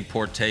that would be in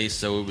poor taste,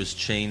 so it was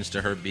changed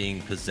to her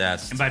being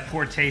possessed. And by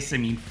poor taste, I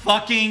mean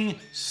fucking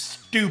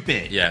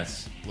stupid.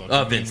 Yes. Look,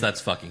 I Vince, mean, that's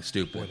fucking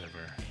stupid. Whatever.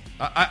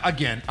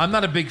 Again, I'm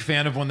not a big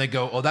fan of when they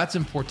go, "Oh, that's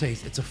in poor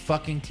taste." It's a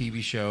fucking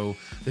TV show.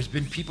 There's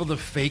been people that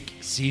fake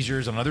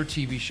seizures on other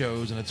TV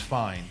shows, and it's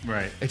fine.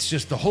 Right. It's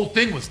just the whole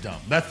thing was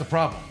dumb. That's the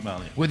problem. Well,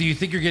 yeah. Whether you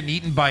think you're getting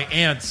eaten by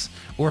ants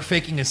or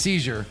faking a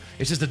seizure,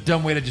 it's just a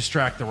dumb way to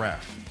distract the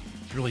ref.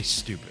 It's really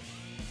stupid,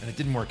 and it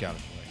didn't work out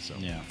anyway. So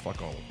Yeah.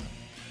 fuck all of them.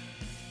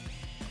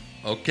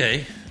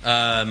 Okay.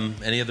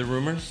 Any other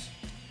rumors?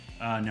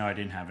 No, I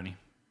didn't have any.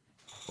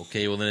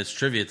 Okay, well then it's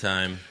trivia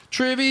time.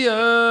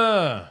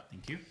 Trivia.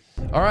 Thank you.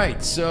 All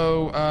right,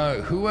 so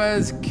who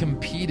has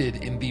competed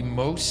in the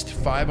most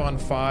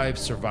 5-on-5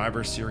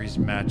 Survivor Series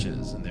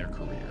matches in their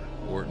career?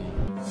 Orton.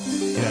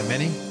 You have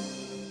many?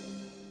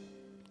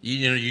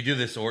 You do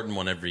this Orton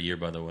one every year,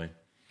 by the way.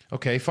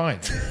 Okay, fine.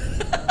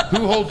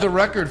 Who holds the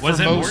record for Was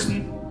it most?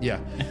 Orton? Yeah.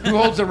 Who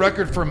holds the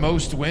record for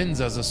most wins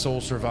as a sole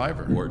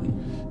survivor?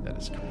 Orton. That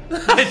is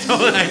correct.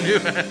 I knew.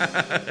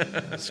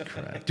 That's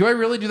correct. Do I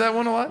really do that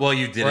one a lot? Well,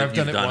 you did Or it. I've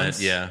done You've it done once?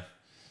 it. Yeah.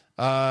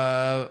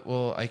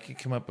 Well, I could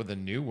come up with a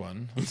new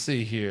one. Let's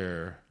see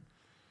here.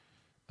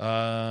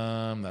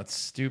 That's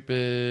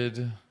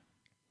stupid.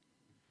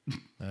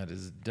 That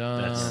is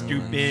dumb. That's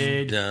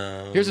stupid.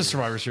 Dumb. Here's a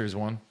Survivor Series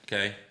one.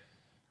 Okay.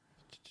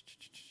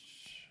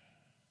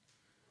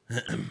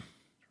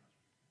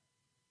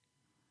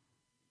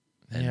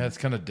 Yeah, it's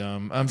kind of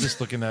dumb. I'm just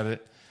looking at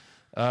it.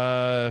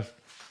 All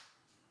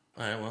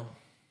right. Well,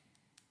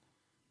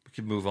 we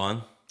could move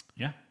on.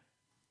 Yeah.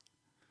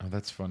 Oh,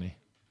 that's funny.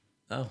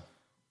 Oh.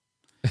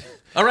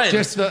 All right.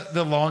 Just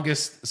the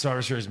longest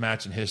Survivor Series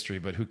match in history,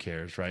 but who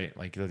cares, right?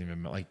 Like, it doesn't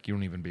even like you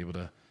don't even be able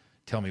to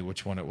tell me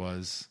which one it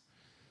was.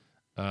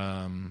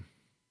 The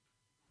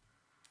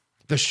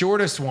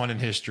shortest one in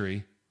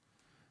history.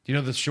 Do you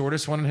know the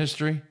shortest one in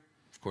history?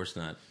 Of course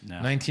not. No.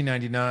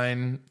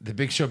 1999. The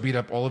Big Show beat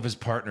up all of his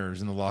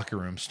partners in the locker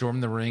room,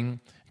 stormed the ring,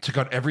 took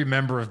out every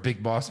member of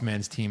Big Boss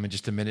Man's team in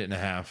just a minute and a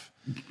half,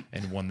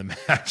 and won the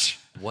match.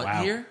 What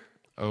Wow. year?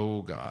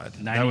 Oh God,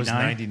 99? that was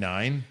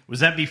 99.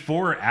 Was that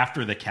before or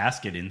after the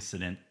casket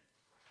incident?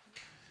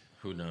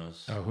 Who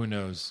knows? Oh, who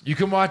knows? You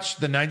can watch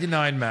the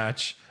 99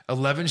 match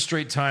 11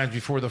 straight times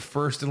before the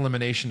first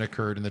elimination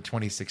occurred in the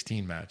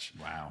 2016 match.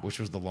 Wow. Which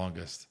was the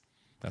longest.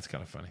 That's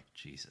kind of funny.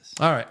 Jesus.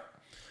 All right.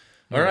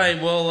 All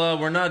right. Well,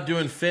 we're not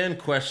doing fan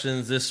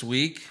questions this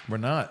week We're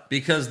not.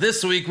 because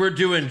this week we're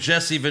doing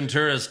Jesse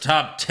Ventura's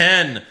top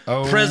 10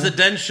 Oh.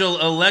 presidential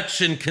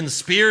election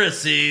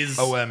conspiracies.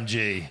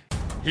 OMG.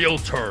 Heel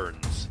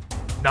turns,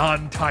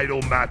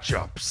 non-title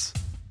matchups,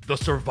 the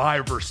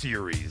Survivor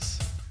Series,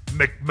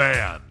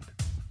 McMahon,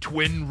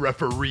 twin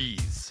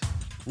referees,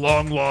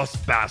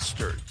 long-lost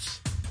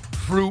bastards,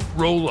 fruit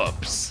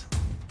roll-ups,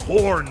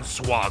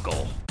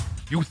 hornswoggle.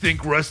 You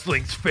think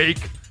wrestling's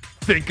fake?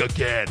 Think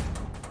again.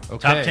 Okay.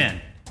 Top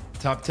 10.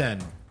 Top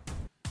 10.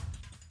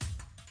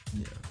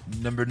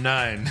 Number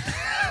 9.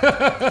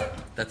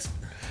 That's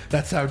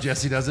That's how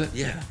Jesse does it?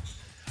 yeah.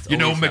 It's You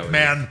know, always how it is.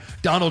 McMahon,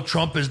 Donald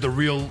Trump is the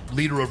real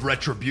leader of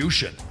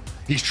retribution.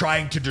 He's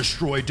trying to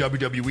destroy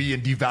WWE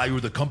and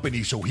devalue the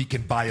company so he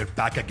can buy it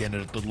back again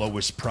at the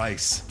lowest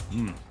price.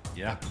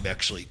 Yeah.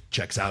 Actually,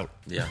 checks out.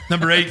 Yeah.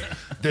 Number 8,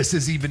 this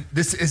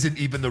isn't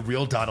even the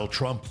real Donald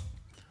Trump.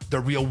 The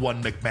real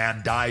one,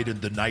 McMahon, died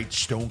in the night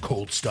Stone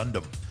Cold stunned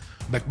him.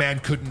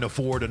 McMahon couldn't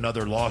afford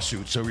another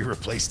lawsuit, so he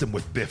replaced him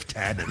with Biff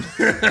Tannen.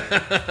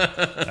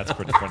 That's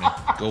pretty funny.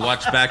 Go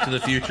watch Back to the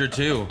Future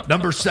too.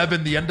 Number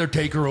 7, The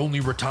Undertaker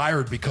only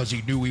retired because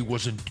he knew he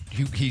wasn't.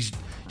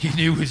 He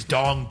knew his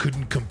dong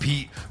couldn't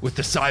compete with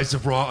the size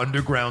of Raw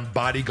Underground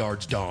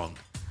Bodyguard's dong.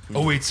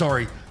 Oh wait,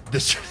 sorry.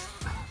 This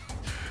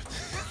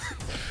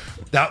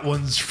that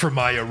one's for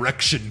my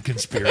erection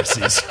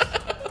conspiracies.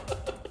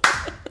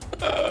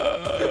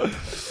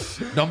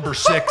 Number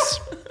 6.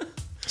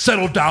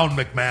 Settle down,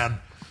 McMahon.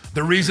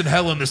 The reason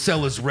Hell in the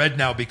Cell is red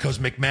now because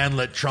McMahon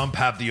let Trump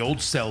have the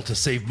old cell to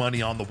save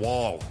money on the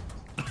wall.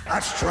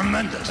 That's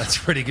tremendous. That's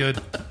pretty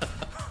good.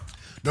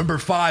 Number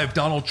 5,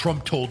 Donald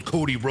Trump told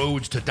Cody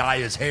Rhodes to dye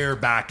his hair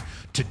back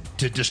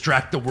to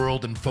distract the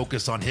world and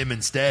focus on him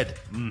instead.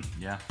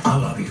 Yeah. I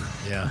love you.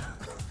 Yeah.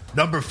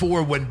 Number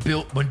 4, when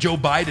Joe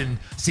Biden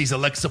sees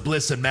Alexa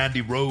Bliss and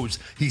Mandy Rose,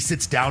 he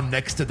sits down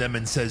next to them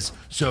and says,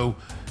 "So,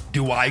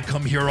 do I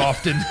come here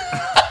often?"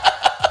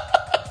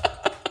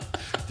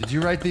 Did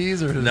you write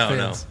these or did the No,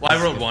 fans? no. Well,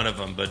 I wrote one of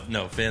them, but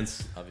no,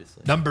 fans,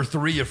 obviously. Number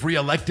 3, if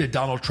reelected,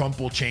 Donald Trump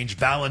will change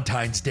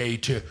Valentine's Day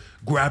to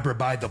Grab Her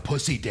by the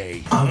Pussy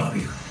Day. I love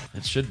you.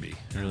 It should be.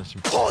 It really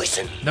should be.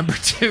 Poison. Number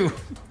 2,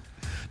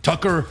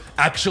 Tucker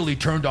actually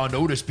turned on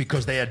Otis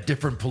because they had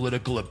different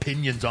political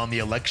opinions on the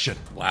election.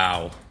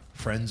 Wow.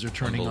 Friends are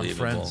turning on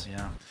Unbelievable. friends.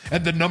 Yeah.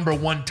 And the number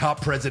 1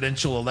 top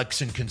presidential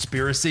election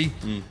conspiracy,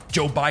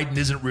 Joe Biden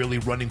isn't really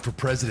running for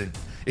president.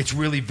 It's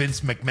really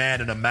Vince McMahon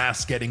in a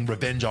mask getting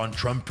revenge on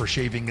Trump for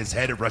shaving his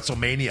head at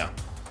WrestleMania.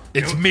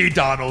 It's me,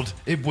 Donald.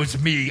 It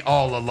was me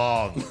all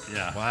along.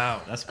 Yeah.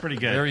 Wow. That's pretty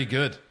good. Very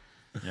good.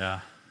 Yeah.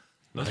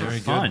 Those Very are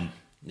good. fun.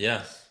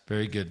 Yes.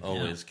 Very good.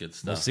 Always good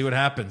stuff. We'll see what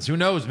happens. Who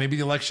knows? Maybe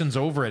the election's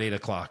over at 8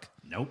 o'clock.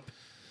 Nope.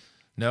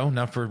 No,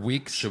 not for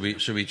weeks. Should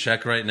we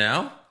check right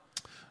now?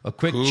 A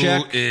quick Who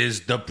check.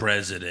 is the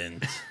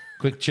president?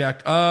 Quick check.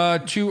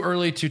 Too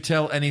early to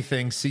tell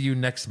anything. See you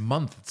next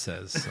month, it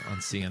says on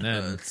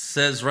CNN. It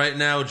says right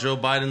now Joe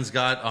Biden's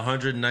got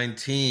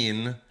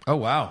 119 Oh,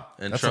 wow.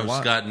 and That's a Trump's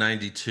lot. got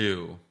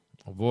 92.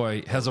 Oh,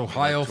 boy. Has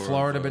Ohio, Electoral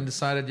Florida vote. been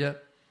decided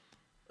yet?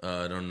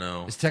 I don't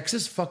know. Is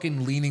Texas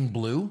fucking leaning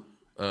blue?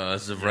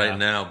 As of right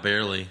now,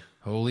 barely.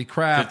 Holy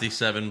crap.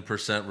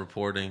 57%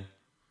 reporting.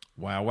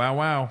 Wow, wow,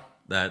 wow.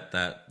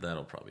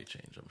 That'll probably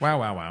change. I'm sure. Wow,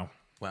 wow, wow.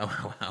 Wow,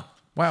 wow, wow.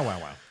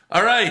 Wow.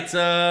 All right.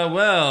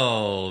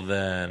 Well,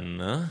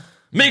 then.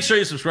 Make sure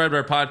you subscribe to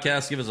our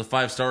podcast. Give us a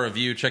 5-star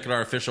review. Check out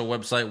our official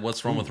website,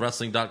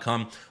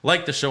 what'swrongwithwrestling.com.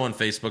 Like the show on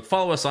Facebook.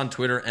 Follow us on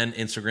Twitter and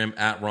Instagram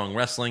at Wrong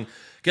Wrestling.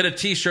 Get a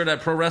t-shirt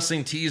at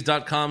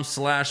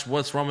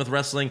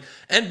prowrestlingtees.com/what'swrongwithwrestling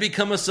and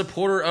become a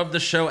supporter of the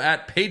show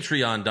at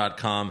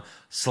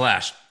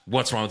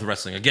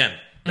patreon.com/what'swrongwithwrestling. Again,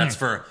 that's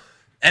for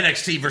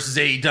NXT versus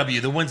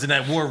AEW, the Wednesday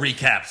Night War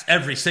recaps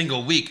every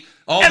single week.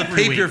 All the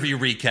pay-per-view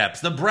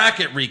recaps, the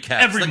bracket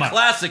recaps, the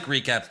classic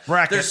recaps.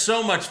 There's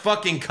so much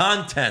fucking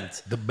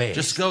content. The best.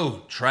 Just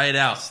go try it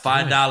out.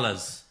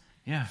 $5.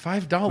 Yeah,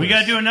 $5. We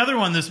got to do another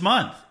one this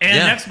month and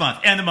next month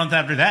and the month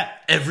after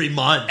that. Every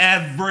month.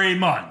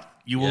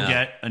 You will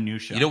get a new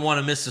show. You don't want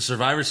to miss the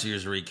Survivor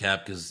Series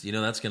recap because you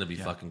know that's going to be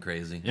fucking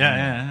crazy.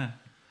 Yeah.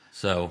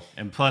 So,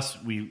 and plus,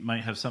 we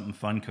might have something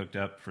fun cooked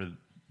up for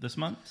this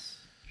month's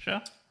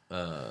show.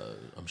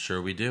 I'm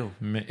sure we do.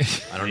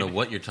 I don't know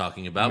what you're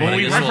talking about. Well,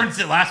 we referenced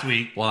it last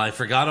week. Well, I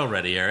forgot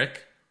already,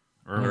 Eric.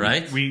 All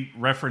right? We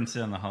referenced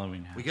it on the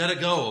Halloween house. We got to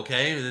go,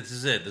 okay? This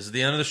is it. This is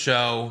the end of the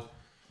show.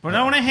 But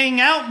I want to hang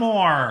out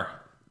more.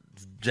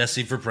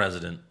 Jesse for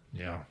president.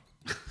 Yeah.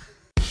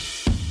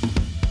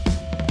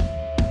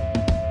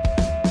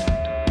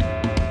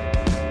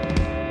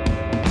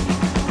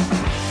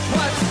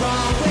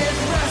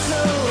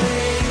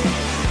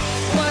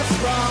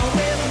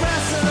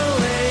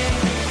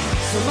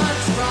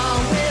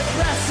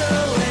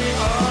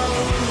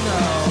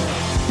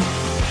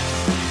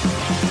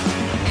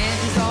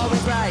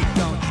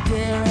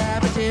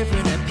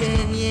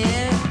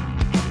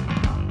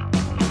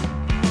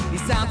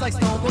 Like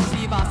Stone Cold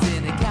Steve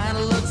Austin, it kinda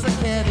looks like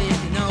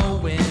Kevin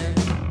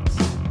Owens.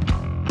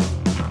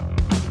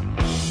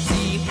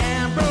 Dean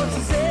Ambrose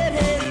is in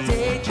his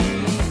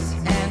daydreams,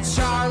 and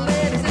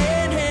Charlotte is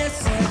in his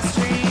sex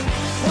dream.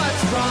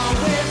 What's wrong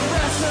with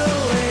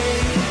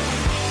wrestling?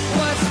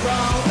 What's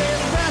wrong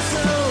with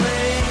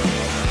wrestling?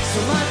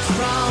 So much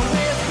wrong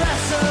with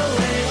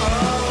wrestling,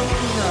 oh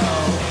no.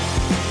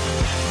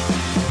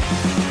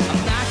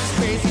 Obnoxious,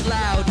 crazy,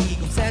 loud,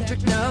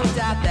 egocentric, no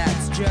doubt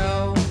that's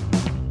Joe.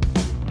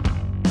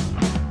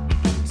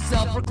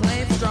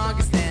 Self-proclaimed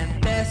strongest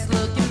and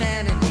best-looking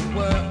man in the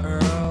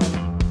world.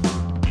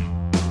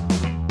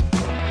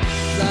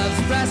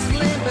 Loves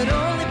wrestling, but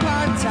only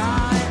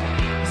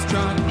part-time.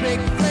 Strong, big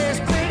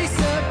Flair's pretty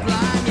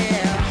sublime,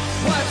 yeah.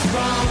 What's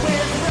wrong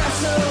with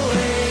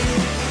wrestling?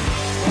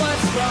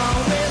 What's wrong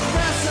with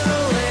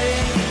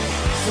wrestling?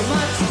 So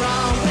much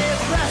wrong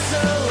with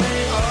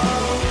wrestling,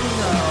 oh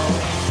no.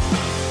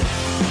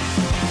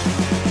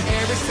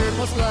 Every shirt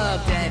most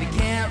loved and he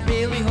can't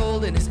really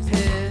hold in his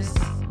piss.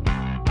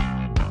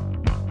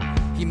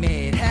 He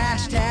made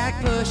hashtag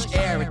push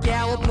Eric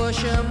Gallo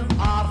push him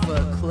off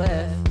a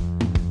cliff.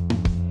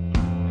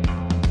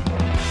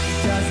 He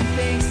doesn't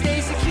think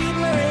Stacy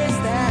Kubler is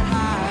that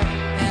high,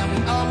 and we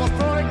almost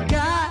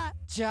forgot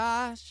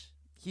Josh.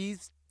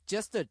 He's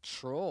just a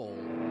troll.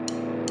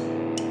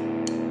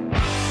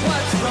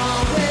 What's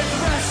wrong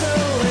with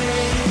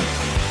wrestling?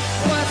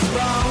 What's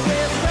wrong